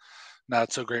a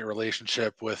not so great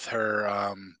relationship with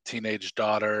her teenage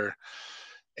daughter,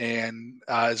 and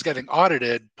is getting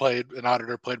audited. An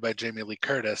auditor played by Jamie Lee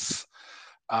Curtis.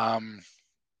 And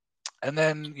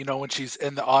then when she's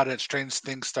in the audit, strange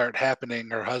things start happening.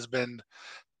 Her husband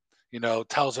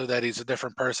tells her that he's a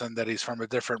different person, that he's from a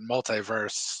different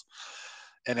multiverse.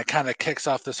 and it kind of kicks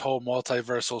off this whole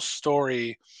multiversal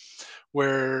story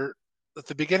where at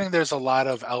the beginning there's a lot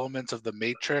of elements of the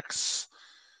Matrix.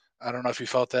 I don't know if you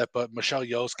felt that, but Michelle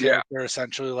Yeoh's character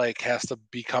essentially like has to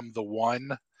become the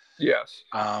one. Yes.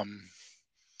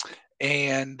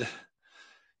 And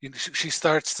she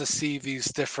starts to see these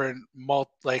different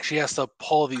like she has to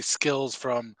pull these skills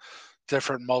from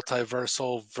different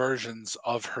multiversal versions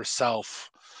of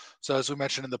herself. So as we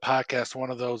mentioned in the podcast,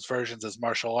 one of those versions is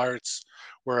martial arts,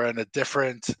 where in a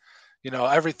different,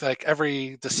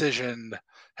 every decision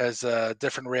has a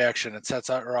different reaction and sets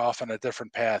her off on a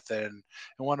different path. And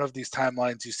in one of these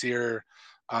timelines, you see her,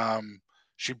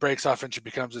 she breaks off and she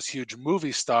becomes this huge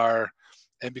movie star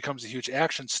and becomes a huge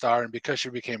action star. And because she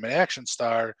became an action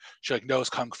star, she like knows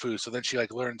Kung Fu. So then she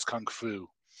like learns Kung Fu.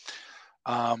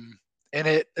 And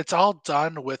it's all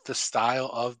done with the style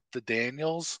of the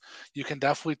Daniels. You can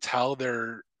definitely tell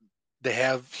they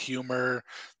have humor.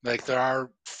 Like there are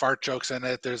fart jokes in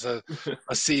it. There's a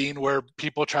scene where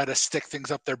people try to stick things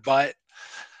up their butt.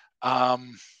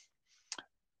 And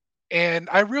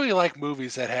I really like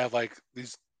movies that have like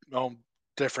these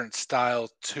different style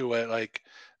to it. Like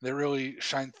they really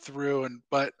shine through.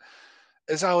 But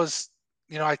as I was,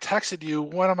 I texted you,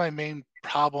 one of my main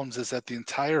problems is that the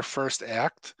entire first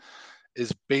act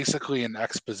is basically an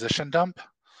exposition dump.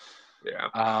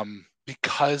 Yeah.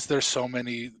 Because there's so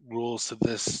many rules to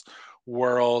this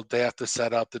world, they have to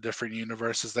set up the different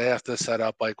universes. They have to set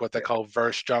up like what they call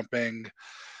verse jumping.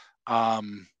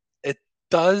 It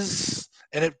does,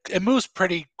 and it moves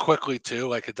pretty quickly too.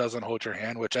 Like it doesn't hold your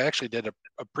hand, which I actually did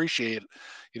appreciate,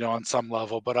 on some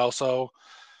level. But also,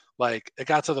 like it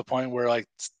got to the point where like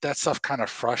that stuff kind of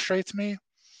frustrates me.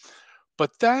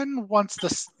 But then once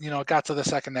this, it got to the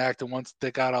second act and once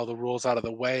they got all the rules out of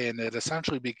the way and it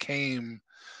essentially became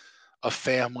a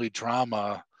family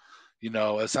drama,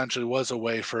 essentially was a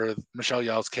way for Michelle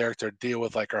Yeoh's character to deal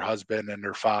with like her husband and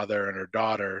her father and her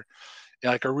daughter.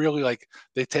 And like really like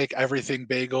they take everything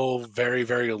bagel very,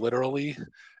 very literally.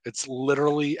 It's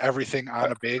literally everything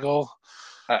on a bagel.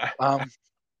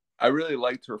 I really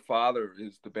liked her father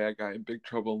is the bad guy in Big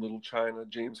Trouble in Little China,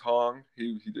 James Hong.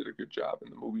 He did a good job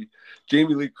in the movie.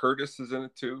 Jamie Lee Curtis is in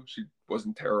it too. She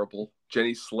wasn't terrible.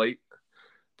 Jenny Slate.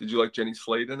 Did you like Jenny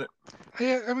Slate in it?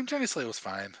 Yeah, I mean Jenny Slate was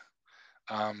fine.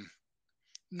 I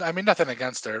mean nothing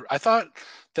against her. I thought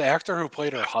the actor who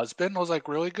played her husband was like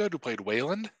really good, who played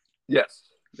Wayland. Yes,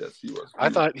 he was. I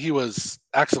thought he was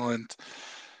excellent.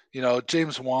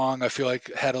 James Wong, I feel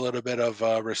like had a little bit of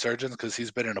resurgence because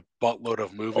he's been in a buttload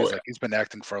of movies. Like he's been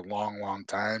acting for a long, long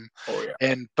time. Oh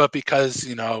yeah. But because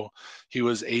he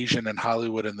was Asian in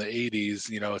Hollywood in the '80s,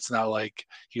 it's not like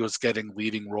he was getting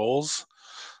leading roles.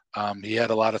 He had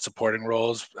a lot of supporting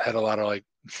roles, had a lot of like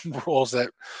roles that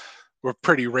were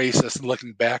pretty racist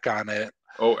looking back on it.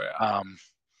 Oh yeah.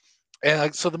 And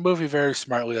like so, the movie very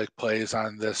smartly like plays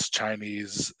on this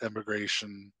Chinese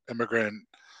immigrant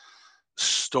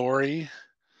story,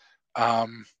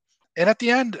 and at the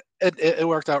end it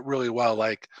worked out really well.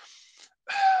 Like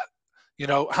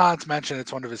Hans mentioned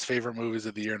it's one of his favorite movies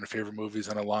of the year and the favorite movies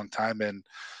in a long time, and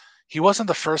he wasn't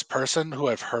the first person who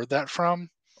I've heard that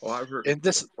from. Oh, I've heard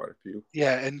quite a few.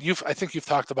 Yeah, and I think you've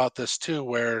talked about this too,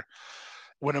 where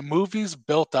when a movie's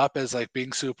built up as like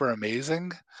being super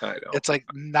amazing, I know. It's like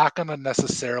not gonna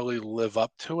necessarily live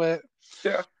up to it.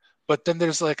 Yeah. But then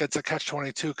there's like it's a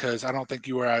catch-22 because I don't think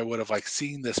you or I would have like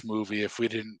seen this movie if we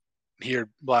didn't hear a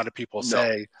lot of people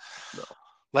say. No.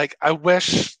 Like I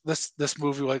wish this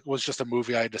movie like was just a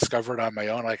movie I discovered on my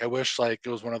own. Like I wish like it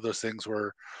was one of those things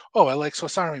where, oh, I like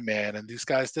Swiss Army Man and these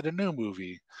guys did a new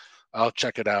movie. I'll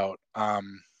check it out.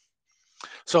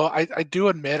 So I do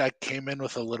admit I came in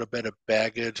with a little bit of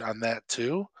baggage on that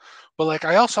too. But like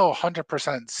I also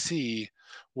 100% see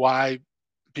why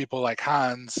people like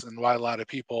Hans and why a lot of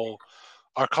people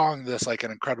are calling this like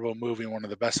an incredible movie, one of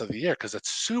the best of the year, because it's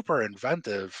super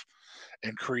inventive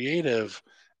and creative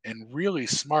and really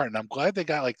smart. And I'm glad they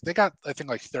got I think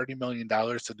like $30 million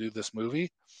to do this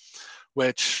movie,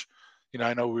 which,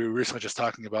 I know we were recently just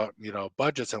talking about,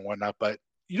 budgets and whatnot, but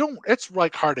it's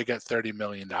like hard to get $30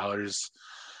 million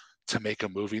to make a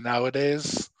movie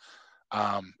nowadays.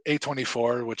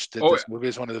 A24, which did this movie,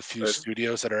 is one of the few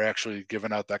studios that are actually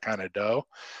giving out that kind of dough.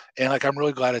 And like, I'm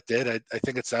really glad it did. I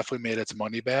think it's definitely made its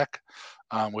money back,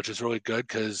 which is really good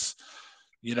because,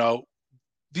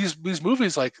 these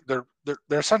movies, like they're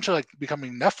essentially like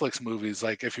becoming Netflix movies.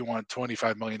 Like if you want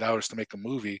 $25 million to make a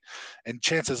movie, and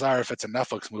chances are if it's a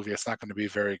Netflix movie, it's not going to be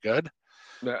very good.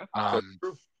 Yeah, that's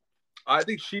true. I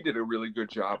think she did a really good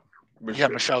job.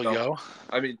 Michelle Yeoh.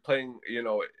 I mean, playing, I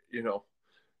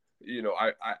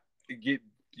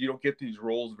you don't get these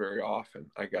roles very often,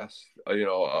 I guess. You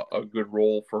know, a good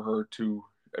role for her to.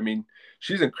 I mean,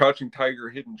 she's in Crouching Tiger,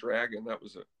 Hidden Dragon.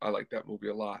 I like that movie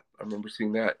a lot. I remember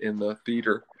seeing that in the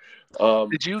theater.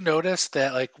 Did you notice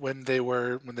that, like, when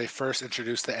they first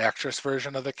introduced the actress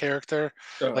version of the character,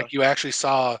 like, you actually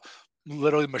saw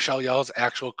literally Michelle Yeoh's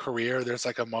actual career? There's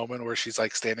like a moment where she's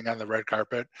like standing on the red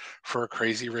carpet for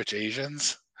Crazy Rich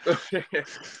Asians.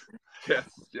 Yes.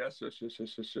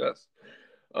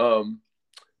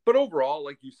 But overall,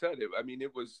 like you said,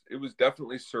 it was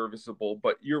definitely serviceable.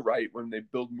 But you're right, when they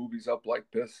build movies up like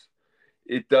this,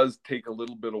 it does take a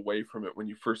little bit away from it when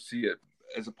you first see it,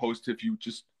 as opposed to if you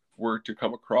just were to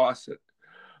come across it.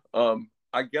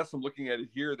 I guess I'm looking at it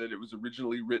here that it was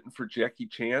originally written for Jackie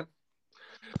Chan.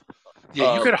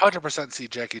 Yeah, you could 100% see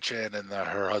Jackie Chan in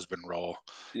her husband role.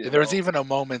 There was even a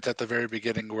moment at the very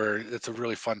beginning where it's a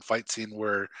really fun fight scene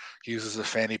where he uses a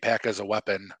fanny pack as a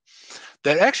weapon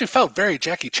that actually felt very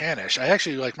Jackie Chan-ish. I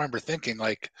actually remember thinking,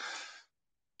 like,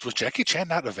 was Jackie Chan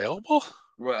not available?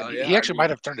 Well, he actually might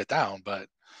have turned it down, but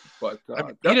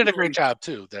he did a great job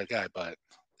too, that guy. But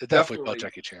it definitely felt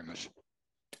Jackie Chan-ish.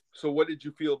 So, what did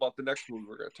you feel about the next movie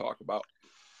we're going to talk about?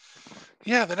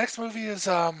 Yeah, the next movie is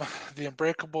the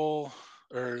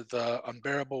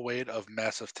Unbearable Weight of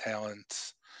Massive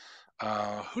Talent.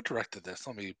 Who directed this?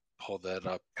 Let me pull that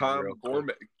up. Tom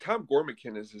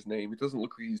Gormican is his name. It doesn't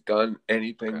look like he's done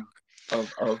anything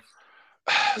of.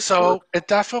 So it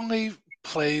definitely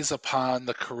plays upon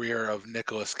the career of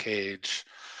Nicolas Cage.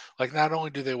 Like, not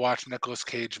only do they watch Nicolas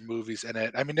Cage movies in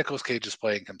it, I mean, Nicolas Cage is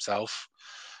playing himself.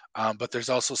 But there's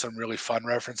also some really fun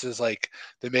references. Like,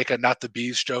 they make a "not the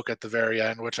bees" joke at the very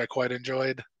end, which I quite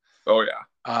enjoyed. Oh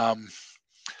yeah.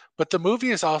 But the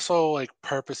movie is also like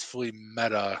purposefully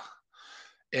meta,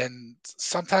 and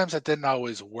sometimes it didn't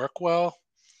always work well.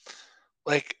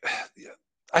 Like,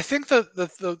 I think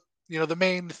the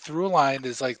main through line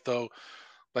is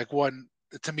one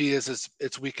to me is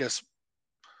its weakest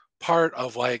part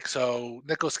of, like, so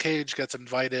Nicolas Cage gets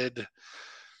invited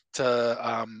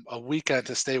to a weekend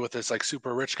to stay with this like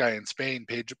super rich guy in Spain,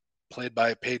 played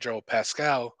by Pedro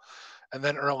Pascal, and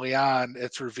then early on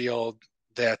it's revealed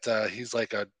that he's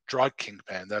like a drug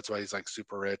kingpin. That's why he's like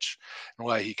super rich and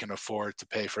why he can afford to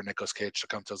pay for Nicolas Cage to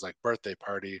come to his like birthday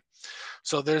party.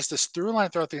 So there's this through line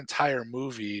throughout the entire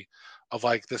movie of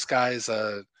like this guy's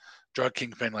a drug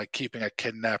kingpin, like keeping a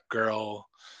kidnapped girl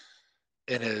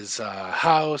in his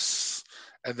house.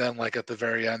 And then, like, at the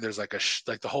very end, there's like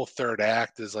the whole third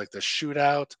act is like the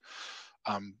shootout,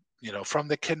 from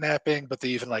the kidnapping. But they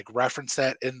even like reference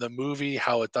that in the movie,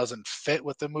 how it doesn't fit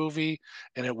with the movie,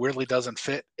 and it weirdly doesn't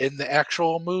fit in the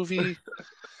actual movie.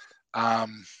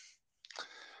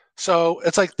 So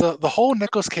it's like the whole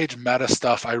Nicolas Cage meta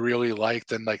stuff I really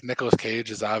liked, and like Nicolas Cage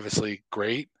is obviously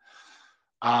great.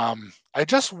 I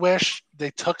just wish they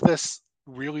took this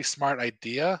really smart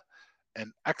idea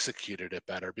and executed it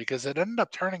better, because it ended up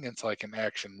turning into like an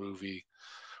action movie,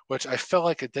 which I felt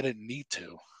like it didn't need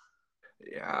to.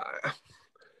 Yeah.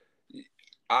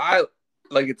 I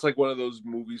like, it's like one of those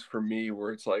movies for me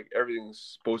where it's like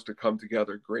everything's supposed to come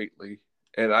together greatly.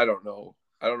 And I don't know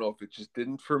if it just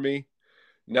didn't for me.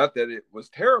 Not that it was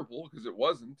terrible, because it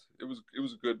wasn't. It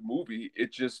was a good movie.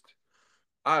 It just,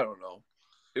 I don't know.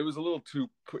 It was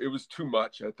too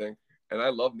much, I think. And I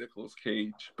love Nicolas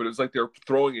Cage, but it was like they were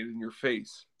throwing it in your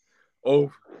face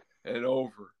over and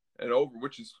over and over,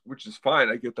 which is fine.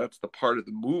 I get that's the part of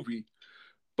the movie.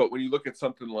 But when you look at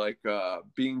something like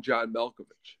Being John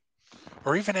Malkovich,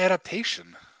 or even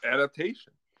Adaptation,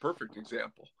 perfect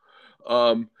example.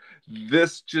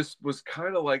 This just was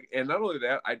kind of like, and not only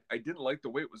that, I didn't like the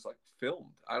way it was like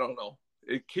filmed. I don't know.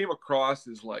 It came across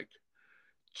as like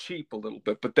cheap a little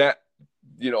bit, but that,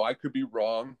 I could be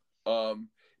wrong.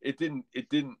 It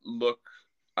didn't look,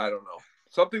 I don't know.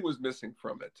 Something was missing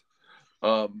from it.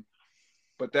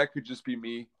 But that could just be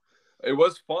me. It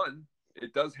was fun.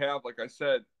 It does have, like I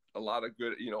said, a lot of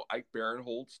good, Ike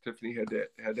Barinholtz, Tiffany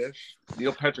Haddish,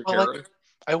 Neil Patrick Harris.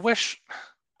 I wish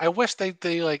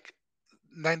they like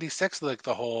 96, like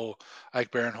the whole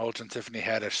Ike Barinholtz and Tiffany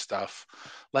Haddish stuff.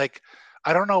 Like,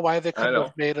 I don't know why they couldn't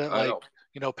have made it like,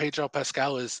 Pedro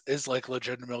Pascal is like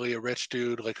legitimately a rich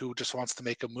dude, like, who just wants to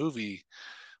make a movie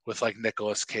with like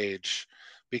Nicolas Cage,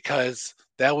 because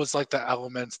that was like the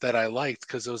elements that I liked,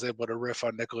 because it was able to riff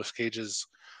on Nicolas Cage's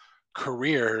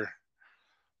career.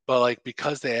 But like,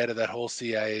 because they added that whole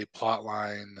CIA plot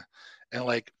line, and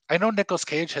like, I know Nicolas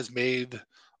Cage has made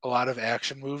a lot of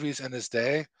action movies in his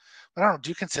day, but I don't know, do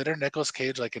you consider Nicolas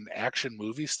Cage like an action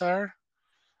movie star?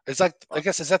 It's like, I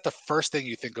guess, is that the first thing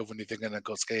you think of when you think of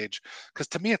Nicolas Cage? Because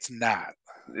to me, it's not.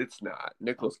 It's not.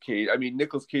 Nicolas Cage. I mean,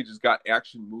 Nicolas Cage has got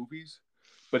action movies,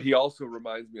 but he also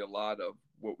reminds me a lot of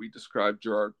what we described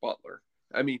Gerard Butler.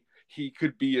 I mean, he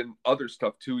could be in other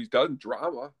stuff too. He's done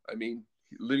drama. I mean,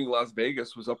 Living Las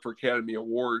Vegas was up for Academy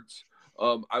Awards.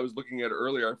 I was looking at it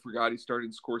earlier. I forgot he started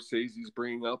in Scorsese's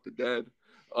Bringing Out the Dead.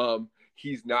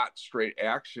 He's not straight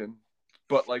action,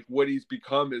 but like what he's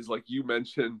become is, like you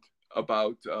mentioned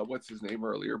about what's his name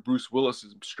earlier, Bruce Willis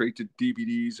is straight to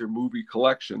DVDs or movie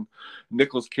collection.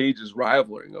 Nicolas Cage is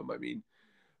rivaling him. I mean,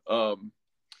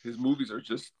 his movies are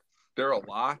just, they're a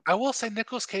lot. I will say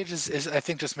Nicolas Cage is I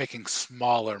think just making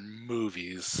smaller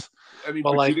movies. I mean,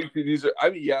 but do like, you think these are? I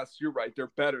mean, yes, you're right.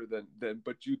 They're better than.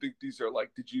 But do you think these are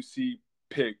like? Did you see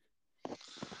Pig?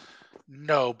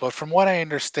 No, but from what I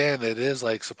understand, it is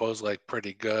like supposed like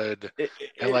pretty good,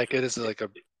 and like it is like a.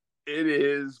 It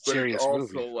is, but serious it's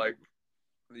also movie. like,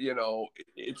 you know,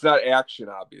 it's not action.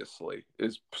 Obviously,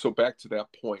 is so back to that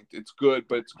point. It's good,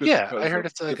 but it's good. Yeah, because I heard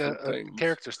of it's like different a things.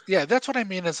 character. Yeah, that's what I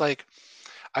mean. Is like,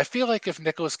 I feel like if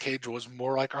Nicolas Cage was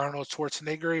more like Arnold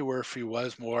Schwarzenegger, where if he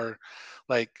was more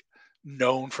like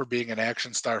known for being an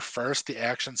action star first, the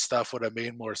action stuff would have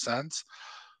made more sense.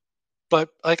 But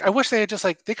like, I wish they had just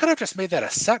like they could have just made that a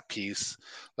set piece,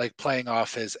 like playing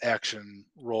off his action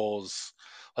roles.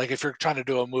 Like if you're trying to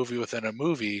do a movie within a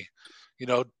movie, you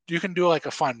know, you can do like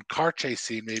a fun car chase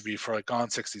scene maybe for like Gone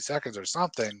 60 Seconds or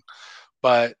something.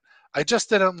 But I just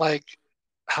didn't like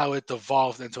how it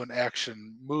devolved into an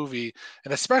action movie,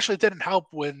 and especially didn't help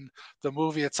when the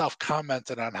movie itself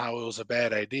commented on how it was a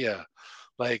bad idea.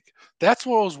 Like that's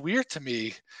what was weird to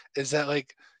me, is that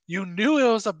like you knew it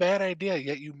was a bad idea,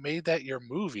 yet you made that your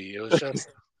movie. It was just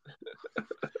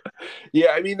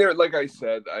Yeah, I mean, there, like I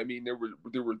said, I mean,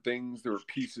 there were things, there were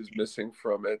pieces missing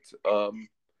from it.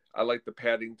 I like the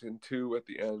Paddington 2 at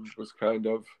the end was kind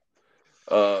of,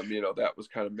 you know, that was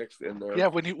kind of mixed in there. yeah.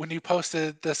 When you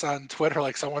posted this on Twitter,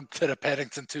 like someone did a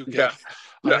Paddington 2 Yeah, gif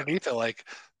yeah. underneath it, like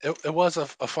it was a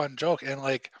fun joke, and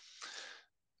like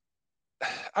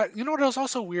you know what was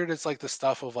also weird is like the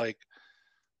stuff of like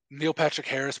Neil Patrick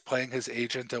Harris playing his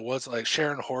agent. It was like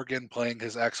Sharon Horgan playing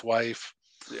his ex-wife.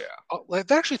 Yeah. Like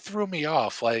that actually threw me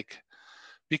off. Like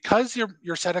because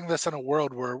you're setting this in a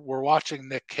world where we're watching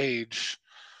Nick Cage,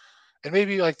 and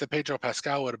maybe like the Pedro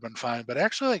Pascal would have been fine, but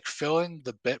actually like filling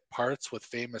the bit parts with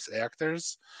famous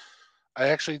actors, I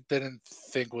actually didn't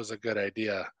think was a good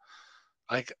idea.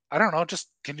 Like I don't know,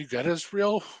 just can you get his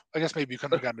real? I guess maybe you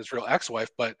couldn't have gotten his real ex-wife,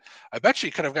 but I bet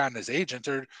she could have gotten his agent,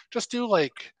 or just do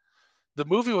like the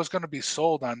movie was going to be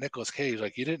sold on Nicolas Cage.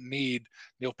 Like you didn't need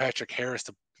Neil Patrick Harris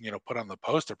to, you know, put on the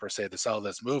poster per se to sell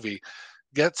this movie.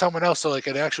 Get someone else so like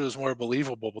it actually was more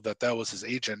believable that that was his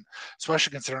agent,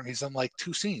 especially considering he's in like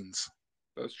 2 scenes.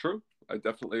 That's true. I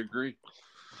definitely agree.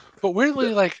 But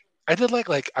weirdly, like I did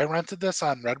like I rented this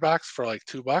on Redbox for like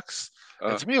 $2,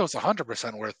 and to me it was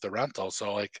 100% worth the rental.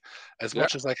 So like as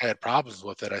much as like I had problems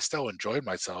with it, I still enjoyed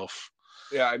myself.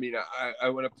 Yeah, I mean, I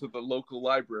went up to the local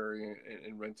library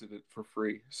and rented it for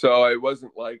free. So it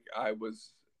wasn't like I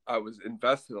was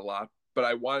invested a lot, but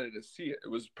I wanted to see it. It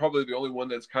was probably the only one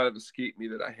that's kind of escaped me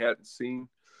that I hadn't seen.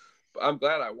 But I'm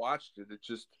glad I watched it. It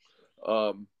just,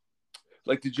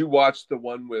 like, did you watch the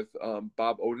one with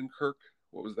Bob Odenkirk?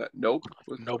 What was that? Nope.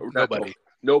 Nobody.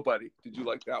 Nobody. Did you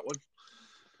like that one?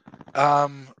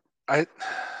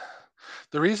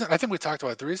 The reason I think we talked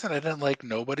about it, the reason I didn't like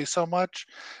Nobody so much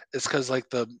is because like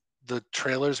the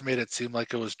trailers made it seem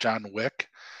like it was John Wick,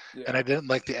 and I didn't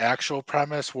like the actual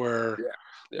premise where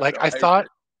like no,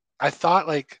 I thought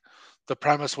like the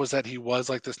premise was that he was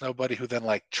like this nobody who then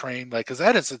like trained, like because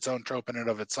that is its own trope in and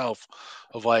of itself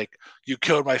of like you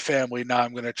killed my family, now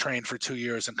I'm going to train for 2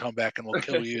 years and come back and we'll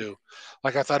kill you.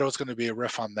 Like I thought it was going to be a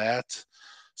riff on that,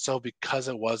 so because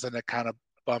it wasn't, it kind of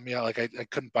bummed me out. Like I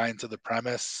couldn't buy into the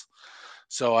premise.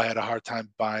 So I had a hard time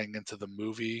buying into the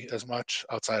movie as much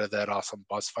outside of that awesome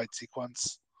bus fight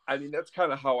sequence. I mean, that's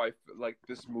kind of how I like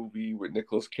this movie with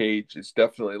Nicolas Cage. It's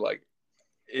definitely like,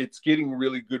 it's getting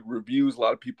really good reviews. A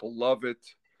lot of people love it.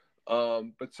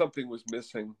 But something was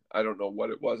missing. I don't know what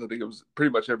it was. I think it was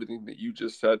pretty much everything that you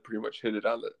just said, pretty much hit it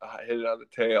on the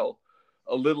tail.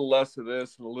 A little less of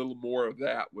this and a little more of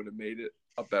that would have made it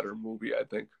a better movie, I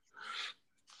think.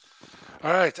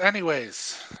 All right.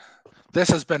 Anyways, this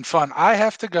has been fun. I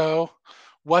have to go.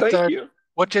 What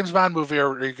James Bond movie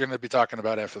are you going to be talking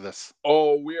about after this?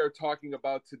 Oh, we are talking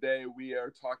about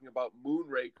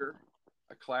Moonraker,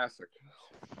 a classic.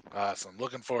 Awesome.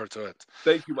 Looking forward to it.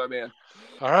 Thank you, my man.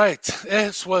 All right.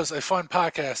 This was a fun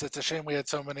podcast. It's a shame we had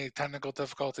so many technical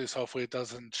difficulties. Hopefully it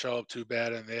doesn't show up too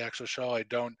bad in the actual show. I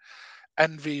don't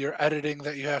envy your editing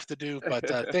that you have to do, but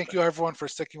thank you everyone for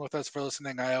sticking with us, for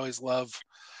listening. I always love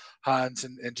Hans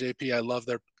and JP. I love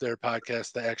their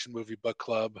podcast, the Action Movie Book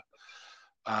Club.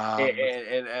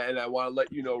 And I want to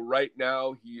let you know right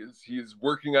now he is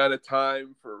working on a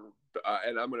time for,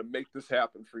 and I'm going to make this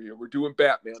happen for you. We're doing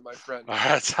Batman, my friend. All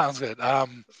right, sounds good. All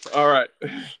right.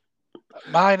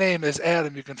 My name is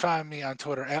Adam. You can find me on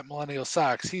Twitter at Millennial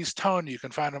Socks. He's Tony. You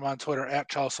can find him on Twitter at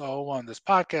Chelsea01. This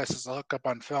podcast is a Hookup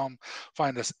on Film.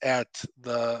 Find us at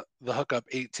the Hookup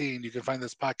 18. You can find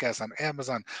this podcast on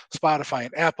Amazon, Spotify,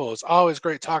 and Apple. It's always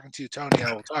great talking to you, Tony.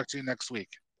 I will talk to you next week.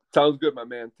 Sounds good, my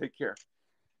man. Take care.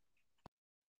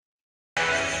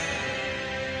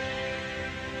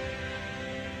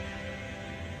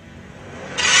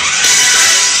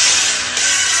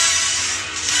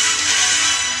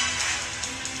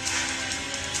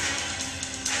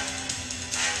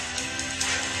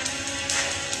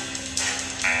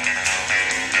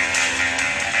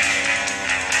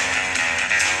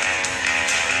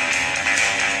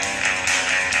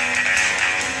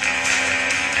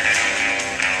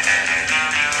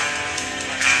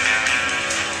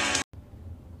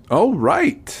 All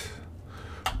right.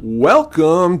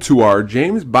 Welcome to our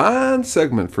James Bond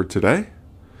segment for today.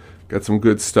 Got some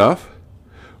good stuff.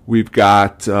 We've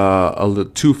got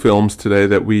two films today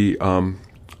that we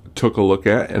took a look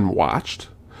at and watched.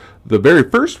 The very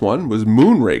first one was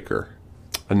Moonraker,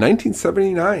 a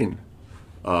 1979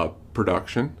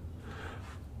 production.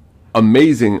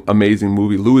 Amazing, amazing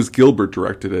movie. Louis Gilbert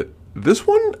directed it. This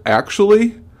one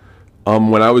actually...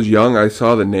 when I was young, I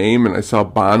saw the name and I saw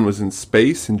Bond was in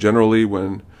space. And generally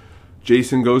when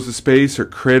Jason goes to space or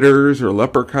Critters or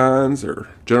Leprechauns or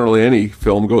generally any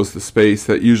film goes to space,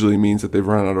 that usually means that they've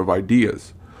run out of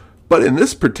ideas. But in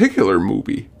this particular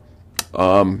movie,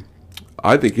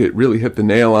 I think it really hit the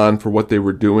nail on for what they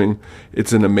were doing.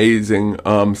 It's an amazing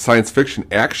science fiction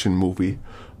action movie.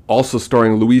 Also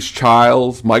starring Louise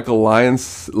Childs, Michael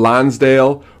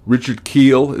Lonsdale, Richard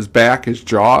Kiel is back as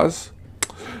Jaws.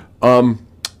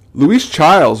 Louise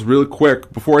Childs, really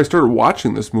quick, before I started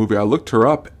watching this movie, I looked her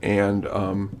up, and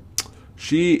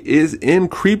she is in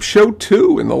Creepshow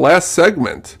 2 in the last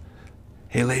segment.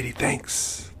 Hey, lady,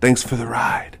 thanks. Thanks for the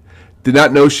ride. Did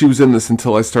not know she was in this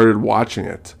until I started watching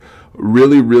it.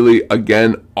 Really, really,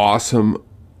 again, awesome,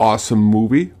 awesome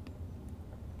movie.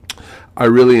 I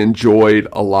really enjoyed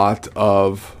a lot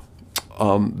of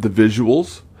the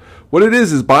visuals. What it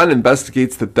is Bond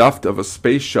investigates the theft of a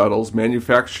space shuttle's leading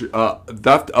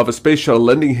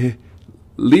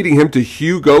him to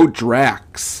Hugo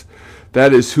Drax.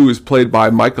 That is who is played by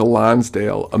Michael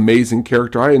Lonsdale. Amazing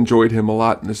character. I enjoyed him a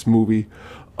lot in this movie.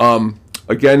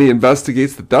 Again, he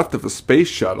investigates the theft of a space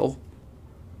shuttle.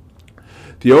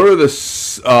 The owner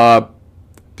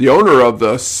of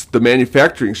the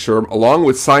manufacturing firm, along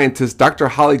with scientist Dr.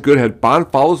 Holly Goodhead,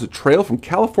 Bond follows a trail from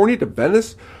California to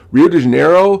Venice, Rio de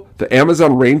Janeiro, the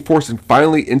Amazon rainforest, and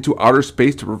finally into outer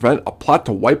space to prevent a plot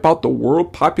to wipe out the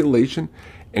world population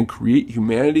and create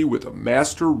humanity with a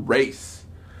master race.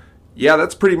 Yeah,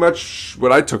 that's pretty much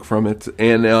what I took from it,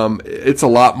 and it's a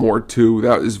lot more too.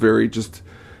 That is very just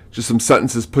some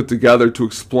sentences put together to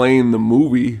explain the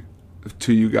movie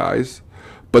to you guys.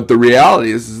 But the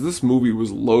reality is this movie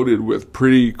was loaded with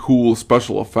pretty cool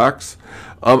special effects.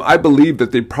 I believe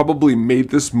that they probably made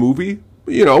this movie,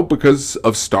 because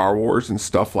of Star Wars and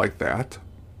stuff like that.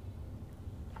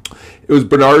 It was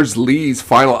Bernard Lee's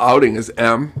final outing as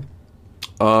M.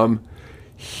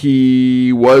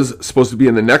 He was supposed to be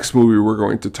in the next movie we're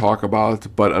going to talk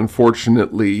about, but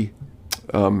unfortunately,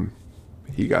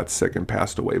 he got sick and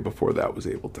passed away before that was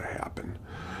able to happen.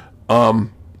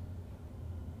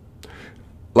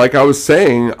 Like I was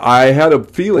saying, I had a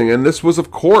feeling, and this was, of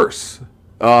course,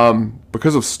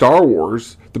 because of Star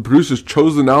Wars, the producers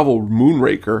chose the novel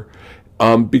Moonraker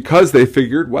because they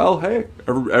figured, well, hey,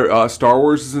 Star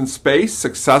Wars is in space,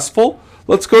 successful,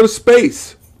 let's go to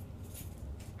space.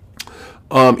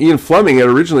 Ian Fleming had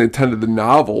originally intended the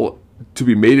novel to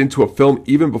be made into a film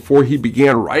even before he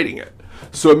began writing it.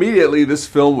 So immediately this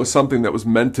film was something that was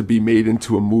meant to be made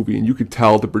into a movie, and you could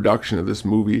tell the production of this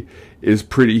movie is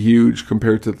pretty huge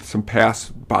compared to some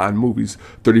past Bond movies.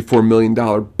 $34 million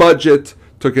budget,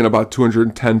 took in about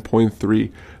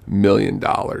 $210.3 million.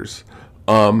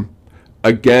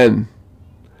 Again,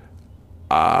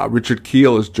 Richard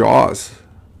Kiel as Jaws.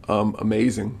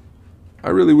 Amazing. I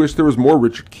really wish there was more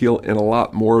Richard Kiel in a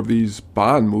lot more of these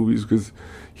Bond movies because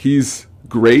he's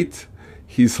great.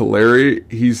 He's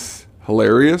hilarious.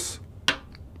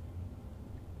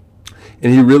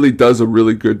 And he really does a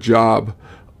really good job.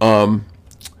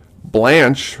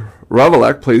 Blanche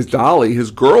Revelec plays Dolly,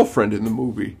 his girlfriend in the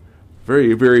movie.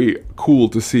 Very, very cool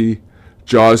to see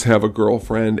Jaws have a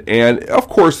girlfriend. And, of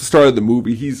course, the start of the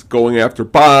movie, he's going after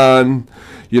Bond.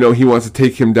 He wants to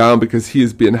take him down because he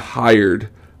has been hired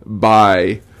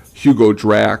by Hugo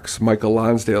Drax, Michael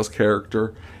Lonsdale's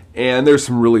character, and there's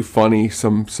some really funny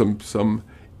some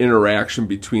interaction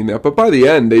between that. But by the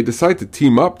end, they decide to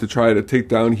team up to try to take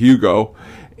down Hugo,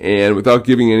 and without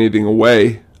giving anything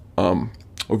away, a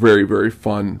very, very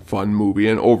fun movie.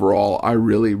 And overall, I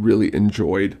really, really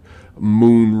enjoyed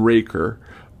Moonraker.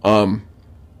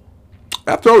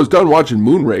 After I was done watching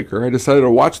Moonraker, I decided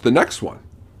to watch the next one,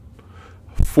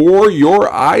 For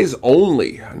Your Eyes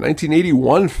Only, a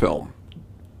 1981 film.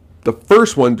 The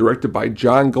first one directed by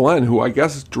John Glenn, who I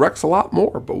guess directs a lot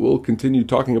more, but we'll continue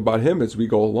talking about him as we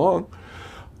go along.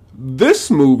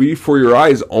 This movie, For Your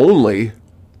Eyes Only,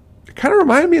 it kind of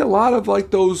reminded me a lot of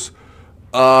like those,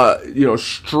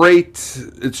 straight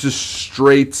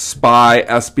spy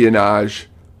espionage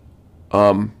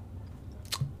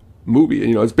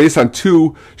movie. It's based on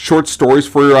two short stories,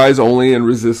 For Your Eyes Only and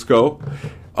Resisco.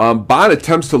 Bond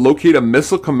attempts to locate a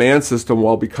missile command system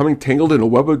while becoming tangled in a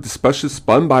web of deception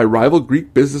spun by rival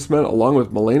Greek businessmen along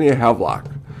with Melania Havelock.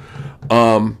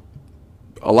 A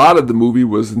lot of the movie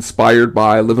was inspired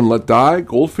by Live and Let Die,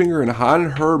 Goldfinger, and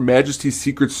On Her Majesty's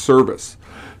Secret Service.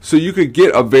 So you could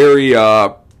get a very,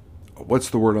 what's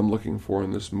the word I'm looking for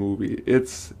in this movie?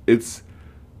 It's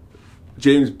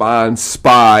James Bond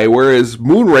spy, whereas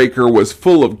Moonraker was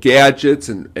full of gadgets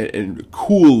and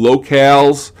cool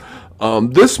locales.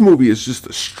 This movie is just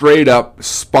a straight up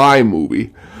spy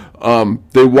movie.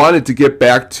 They wanted to get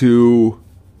back to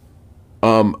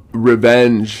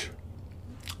revenge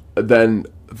than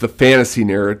the fantasy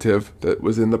narrative that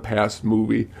was in the past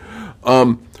movie.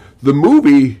 The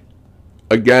movie,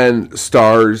 again,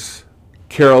 stars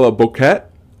Carla Bouquet,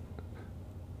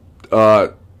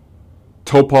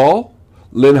 Topol,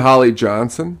 Lynn Holly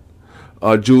Johnson,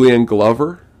 Julianne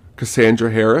Glover,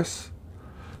 Cassandra Harris.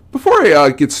 Before I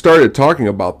get started talking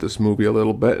about this movie a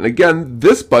little bit, and again,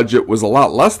 this budget was a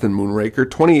lot less than Moonraker,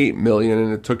 $28 million,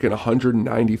 and it took in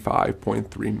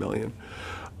 $195.3 million.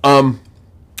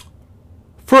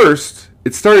 First,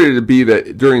 it started to be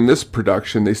that during this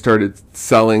production, they started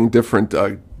selling different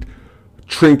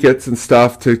trinkets and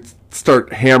stuff to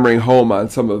start hammering home on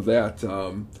some of that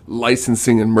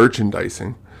licensing and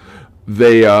merchandising.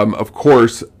 They, of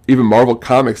course, even Marvel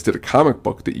Comics did a comic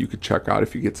book that you could check out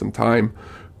if you get some time.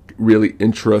 Really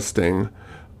interesting.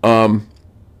 Out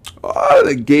of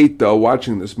the gate, though,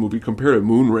 watching this movie compared to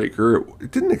Moonraker,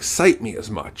 it didn't excite me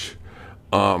as much.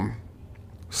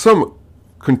 Some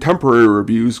contemporary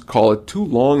reviews call it too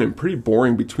long and pretty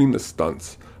boring between the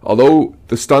stunts. Although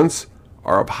the stunts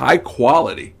are of high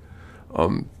quality.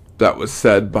 That was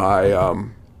said by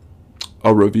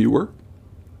a reviewer.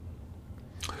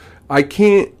 I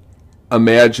can't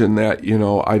imagine that,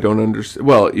 I don't understand.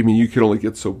 Well, I mean, you can only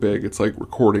get so big. It's like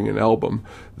recording an album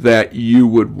that you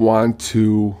would want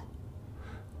to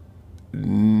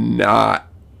not.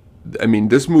 I mean,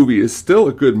 this movie is still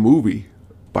a good movie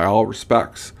by all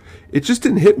respects. It just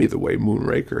didn't hit me the way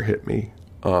Moonraker hit me.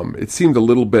 It seemed a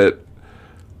little bit,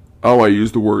 I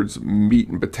use the words meat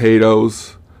and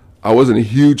potatoes. I wasn't a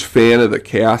huge fan of the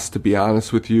cast, to be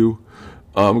honest with you.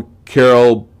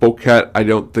 Carol Bouquet, I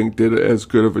don't think did as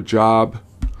good of a job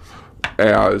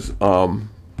as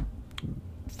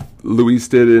Louise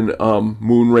did in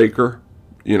Moonraker.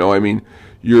 I mean,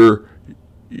 you're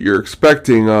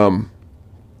expecting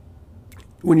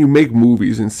when you make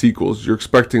movies and sequels, you're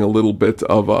expecting a little bit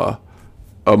of a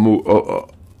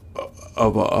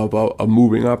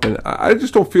moving up, and I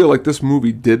just don't feel like this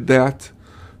movie did that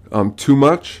too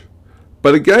much.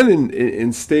 But again,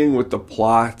 in staying with the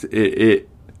plot, it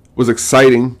was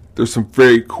exciting. There's some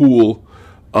very cool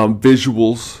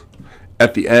visuals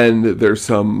at the end. There's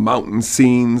some mountain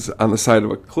scenes on the side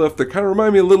of a cliff that kind of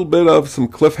remind me a little bit of some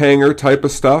cliffhanger type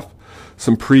of stuff,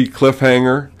 some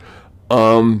pre-cliffhanger.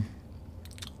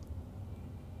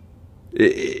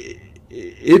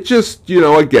 It just,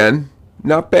 again,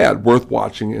 not bad, worth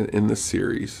watching in this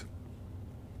series.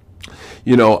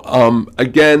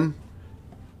 Again,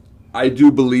 I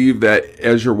do believe that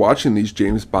as you're watching these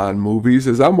James Bond movies,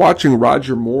 as I'm watching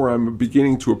Roger Moore, I'm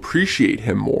beginning to appreciate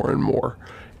him more and more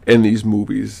in these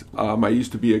movies. I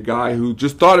used to be a guy who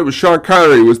just thought it was Sean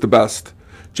Connery was the best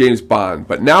James Bond.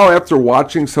 But now after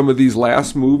watching some of these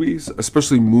last movies,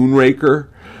 especially Moonraker,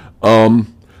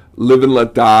 Live and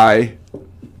Let Die,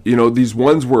 these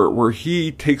ones where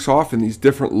he takes off in these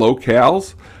different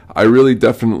locales, I really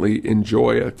definitely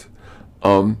enjoy it.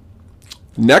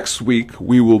 Next week,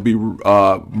 we will be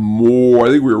I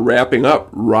think we're wrapping up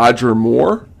Roger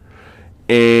Moore.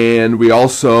 And we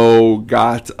also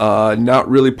got, not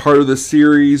really part of the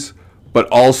series, but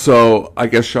also, I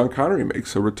guess Sean Connery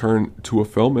makes a return to a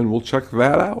film, and we'll check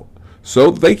that out.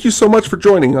 So thank you so much for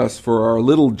joining us for our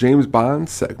little James Bond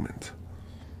segment.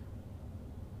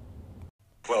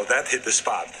 Well, that hit the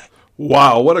spot.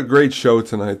 Wow, what a great show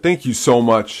tonight. Thank you so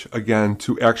much again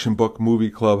to Action Book Movie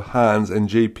Club, Hans and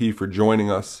JP, for joining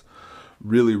us.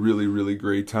 Really, really, really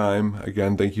great time.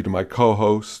 Again, thank you to my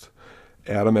co-host,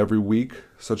 Adam, every week.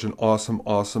 Such an awesome,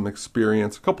 awesome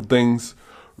experience. A couple things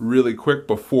really quick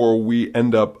before we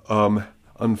end up,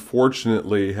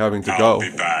 unfortunately, having to go. I'll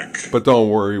be back. But don't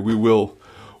worry, we will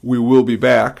be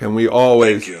back, and we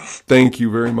always thank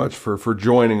you very much for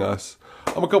joining us.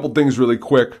 A couple things really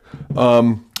quick.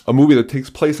 A movie that takes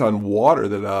place on water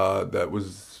that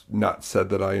was not said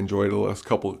that I enjoyed the last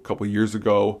couple years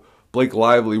ago. Blake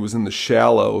Lively was in The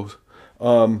Shallows.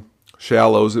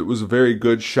 It was a very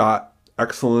good shot,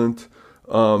 excellent.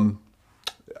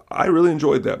 I really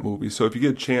enjoyed that movie. So if you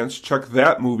get a chance, check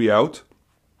that movie out.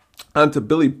 On to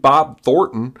Billy Bob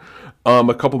Thornton.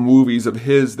 A couple movies of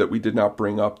his that we did not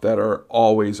bring up that are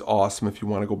always awesome if you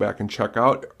want to go back and check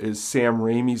out is Sam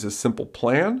Raimi's A Simple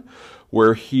Plan,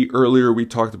 where earlier we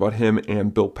talked about him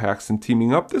and Bill Paxton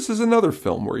teaming up. This is another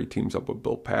film where he teams up with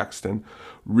Bill Paxton.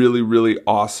 Really, really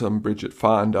awesome. Bridget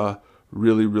Fonda.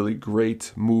 Really, really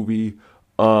great movie.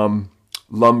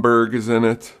 Lumbergh is in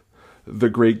it.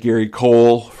 The great Gary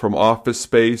Cole from Office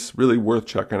Space. Really worth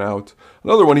checking out.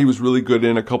 Another one he was really good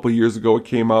in a couple years ago. It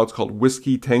came out. It's called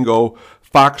Whiskey Tango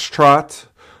Foxtrot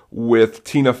with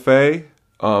Tina Fey.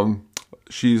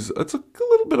 It's a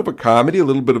little bit of a comedy, a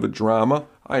little bit of a drama.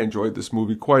 I enjoyed this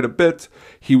movie quite a bit.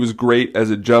 He was great as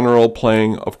a general,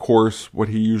 playing, of course, what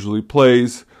he usually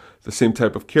plays, the same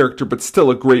type of character, but still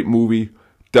a great movie.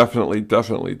 Definitely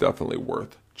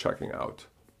worth checking out.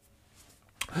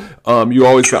 You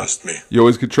always trust me. You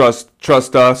always could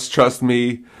trust us, trust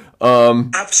me.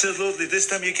 Absolutely. This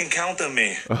time you can count on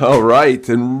me. All right,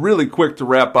 and really quick to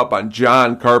wrap up on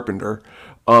John Carpenter.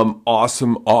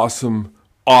 Awesome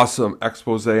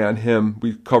expose on him.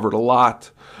 We covered a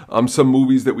lot. Some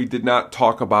movies that we did not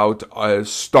talk about.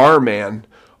 Starman,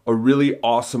 a really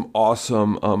awesome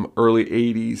early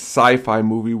 80s sci-fi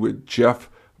movie with Jeff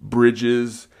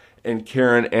Bridges and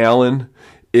Karen Allen.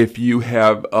 If you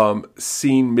have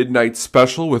seen Midnight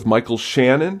Special with Michael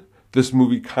Shannon, this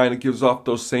movie kind of gives off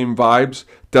those same vibes.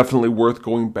 Definitely worth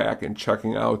going back and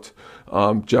checking out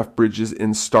Jeff Bridges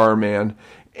in Starman.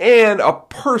 And a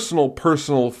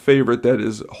personal favorite that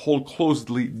is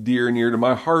closely near to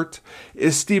my heart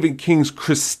is Stephen King's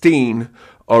Christine,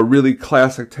 a really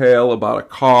classic tale about a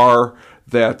car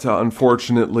that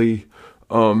unfortunately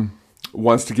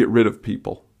wants to get rid of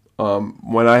people.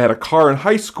 When I had a car in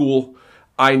high school,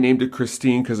 I named it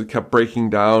Christine because it kept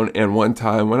breaking down. And one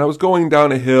time when I was going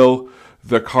down a hill,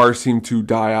 the car seemed to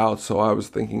die out, so I was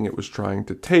thinking it was trying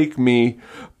to take me,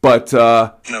 but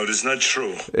no, it's not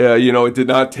true. Yeah, it did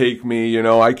not take me.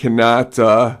 I cannot.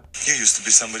 You used to be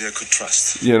somebody I could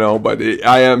trust. But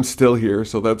I am still here,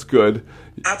 so that's good.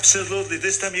 Absolutely,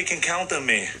 this time you can count on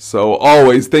me. So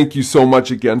always, thank you so much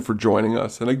again for joining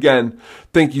us, and again,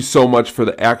 thank you so much for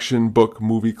the Action Book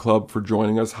Movie Club for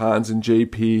joining us, Hans and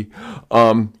JP.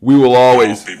 We will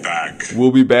always. I'll be back.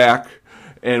 We'll be back.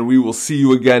 And we will see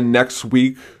you again next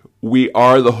week. We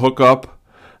are the Hookup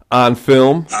on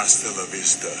Film. Hasta la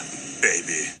vista,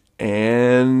 baby.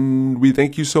 And we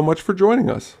thank you so much for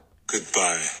joining us.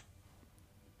 Goodbye.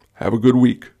 Have a good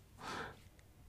week.